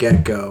from the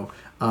get-go,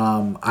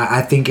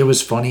 I think it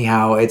was funny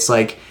how it's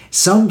like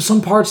some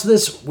parts of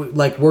this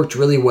worked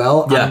really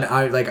well. Yeah.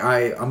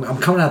 I'm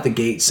coming out the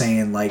gate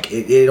saying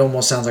it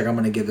almost sounds like I'm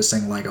gonna give this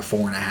thing like a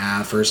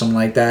 4.5 or something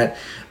like that.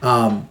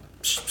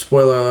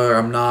 Spoiler alert,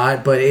 I'm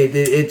not, but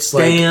it's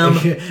like,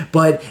 damn.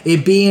 But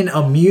it being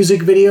a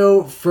music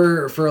video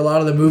for a lot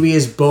of the movie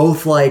is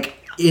both like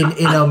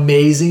an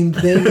amazing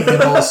thing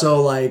and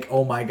also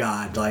oh my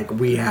god,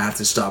 we have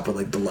to stop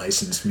with the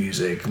licensed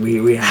music.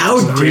 We have How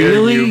to dare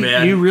really? you,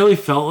 man? You really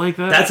felt like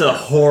that? That's a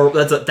horrible.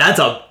 That's a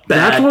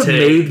bad. That's what take.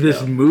 made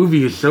this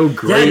movie so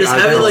great. Yeah, just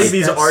having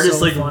these That's artists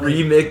so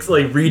funny. remix,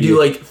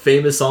 redo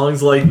famous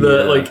songs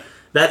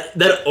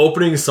that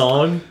opening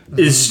song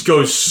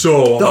goes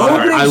so The hard.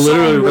 opening I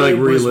literally song really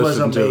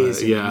re-listened to it.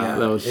 amazing. Yeah,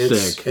 that was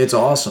sick. It's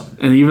awesome.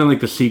 And even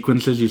the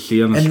sequences you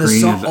see on the And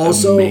screen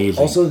is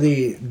amazing. also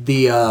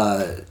the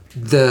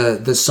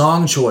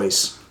song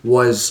choice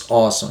was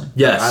awesome.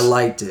 Yes. I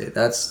liked it.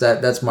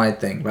 That's my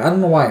thing. But I don't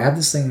know why. I have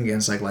this thing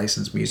against like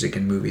licensed music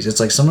in movies. It's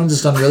like sometimes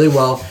it's done really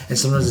well and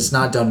sometimes it's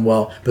not done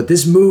well. But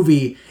this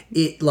movie,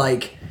 it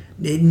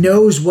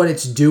knows what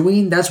it's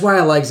doing. That's why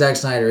I like Zack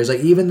Snyder. It's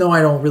like, even though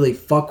I don't really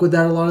fuck with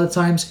that a lot of the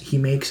times, he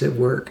makes it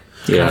work.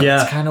 Yeah.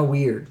 It's kind of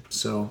weird.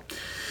 So,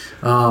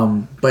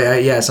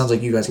 but yeah, it sounds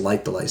like you guys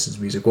like the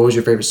licensed music. What was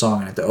your favorite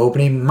song in it? The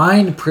opening?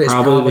 Mine is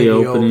probably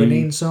the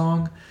opening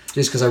song.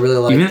 Just because I really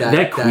like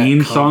that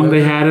Queen song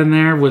they had in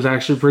there was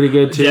actually pretty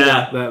good too.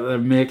 Yeah, that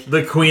mix.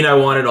 The Queen I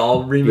Want It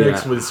All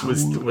remix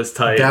was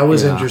tight. That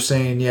was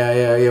interesting.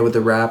 Yeah, with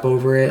the rap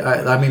over it.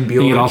 I mean,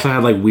 it also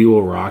had like "We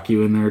Will Rock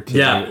You" in there too.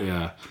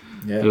 Yeah.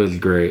 It was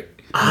great.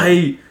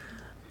 I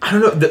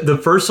don't know. The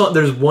first song,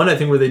 there's one I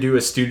think where they do a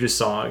Stooges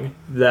song,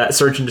 that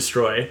Search and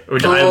Destroy,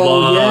 which I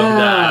love.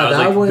 That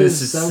I was like,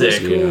 this is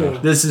sick. Cool.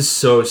 This is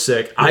so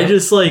sick. Yeah. I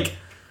just like.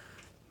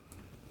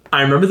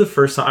 I remember the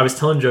first time I was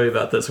telling Joey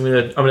about this. I'm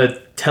gonna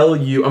tell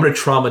you. I'm gonna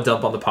trauma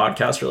dump on the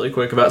podcast really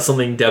quick about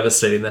something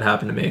devastating that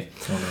happened to me.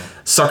 Oh no.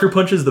 Sucker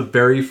Punch is the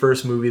very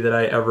first movie that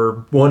I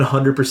ever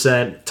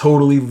 100%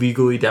 totally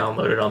legally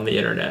downloaded on the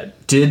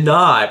internet. Did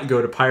not go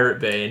to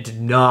Pirate Bay and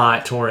did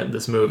not torrent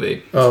this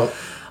movie.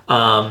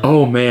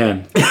 Oh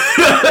man.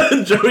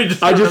 Joey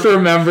I just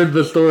remembered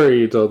the story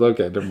you told.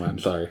 Okay, never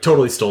mind. Sorry.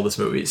 Totally stole this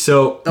movie.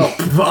 So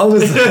I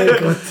was like,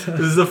 this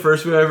is the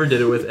first movie I ever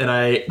did it with, and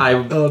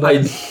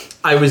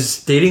I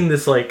was dating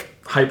this like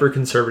hyper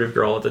conservative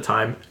girl at the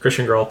time,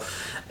 Christian girl,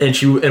 and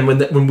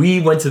when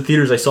we went to the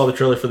theaters, I saw the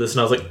trailer for this, and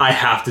I was like, I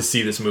have to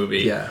see this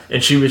movie. Yeah.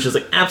 And she was just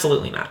like,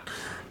 absolutely not.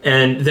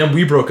 And then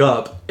we broke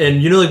up,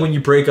 and you know, like when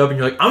you break up and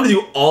you're like, I'm gonna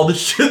do all the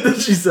shit that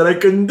she said I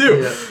couldn't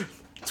do. Yeah.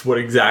 It's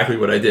exactly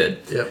what I did.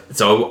 Yep.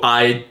 So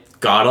I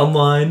got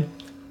online,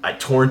 I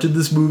torrented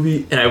this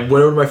movie, and I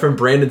went over to my friend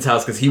Brandon's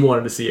house because he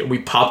wanted to see it. And we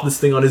popped this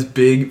thing on his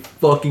big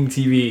fucking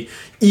TV,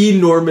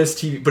 enormous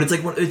TV, but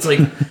it's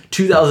like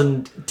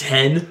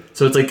 2010,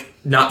 so it's like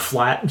not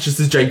flat. It's just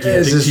this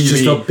gigantic TV. It's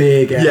just a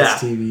big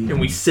ass TV. And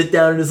we sit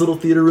down in his little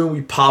theater room,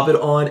 we pop it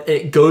on, and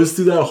it goes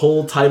through that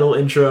whole title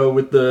intro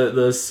with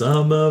the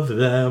some of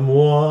them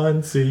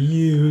want to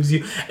use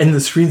you, and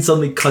the screen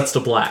suddenly cuts to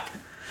black.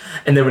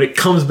 And then when it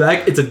comes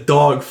back, it's a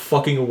dog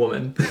fucking a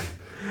woman.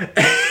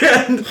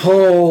 And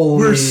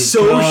we're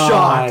so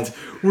shocked.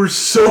 We're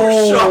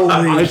so shocked.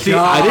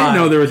 I didn't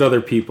know there was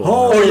other people.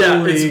 Oh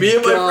yeah, it's me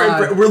and my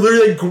friend. We're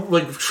literally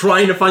like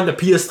trying to find the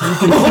PS3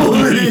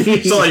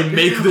 controller so I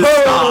make this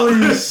stop.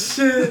 Holy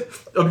shit!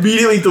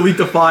 Immediately delete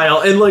the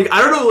file, and like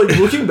I don't know, like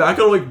looking back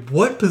on like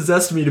what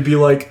possessed me to be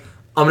like,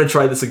 I'm gonna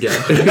try this again,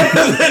 and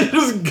then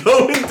just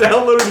go and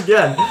download it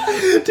again.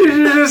 Dude,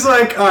 you're just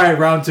like, all right,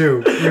 round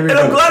 2. And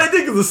I'm glad I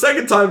did, because the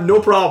second time,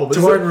 no problem.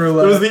 Torrent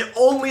roulette. It was the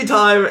only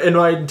time in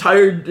my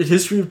entire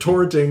history of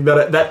torrenting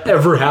that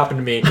ever happened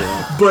to me.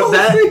 But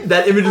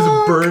that image is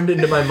burned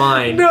into my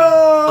mind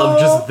of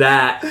just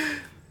that.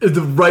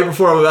 Right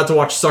before I'm about to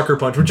watch Sucker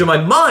Punch, which in my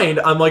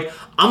mind, I'm like,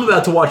 I'm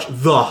about to watch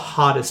the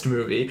hottest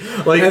movie.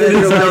 Like, it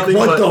is nothing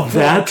what but... the fuck?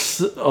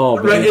 That's... Oh,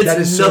 man. Right, it's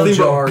that is nothing so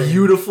but jarring.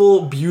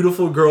 beautiful,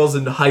 beautiful girls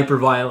and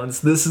hyper-violence.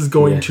 This is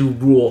going to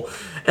rule.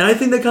 And I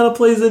think that kind of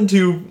plays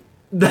into...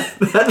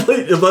 That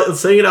like,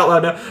 saying it out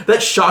loud now,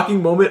 that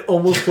shocking moment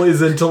almost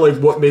plays into like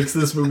what makes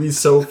this movie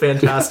so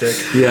fantastic.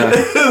 Yeah.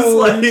 It's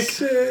like...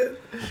 Shit.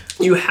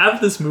 You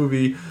have this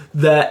movie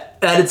that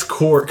at its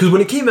core, because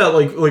when it came out,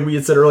 like we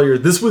had said earlier,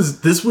 this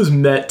was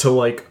met to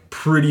like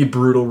pretty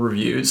brutal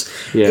reviews.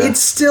 Yeah, it's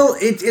still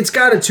it's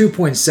got a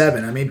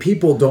 2.7. I mean,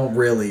 people don't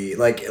really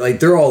like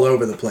they're all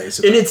over the place.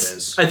 And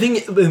it's I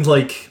think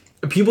like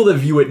people that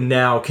view it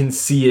now can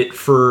see it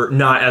for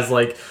not as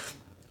like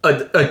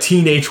a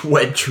teenage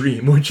wet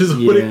dream, which is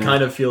what it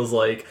kind of feels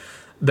like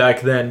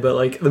back then. But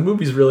like the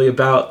movie's really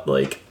about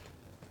like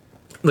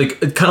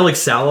kind of like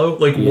Sallow,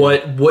 like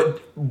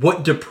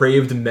what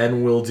depraved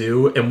men will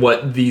do and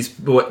what these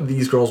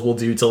girls will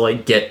do to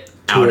like get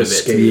out of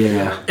it.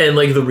 Yeah. And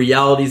like the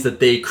realities that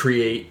they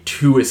create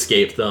to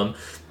escape them.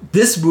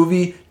 This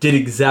movie did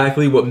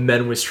exactly what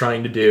Men was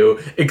trying to do,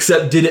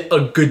 except did it a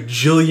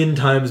gajillion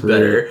times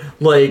better.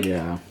 Like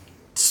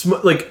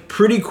like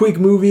pretty quick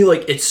movie,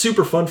 like it's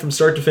super fun from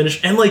start to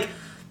finish, and like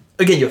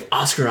again you have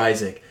Oscar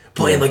Isaac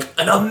playing like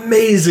an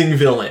amazing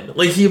villain.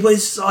 Like he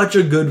plays such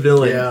a good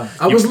villain. Yeah,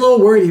 I was a little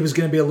worried he was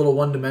going to be a little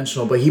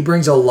one-dimensional, but he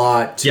brings a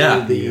lot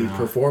to the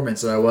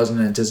performance that I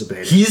wasn't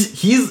anticipating.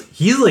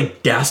 He's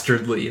like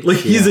dastardly. Like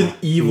he's an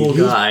evil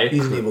guy.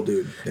 He's an evil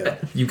dude. Yeah.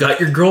 You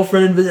got your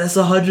girlfriend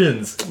Vanessa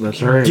Hudgens.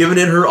 That's right. Giving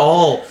it her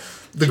all.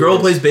 The girl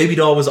who plays Baby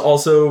Doll was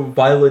also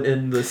Violet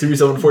in the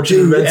series of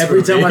Unfortunate Events.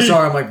 Every time I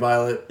saw her, I'm like,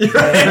 Violet.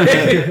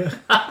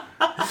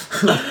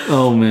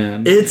 Oh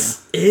man, it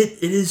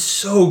is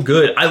so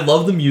good. I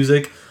love the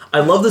music. I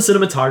love the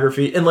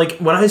cinematography. And like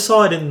when I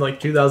saw it in like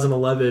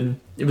 2011,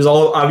 it was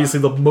all obviously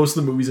most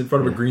of the movies in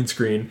front of a green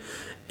screen.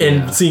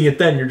 And seeing it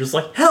then, you're just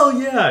like, hell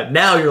yeah!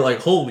 Now you're like,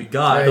 holy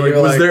god! Yeah, like,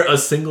 was there a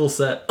single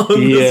set on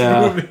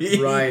this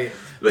movie? Right.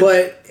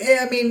 But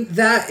I mean,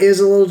 that is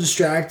a little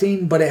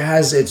distracting, but it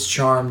has its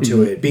charm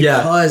to it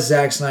because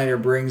Zack Snyder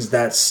brings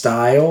that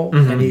style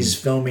and he's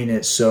filming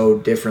it so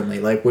differently.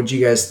 Like, what do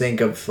you guys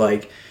think of,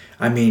 like,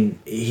 I mean,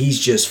 he's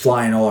just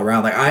flying all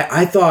around. Like,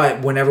 I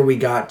thought whenever we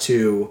got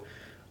to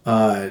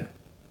Dawn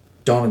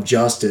of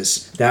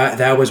Justice,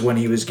 that was when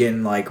he was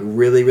getting, like,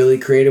 really, really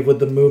creative with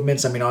the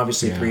movements. I mean,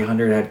 obviously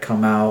 300 had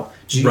come out.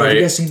 Have you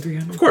guys seen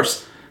 300? Of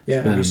course.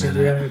 Yeah, have you seen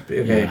 300?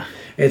 Okay. Yeah.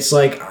 It's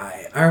like,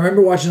 I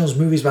remember watching those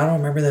movies, but I don't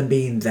remember them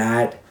being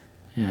that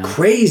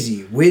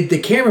crazy with the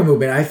camera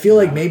movement. I feel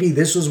like maybe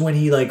this was when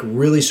he, like,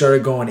 really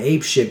started going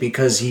ape shit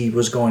because he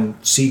was going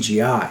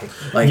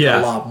CGI. Like, a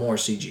lot more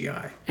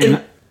CGI.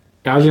 And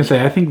I was going to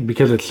say, I think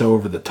because it's so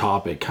over the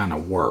top, it kind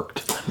of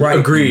worked. Right.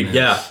 Agreed,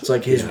 yeah. It's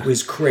like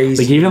his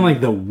crazy. Like, even,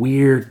 like, the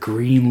weird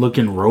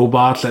green-looking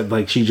robots that,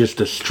 like, she just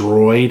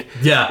destroyed.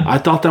 Yeah. I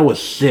thought that was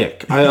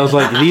sick. I was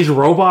like, these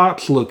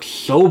robots look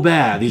so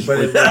bad. But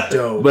it looked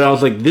dope. But I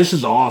was like, this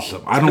is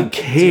awesome. I don't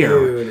care.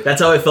 Dude.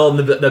 That's how I felt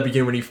in the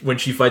beginning when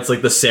she fights,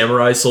 like, the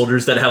samurai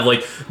soldiers that have,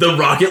 like, the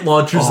rocket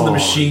launchers and the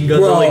machine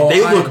guns. Bro, Like,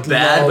 they look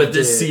bad, but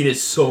this it. scene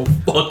is so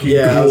fucking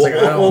cool. I was like,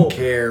 I don't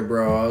care,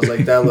 bro. I was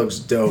like, that looks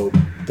dope.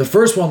 The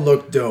first one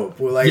looked dope.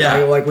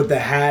 Like with the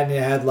hat and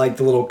it had like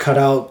the little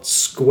cutout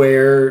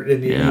square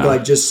and you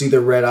like just see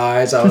the red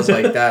eyes. I was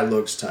like, that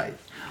looks tight.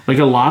 Like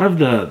a lot of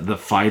the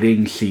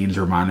fighting scenes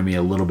reminded me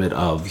a little bit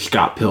of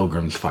Scott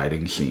Pilgrim's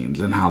fighting scenes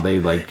and how they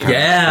like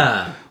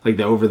like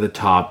the over the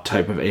top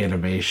type of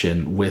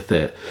animation with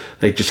it.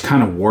 They just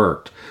kind of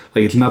worked.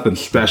 Like it's nothing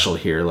special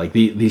here. Like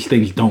these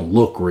things don't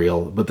look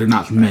real, but they're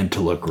not meant to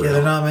look real. Yeah,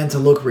 they're not meant to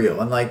look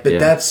real. And like, but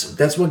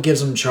that's what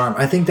gives them charm.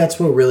 I think that's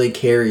what really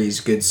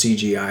carries good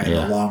CGI in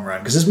the long run.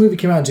 Because this movie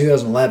came out in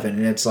 2011,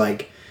 and it's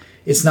like,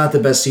 it's not the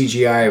best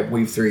CGI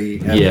we've three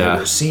have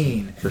ever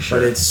seen. For sure.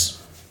 But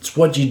it's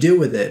what you do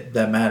with it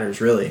that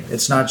matters, really.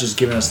 It's not just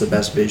giving us the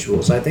best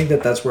visuals. I think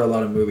that's where a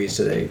lot of movies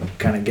today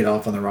kind of get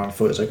off on the wrong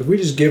foot. It's like, if we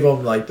just give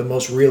them like the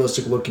most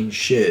realistic looking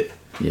shit,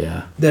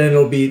 then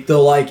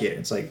they'll like it.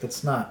 It's like,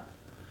 that's not.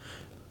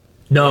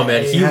 No,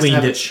 man, he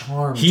leaned it.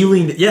 Charm he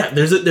leaned it. Yeah,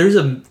 there's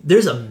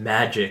a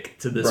magic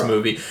to this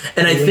movie,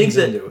 and I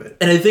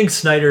think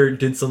Snyder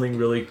did something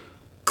really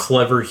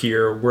clever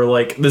here, where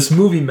like this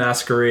movie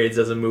masquerades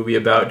as a movie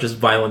about just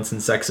violence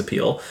and sex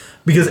appeal,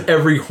 because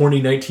every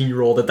horny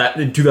 19-year-old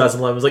in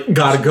 2011 was like,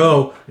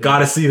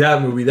 gotta see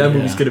that movie. That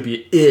movie's gonna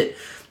be it.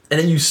 And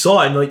then you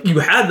saw it, and like you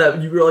had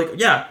that, you were like,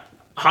 yeah,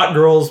 hot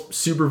girls,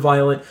 super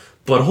violent.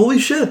 But holy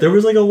shit, there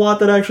was like a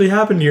lot that actually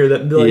happened here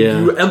that like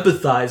you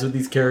empathize with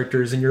these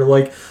characters, and you're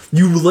like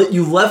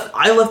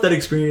I left that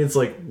experience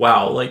like,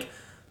 wow, like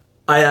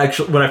I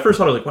actually, when I first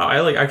saw it, I was like, wow, I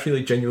like actually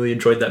like genuinely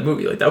enjoyed that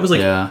movie. Like that was like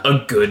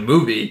a good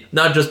movie,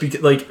 not just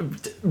because like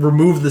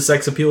remove the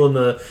sex appeal and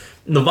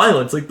the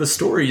violence. Like the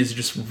story is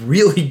just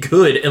really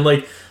good, and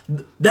like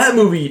that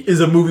movie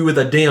is a movie with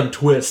a damn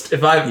twist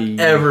if I've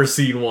ever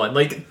seen one.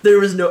 Like there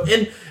was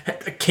a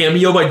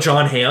cameo by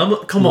John Hamm.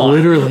 Come on,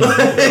 literally.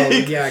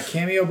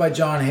 Cameo by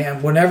John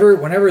Hamm.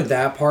 Whenever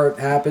that part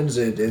happens,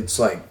 it's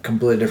like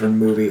completely different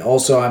movie.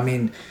 Also, I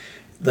mean,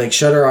 like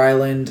Shutter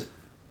Island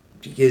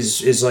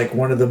is like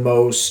one of the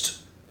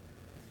most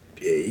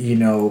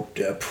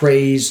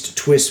praised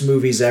twist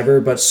movies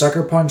ever. But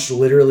Sucker Punch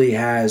literally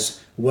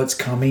has what's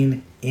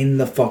coming in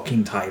the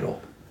fucking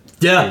title.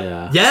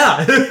 Yeah.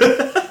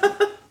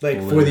 Like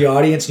for the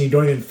audience, and you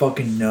don't even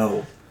fucking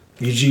know.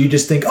 You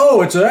just think,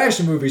 oh, it's an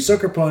action movie,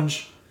 Sucker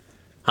Punch.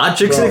 Hot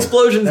chicks and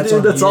explosions,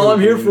 dude. That's all I'm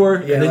here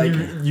for. Yeah, and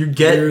then you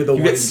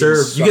get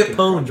served. You get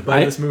pwned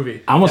by this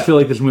movie. I almost feel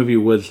like this movie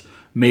was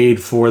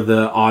made for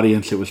the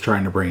audience it was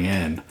trying to bring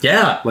in.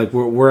 Yeah. Like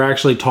we're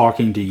actually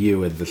talking to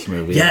you in this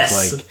movie.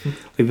 Yes. It's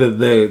like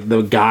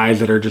the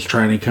guys that are just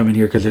trying to come in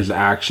here because there's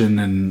action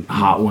and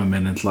hot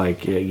women. It's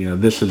like,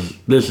 this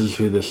is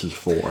who this is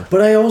for.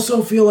 But I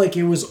also feel like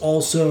it was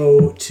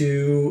also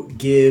to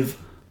give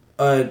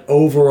an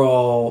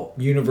overall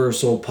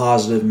universal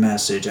positive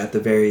message at the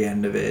very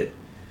end of it,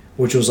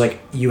 which was like,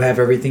 you have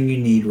everything you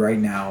need right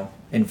now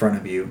in front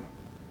of you.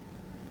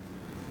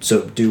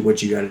 So do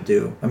what you got to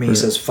do. I mean, he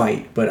says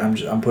fight, but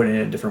I'm putting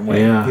it in a different way.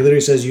 Yeah. He literally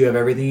says you have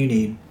everything you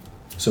need,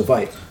 so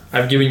fight.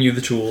 I've given you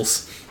the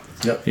tools.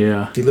 Yep.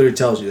 Yeah. He literally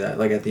tells you that,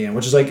 like at the end,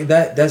 which is like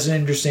that's an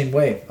interesting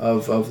way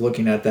of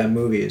looking at that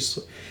movie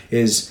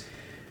is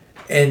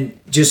and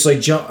just like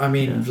jump. I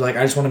mean, like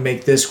I just want to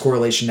make this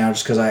correlation now,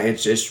 just because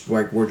it's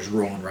like we're just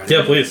rolling right.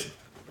 Yeah, please.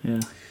 Yeah.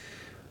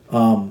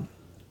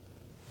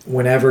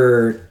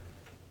 Whenever.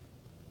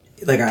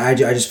 Like, I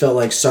just felt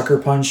like Sucker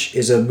Punch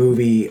is a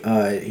movie...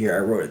 here, I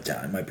wrote it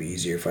down. It might be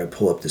easier if I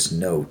pull up this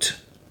note.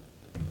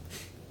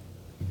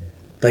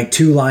 Like,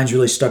 2 lines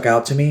really stuck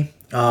out to me.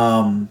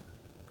 Do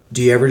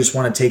you ever just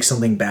want to take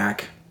something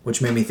back?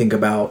 Which made me think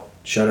about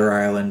Shutter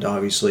Island,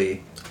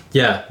 obviously.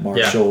 Yeah.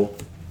 Marshall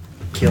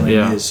killing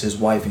his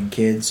wife and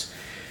kids.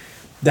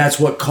 That's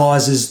what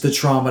causes the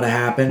trauma to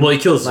happen. Well, he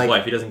kills his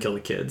wife. He doesn't kill the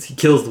kids. He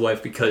kills the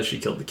wife because she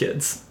killed the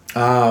kids.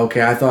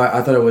 Okay. I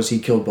thought it was he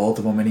killed both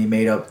of them, and he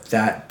made up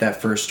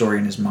that first story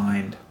in his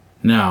mind.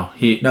 No,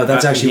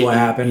 that's actually what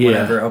happened.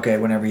 Yeah.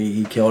 Whenever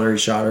he killed her, he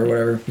shot her, or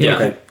whatever. Yeah.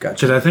 Okay, gotcha.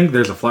 Because I think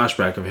there's a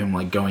flashback of him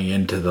like going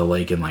into the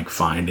lake and like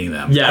finding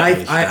them. Yeah.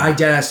 I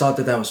deadass thought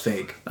that was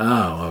fake.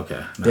 Oh,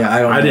 okay. No, Yeah,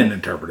 I don't know. didn't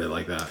interpret it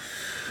like that.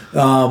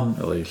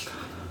 At least.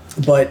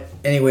 But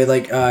anyway,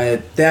 like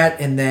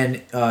that, and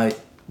then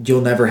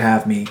 "You'll Never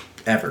Have Me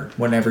Ever."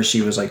 Whenever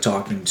she was like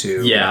talking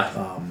to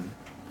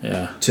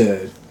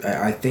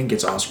I think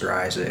it's Oscar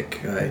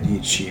Isaac.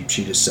 She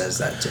just says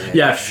that to him.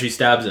 Yeah, she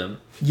stabs him.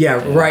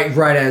 Yeah,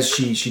 right as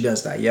she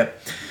does that. Yep.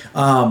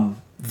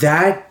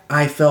 That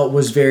I felt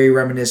was very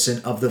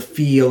reminiscent of the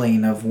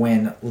feeling of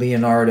when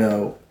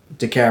Leonardo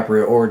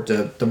DiCaprio, or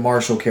the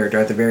Marshall character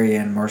at the very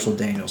end, Marshall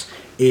Daniels,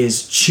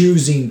 is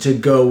choosing to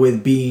go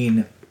with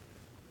being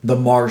the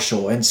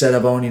Marshal. Instead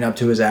of owning up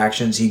to his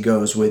actions, he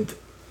goes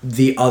with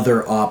the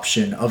other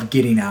option of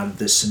getting out of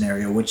this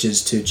scenario, which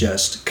is to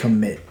just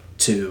commit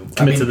to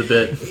the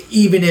bit.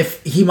 Even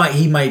if he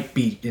might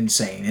be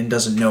insane and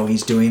doesn't know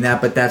he's doing that,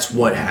 but that's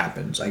what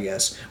happens, I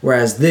guess.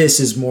 Whereas this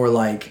is more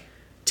like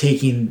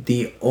taking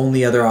the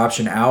only other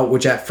option out,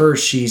 which at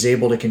first she's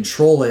able to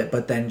control it,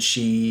 but then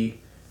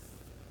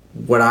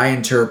what I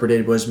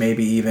interpreted was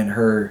maybe even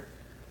her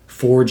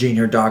forging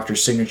her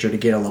doctor's signature to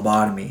get a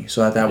lobotomy,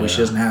 so that way she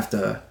doesn't have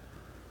to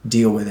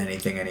deal with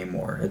anything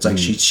anymore. It's like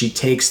she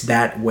takes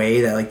that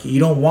way that like you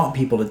don't want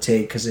people to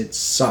take because it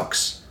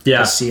sucks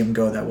to see them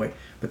go that way.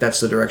 But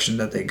that's the direction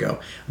that they go.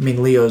 I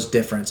mean, Leo's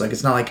different. It's like,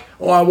 it's not like,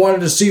 oh, I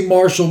wanted to see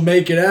Marshall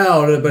make it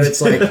out. But it's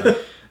like,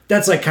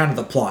 that's like kind of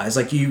the plot. It's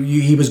like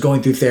he was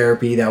going through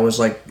therapy that was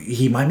like,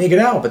 he might make it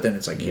out, but then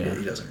it's like, he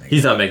doesn't make it out.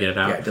 He's not making it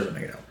out. Yeah, he doesn't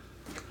make it out.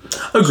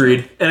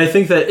 Agreed. And I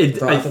think that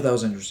I thought that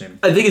was interesting.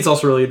 I think it's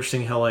also really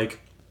interesting how,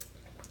 like,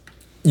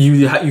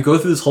 you go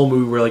through this whole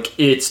movie where, like,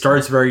 it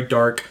starts very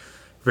dark,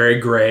 very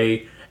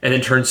gray, and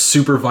then turns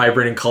super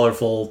vibrant and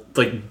colorful,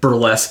 like,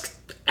 burlesque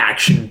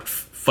action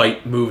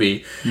fight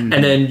movie, and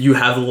then you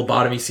have the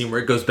lobotomy scene where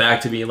it goes back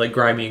to being like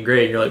grimy and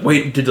gray, and you're like,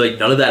 wait, did like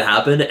none of that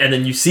happen? And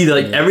then you see that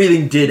like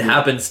everything did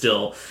happen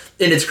still,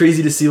 and it's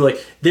crazy to see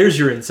like there's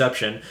your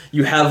inception.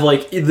 You have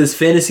like this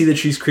fantasy that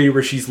she's created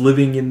where she's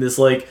living in this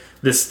like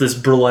this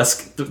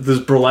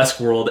burlesque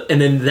world, and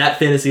then that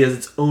fantasy has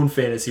its own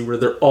fantasy where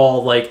they're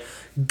all like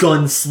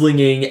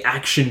gunslinging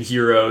action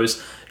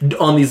heroes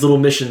on these little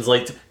missions.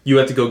 Like, you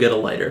have to go get a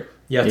lighter,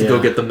 you have to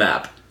go get the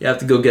map, you have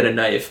to go get a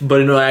knife,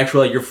 but in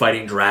actual, like, you're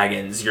fighting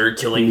dragons, you're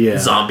killing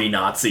zombie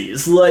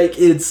Nazis. Like,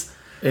 it's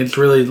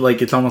really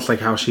like, it's almost like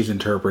how she's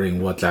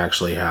interpreting what's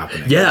actually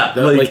happening. Yeah,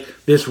 like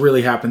this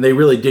really happened. They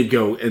really did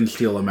go and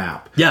steal a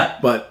map. Yeah,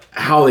 but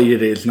how they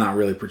did it is not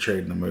really portrayed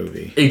in the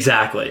movie.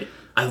 Exactly.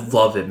 I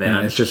love it, man.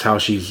 And it's just how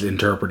she's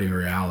interpreting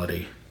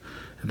reality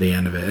at the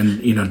end of it.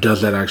 And, you know,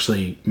 does that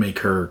actually make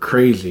her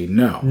crazy?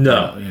 No.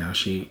 You know,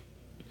 she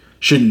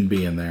shouldn't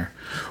be in there.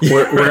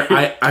 Where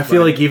I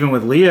feel like even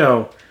with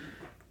Leo,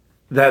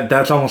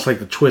 that's almost like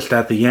the twist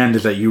at the end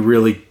is that you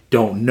really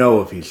don't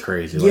know if he's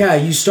crazy.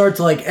 Like, you start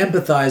to like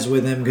empathize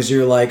with him because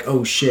you're like,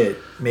 oh shit,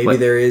 maybe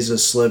there is a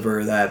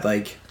sliver that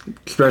like,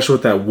 especially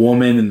with that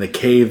woman in the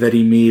cave that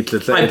he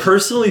meets. I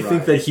personally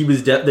think that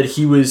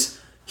he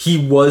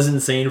was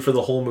insane for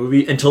the whole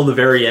movie until the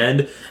very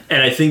end,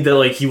 and I think that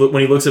like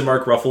when he looks at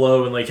Mark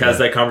Ruffalo and like has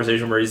that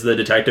conversation where he's the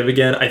detective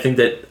again, I think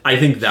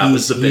that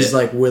was the bit. He's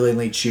like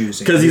willingly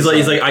choosing because he's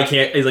like I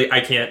can't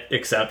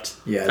accept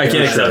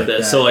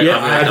this. So like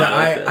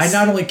I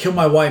not only killed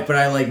my wife, but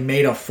I like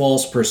made a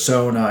false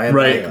persona and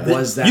like,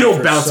 was that you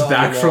don't bounce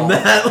back from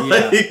that.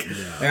 Like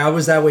I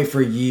was that way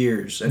for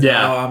years, and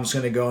now I'm just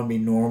gonna go and be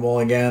normal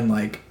again.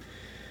 Like.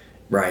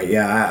 Right,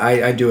 yeah,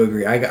 I do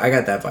agree. I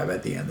got that vibe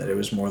at the end, that it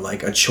was more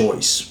like a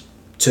choice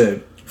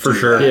to... For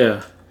sure. That.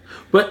 Yeah.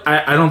 But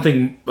I don't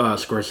think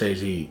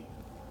Scorsese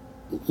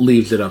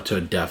leaves it up to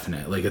a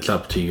definite. Like, it's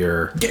up to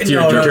your...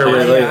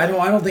 I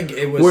don't think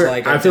it was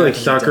like... I feel like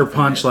Sucker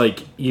Punch,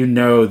 like, you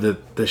know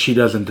that she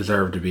doesn't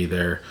deserve to be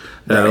there.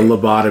 That a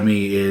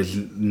lobotomy is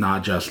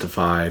not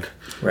justified.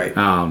 Right.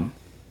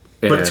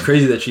 But it's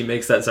crazy that she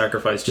makes that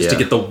sacrifice just to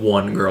get the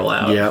one girl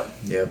out.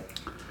 Yep.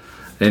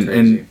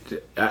 And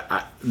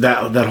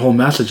that whole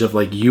message of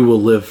like, you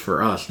will live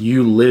for us.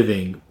 You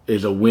living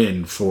is a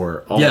win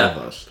for all of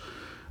us.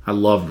 I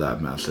love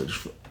that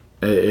message.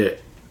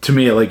 To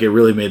me, it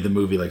really made the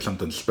movie like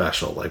something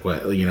special. Like,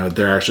 what, you know,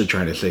 they're actually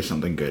trying to say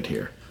something good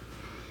here.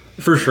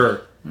 For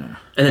sure. Yeah.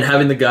 And then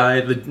having the guy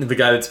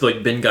that's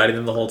like been guiding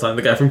them the whole time,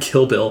 the guy from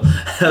Kill Bill,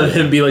 have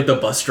him be like the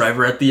bus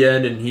driver at the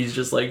end, and he's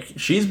just like,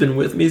 she's been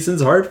with me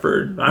since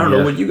Hartford. I don't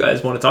know what you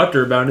guys want to talk to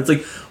her about. And it's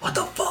like, what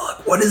the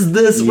fuck? What is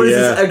this? What is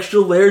this extra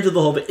layer to the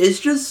whole thing?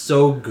 It's just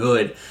so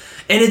good.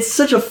 And it's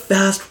such a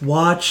fast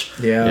watch.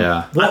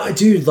 Yeah. Well,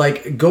 dude,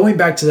 like, going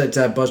back to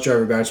that bus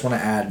driver, but I just want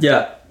to add.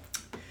 Yeah.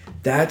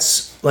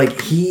 That's,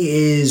 like, he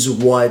is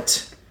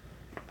what...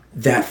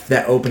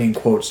 that opening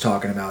quote's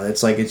talking about.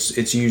 It's like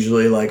it's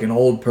usually like an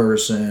old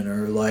person,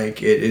 or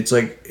like it's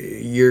like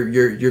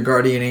your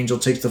guardian angel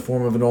takes the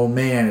form of an old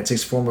man, it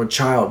takes the form of a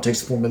child, it takes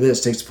the form of this,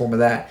 takes the form of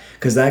that,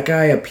 because that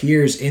guy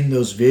appears in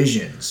those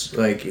visions,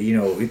 like, you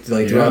know,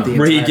 like throughout the entire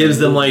where he gives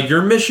them movie. like,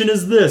 your mission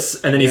is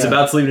this, and then he's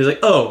about to leave and he's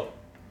like, oh,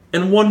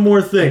 and one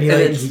more thing.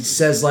 And he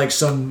says like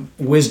some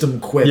wisdom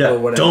quip or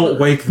whatever. Don't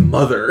wake the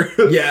mother.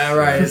 Yeah,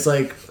 right. It's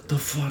like, the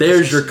fuck.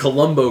 There's your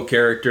Columbo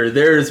character.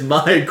 There's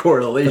my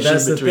correlation. But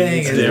that's the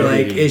thing. Is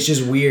like, it's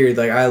just weird.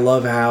 Like, I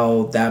love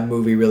how that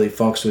movie really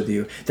fucks with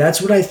you.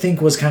 That's what I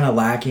think was kind of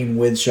lacking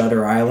with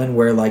Shutter Island,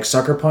 where like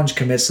Sucker Punch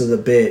commits to the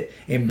bit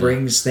and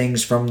brings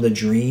things from the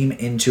dream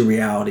into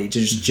reality to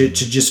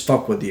just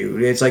fuck with you.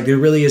 It's like there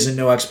really isn't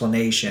no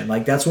explanation.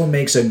 Like, that's what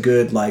makes a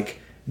good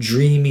like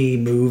dreamy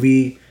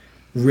movie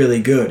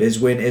really good. Is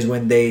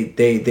when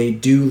they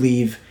do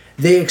leave.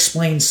 They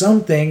explain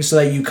some things so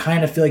that you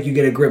kind of feel like you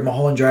get a grip.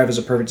 Mulholland Drive is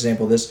a perfect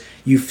example of this.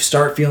 You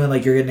start feeling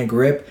like you're getting a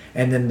grip,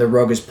 and then the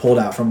rug is pulled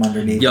out from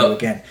underneath you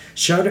again.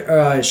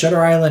 Shutter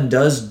Island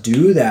does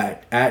do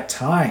that at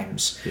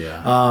times.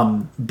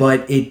 Yeah.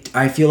 But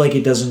I feel like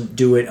it doesn't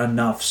do it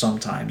enough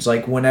sometimes.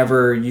 Like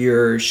whenever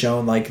you're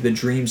shown like the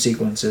dream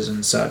sequences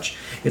and such,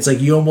 it's like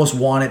you almost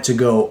want it to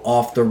go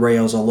off the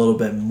rails a little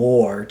bit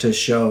more to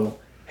show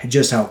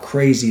just how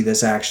crazy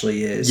this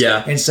actually is.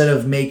 Yeah. Instead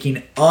of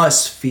making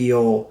us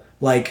feel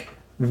like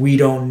we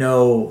don't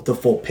know the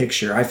full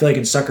picture. I feel like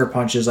in Sucker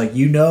Punch is like,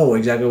 you know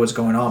exactly what's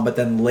going on, but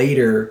then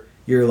later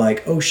you're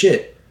like, oh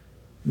shit,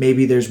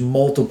 maybe there's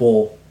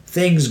multiple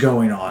things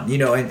going on, you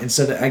know, and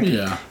instead of,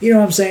 you know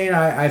what I'm saying?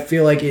 I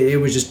feel like it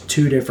was just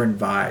two different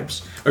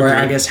vibes. Or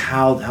I guess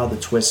how the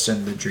twists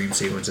and the dream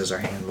sequences are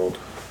handled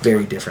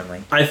very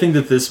differently. I think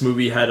that this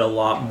movie had a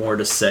lot more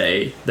to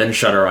say than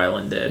Shutter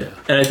Island did.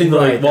 And I think that,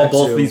 like, while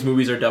both of these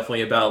movies are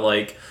definitely about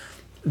like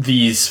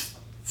these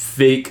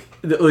fake,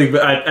 like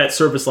at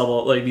surface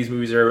level, like these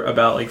movies are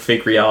about like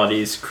fake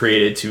realities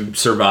created to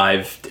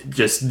survive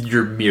just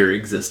your mere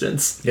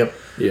existence. Yep.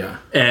 Yeah.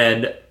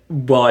 And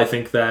while I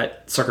think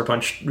that Sucker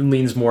Punch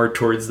leans more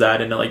towards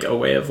that in like a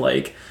way of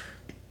like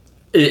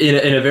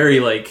in a very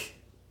like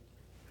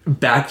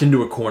backed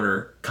into a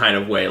corner kind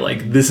of way,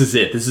 like this is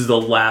it, this is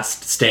the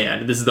last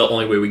stand, this is the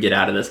only way we get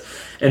out of this.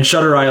 And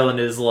Shutter Island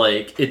is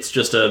like, it's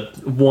just a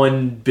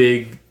one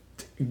big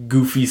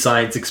goofy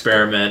science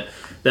experiment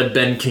that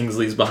Ben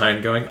Kingsley's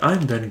behind going,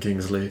 I'm Ben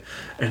Kingsley,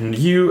 and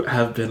you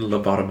have been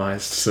lobotomized,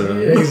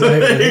 sir. Yeah,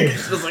 exactly.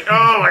 It's just like,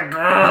 oh my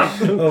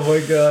god. Oh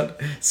my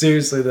god.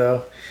 Seriously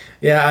though.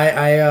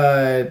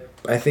 Yeah,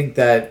 I think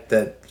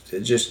that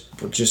just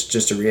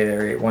to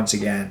reiterate once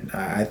again,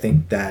 I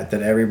think that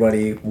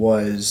everybody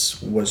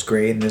was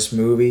great in this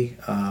movie.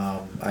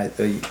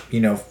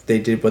 They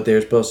did what they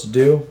were supposed to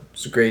do.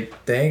 It's a great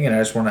thing, and I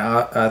just want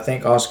to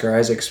thank Oscar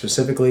Isaac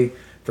specifically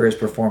for his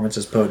performance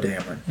as Poe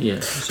Dameron. Yeah.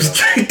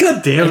 So.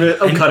 God damn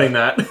it! I'm cutting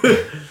that.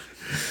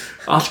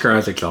 Oscar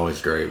Isaac's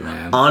always great,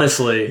 man.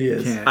 Honestly,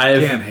 I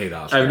can't hate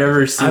Oscar. I've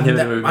never seen him in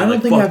a movie. I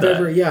don't think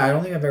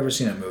I've ever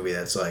seen a movie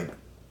that's like,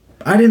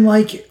 I didn't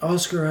like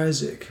Oscar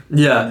Isaac.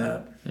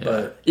 Yeah.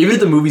 But even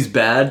if the movie's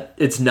bad,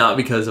 it's not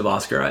because of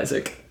Oscar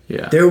Isaac.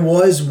 Yeah. There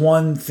was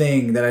one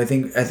thing that I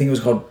think it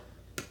was called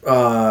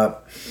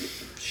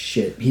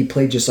he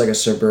played just like a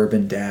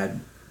suburban dad,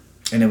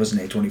 and it was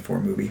an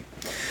A24 movie.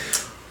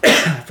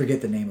 I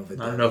forget the name of it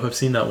though. I don't know if I've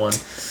seen that one.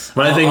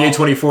 When I think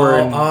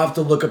A24 I'll have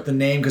to look up the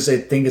name because I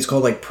think it's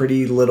called like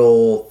Pretty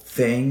Little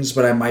Things,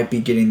 but I might be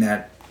getting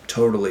that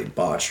totally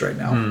botched right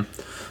now.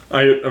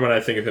 When I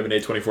think of him in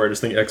A24, I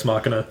just think Ex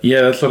Machina.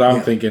 Yeah, that's what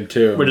I'm thinking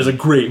too. Which is a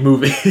great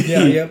movie.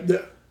 Yeah.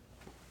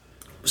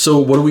 So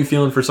what are we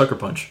feeling for Sucker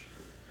Punch?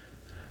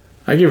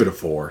 I give it a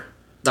 4.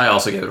 I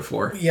also gave it a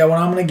 4. Yeah, what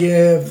I'm going to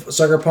give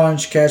Sucker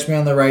Punch, Catch Me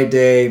on the Right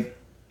Day,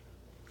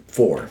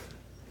 4.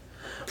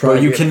 Bro,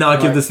 you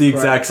cannot give this the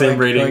exact same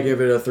rating. I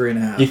give it a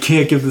 3.5. You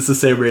can't give this the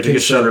same rating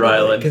as Shutter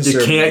Island. You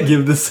can't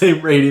give the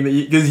same rating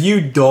because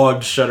you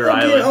dogged Shutter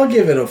Island. I'll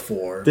give it a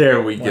 4.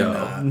 There we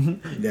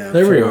go. Yeah,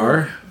 there 4. We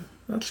are.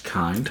 That's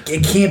kind.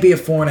 It can't be a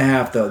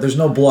 4.5 though. There's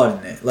no blood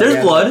in it. Like,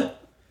 there's blood.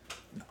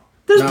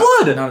 There's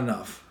blood. Not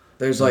enough.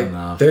 There's like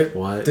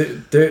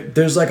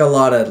there's like a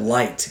lot of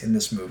light in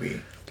this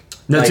movie.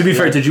 Now, like, to be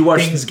fair, did you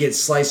watch things get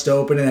sliced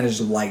open and then there's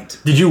light?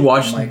 Did you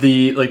watch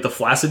the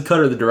Flaccid cut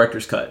or the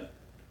director's cut?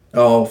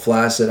 Oh,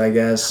 Flaccid, I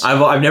guess.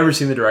 I've never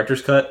seen the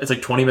director's cut. It's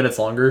like 20 minutes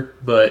longer,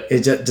 but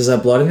does that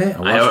have blood in it?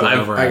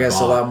 I guess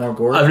a lot more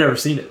gore. I've never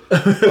seen it.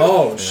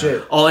 Oh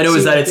shit! All I know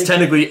is that it's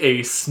technically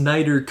a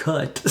Snyder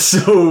cut,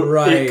 so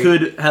it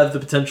could have the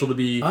potential to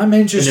be. I'm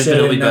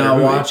interested in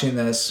now watching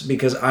this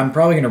because I'm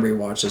probably going to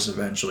rewatch this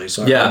eventually.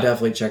 So I'll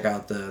definitely check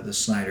out the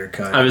Snyder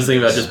cut. I was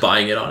thinking about just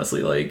buying it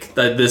honestly. Like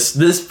that,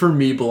 this for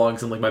me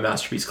belongs in like my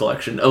masterpiece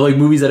collection of like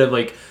movies that have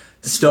like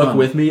stuck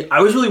with me.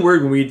 I was really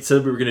worried when we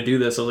said we were going to do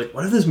this. I was like,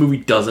 what if this movie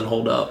doesn't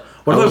hold up?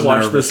 What if I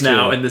watch this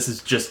now and this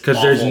is just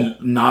because there's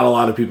not a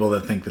lot of people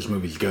that think this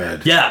movie's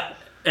good. Yeah.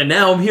 And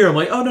now I'm here. I'm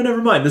like, oh no,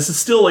 never mind. This is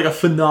still like a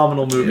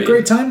phenomenal movie. A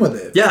great time with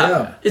it.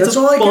 Yeah. That's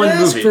all I can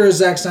ask for a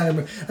Zach Snyder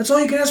movie. That's all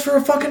you can ask for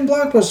a fucking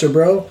blockbuster,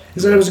 bro.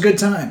 Is that it was a good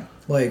time.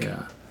 Like,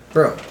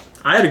 bro.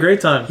 I had a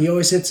great time. He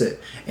always hits it.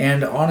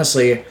 And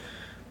honestly,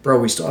 bro,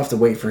 we still have to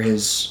wait for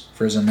his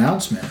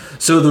announcement.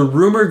 So the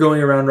rumor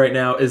going around right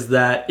now is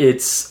that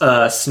it's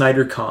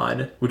Snyder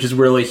Con, which is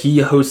where like he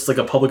hosts like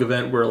a public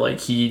event where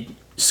like he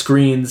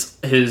screens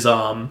his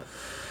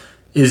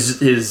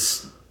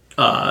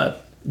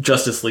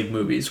Justice League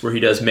movies, where he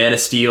does Man of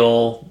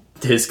Steel,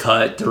 his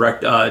cut,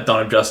 Dawn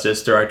of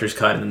Justice, director's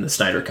cut, and then the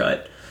Snyder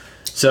cut.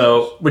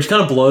 So, which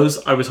kind of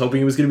blows. I was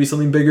hoping it was going to be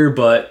something bigger,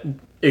 but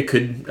it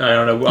could. I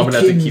don't know. I'm going to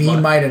have to keep on.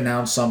 He might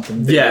announce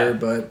something bigger,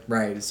 but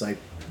it's like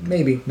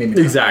maybe not.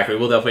 Exactly.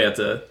 We'll definitely have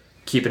to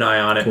keep an eye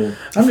on it. Cool.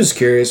 I'm just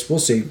curious. We'll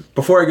see.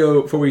 Before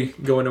we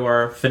go into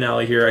our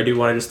finale here, I do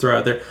want to just throw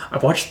out there. I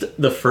watched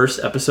the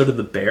first episode of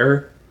The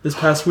Bear this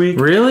past week.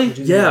 Really?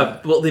 Yeah.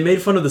 Well, they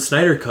made fun of the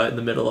Snyder cut in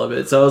the middle of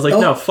it, so I was like,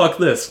 no, fuck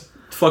this.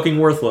 Fucking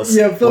worthless.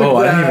 Yeah, fuck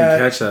Whoa, that. I didn't even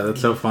catch that.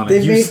 That's so funny.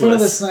 They made fun of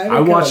the Snyder cut.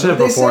 I watched it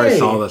What'd they before I say?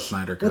 saw the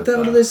Snyder cut. What the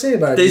hell did they say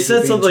about it? They Just said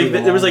being something.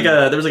 too There was like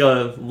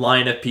long? a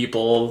line of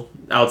people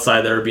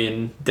outside that were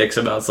being dicks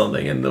about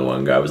something, and the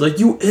one guy was like,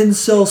 "You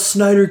incel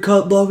Snyder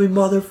cut loving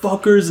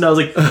motherfuckers," and I was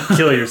like,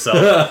 "Kill yourself."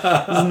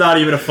 It's not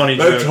even a funny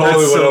joke. That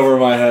totally went over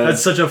my head.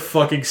 That's such a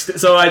fucking.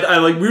 So I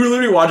like we were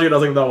literally watching it. I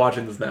was like, "I'm not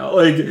watching this now."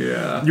 Like,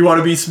 you want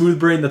to be smooth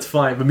brain? That's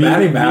fine. But me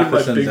and my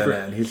big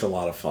brain, he's a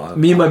lot of fun.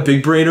 Me and my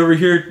big brain over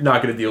here,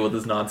 not gonna deal with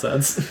this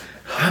nonsense.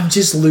 I'm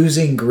just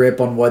losing grip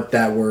on what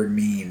that word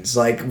means.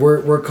 Like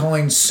we're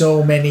calling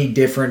so many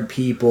different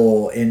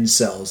people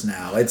incels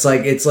now. It's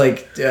like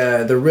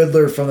the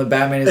Riddler from the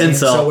Batman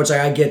is incel, which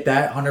I get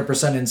that 100%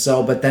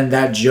 incel. But then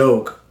that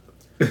joke,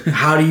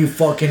 how do you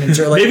fucking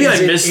insert? Like, maybe I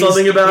missed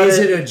something about it. Is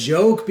it a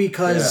joke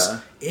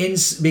because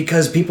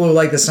because people who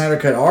like the Snyder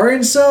Cut are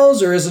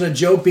incels, or is it a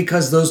joke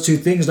because those two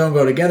things don't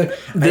go together?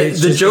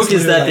 The joke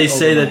is that they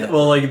say that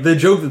the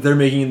joke that they're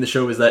making in the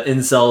show is that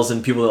incels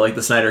and people that like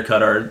the Snyder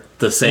Cut are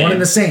the same. One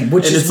and the same,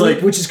 which and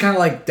is kind of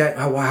like that.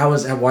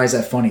 Why is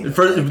that funny?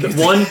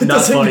 One,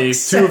 not funny.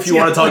 Two, if you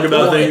want to talk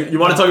about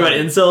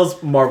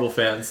incels, Marvel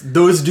fans.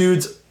 Those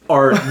dudes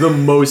are the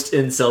most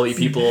incel-y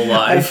people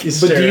alive.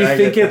 But do you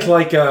think it's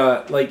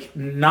like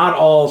not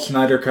all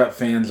Snyder Cut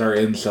fans are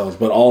incels,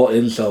 but all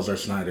incels are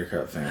Snyder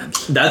Cut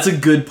fans? That's a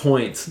good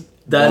point.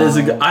 That is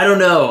I don't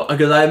know,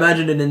 because I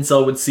imagine an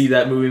incel would see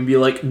that movie and be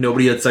like,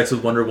 nobody had sex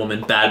with Wonder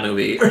Woman, bad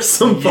movie, or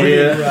something.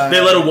 Yeah.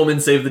 They let a woman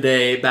save the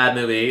day, bad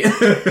movie.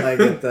 I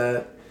get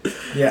that.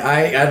 Yeah,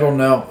 I don't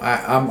know.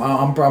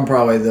 I'm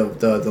probably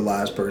the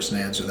last person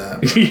to answer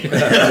that.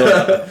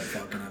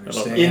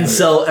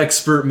 Incel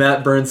expert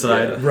Matt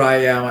Burnside. Yeah.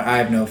 Right, yeah, I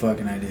have no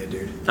fucking idea,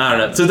 dude. I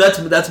don't know. So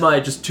that's my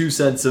just 2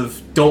 cents of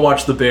don't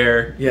watch The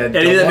Bear. Yeah,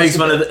 anything that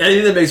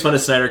makes fun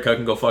of Snyder Cut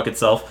can go fuck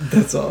itself.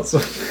 That's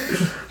awesome.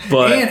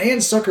 But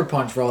and Sucker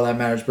Punch for all that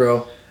matters,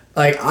 bro.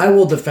 Like, I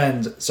will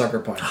defend Sucker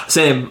Punch.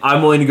 Same.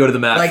 I'm willing to go to the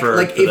mat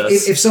for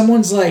this. If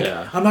someone's like,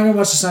 I'm not gonna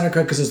watch the Snyder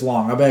Cut because it's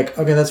long, I'll be like,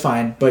 okay, that's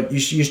fine, but you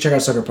should check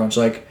out Sucker Punch.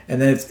 Like,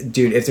 and then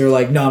if they're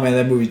like, no man,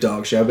 that movie's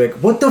dog shit, I'll be like,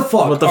 what the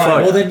fuck?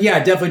 Right, well then,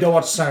 definitely don't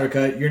watch the Snyder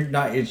Cut. You're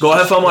not. Go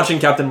have fun watching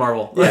Captain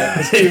Marvel.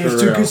 Yeah,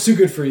 it's too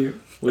good for you.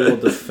 We will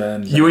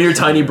defend. You and your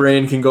tiny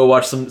brain can go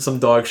watch some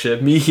dog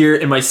shit. Me here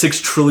in my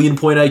 6 trillion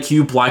point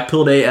IQ, black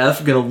pilled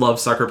AF, gonna love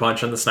Sucker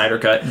Punch on the Snyder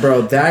Cut.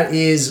 Bro, that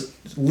is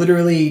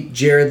literally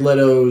Jared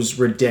Leto's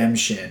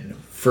redemption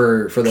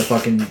for the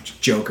fucking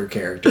Joker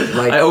character.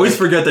 Like, I always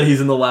forget that he's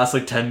in the last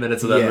 10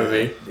 minutes of that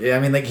movie. Yeah,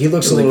 I mean, he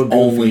looks a little goofy.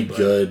 Only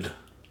good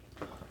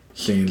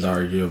scenes,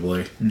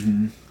 arguably.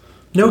 Mm-hmm.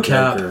 No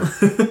cap.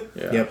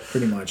 Yep,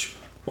 pretty much.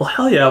 Well,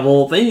 hell yeah.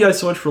 Well, thank you guys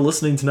so much for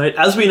listening tonight.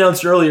 As we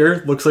announced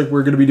earlier, looks like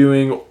we're going to be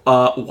doing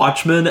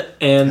Watchmen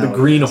and The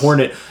Green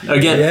Hornet.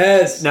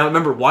 Again, now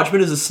remember,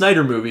 Watchmen is a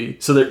Snyder movie,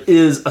 so there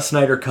is a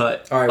Snyder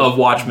cut of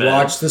Watchmen.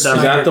 Watch the Snyder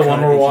Is that the cut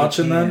one we're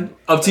watching then?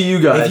 Up to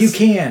you guys. If you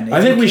can.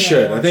 I think we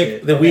should. I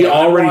think that we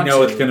already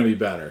know it's going to be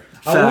better.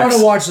 I want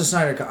to watch the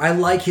Snyder Cut. I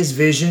like his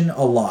vision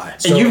a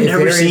lot. And you've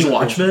never seen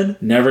Watchmen?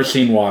 Never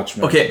seen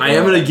Watchmen. Okay, I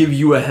am going to give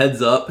you a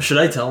heads up. Should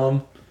I tell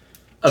him?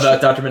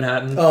 About Dr.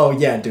 Manhattan? Oh,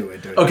 yeah, do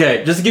it.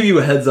 Okay, just to give you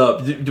a heads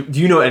up, do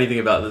you know anything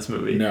about this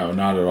movie? No,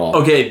 not at all.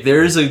 Okay,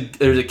 there's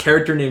a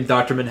character named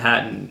Dr.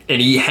 Manhattan,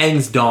 and he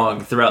hangs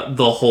dong throughout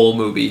the whole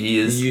movie.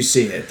 You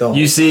see it.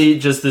 You see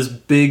just this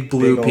big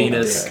blue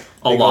penis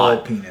a lot.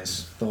 Old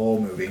penis, the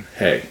whole movie.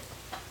 Hey.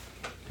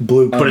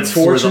 Blue but it's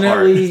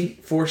fortunately,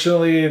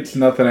 it's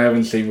nothing I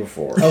haven't seen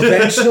before.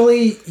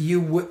 Eventually,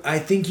 I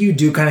think you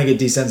do kind of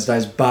get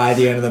desensitized by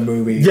the end of the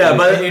movie. Yeah,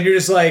 and you're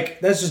just like,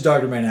 that's just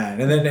Dr.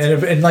 Manhattan, and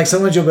then and like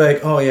sometimes you'll be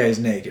like, oh yeah, he's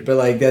naked, but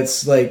like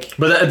that's like.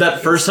 But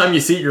that first time you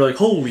see it, you're like,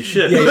 holy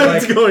shit,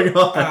 what's going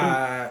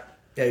on?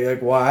 Yeah, you're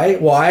like, why?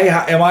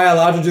 Am I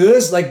allowed to do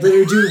this? Like,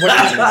 dude, when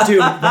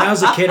I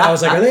was a kid, I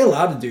was like, are they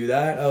allowed to do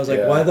that? I was like,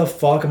 why the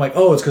fuck? I'm like,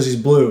 oh, it's because he's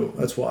blue.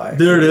 That's why.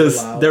 There it is.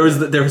 There was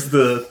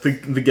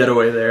the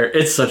getaway there.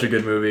 It's such a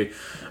good movie.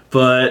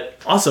 But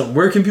awesome.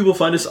 Where can people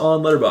find us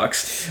on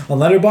Letterboxd? On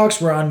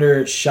Letterboxd, we're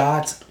under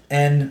Shot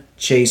and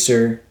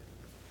Chaser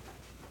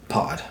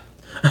Pod.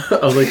 I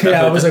was like,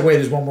 Yeah, I was like, wait,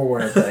 there's one more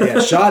word.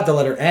 Yeah, shot, the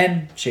letter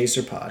N,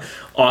 Chaser Pod.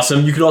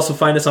 Awesome. You can also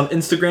find us on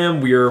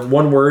Instagram. We are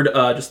one word,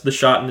 just the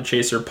Shot and the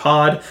Chaser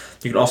Pod.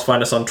 You can also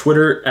find us on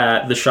Twitter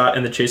at the Shot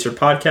and the Chaser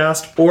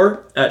Podcast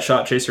or at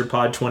Shot Chaser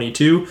Pod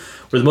 22.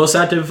 We're the most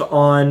active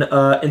on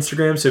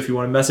Instagram, so if you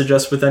want to message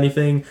us with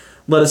anything,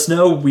 let us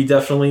know. We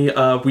definitely,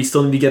 we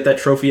still need to get that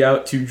trophy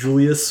out to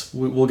Julius.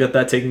 We'll get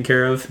that taken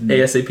care of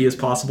ASAP as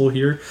possible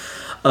here.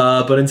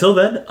 But until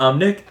then, I'm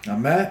Nick.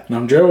 I'm Matt. And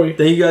I'm Joey.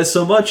 Thank you guys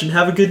so much and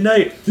have a good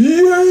night.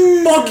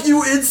 Yay! Fuck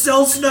you,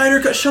 incel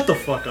Snyder. Shut the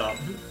fuck up.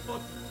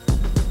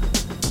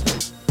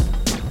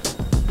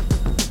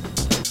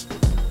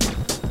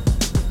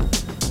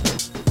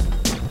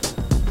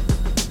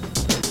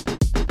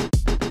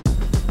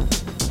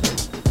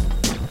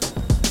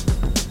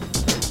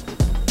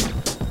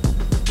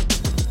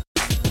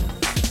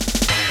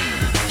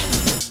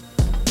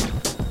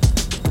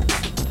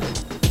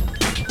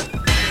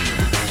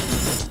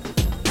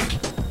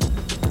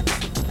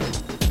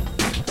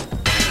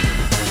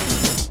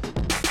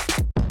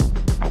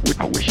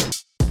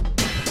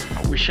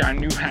 I wish I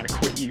knew how to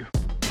quit you.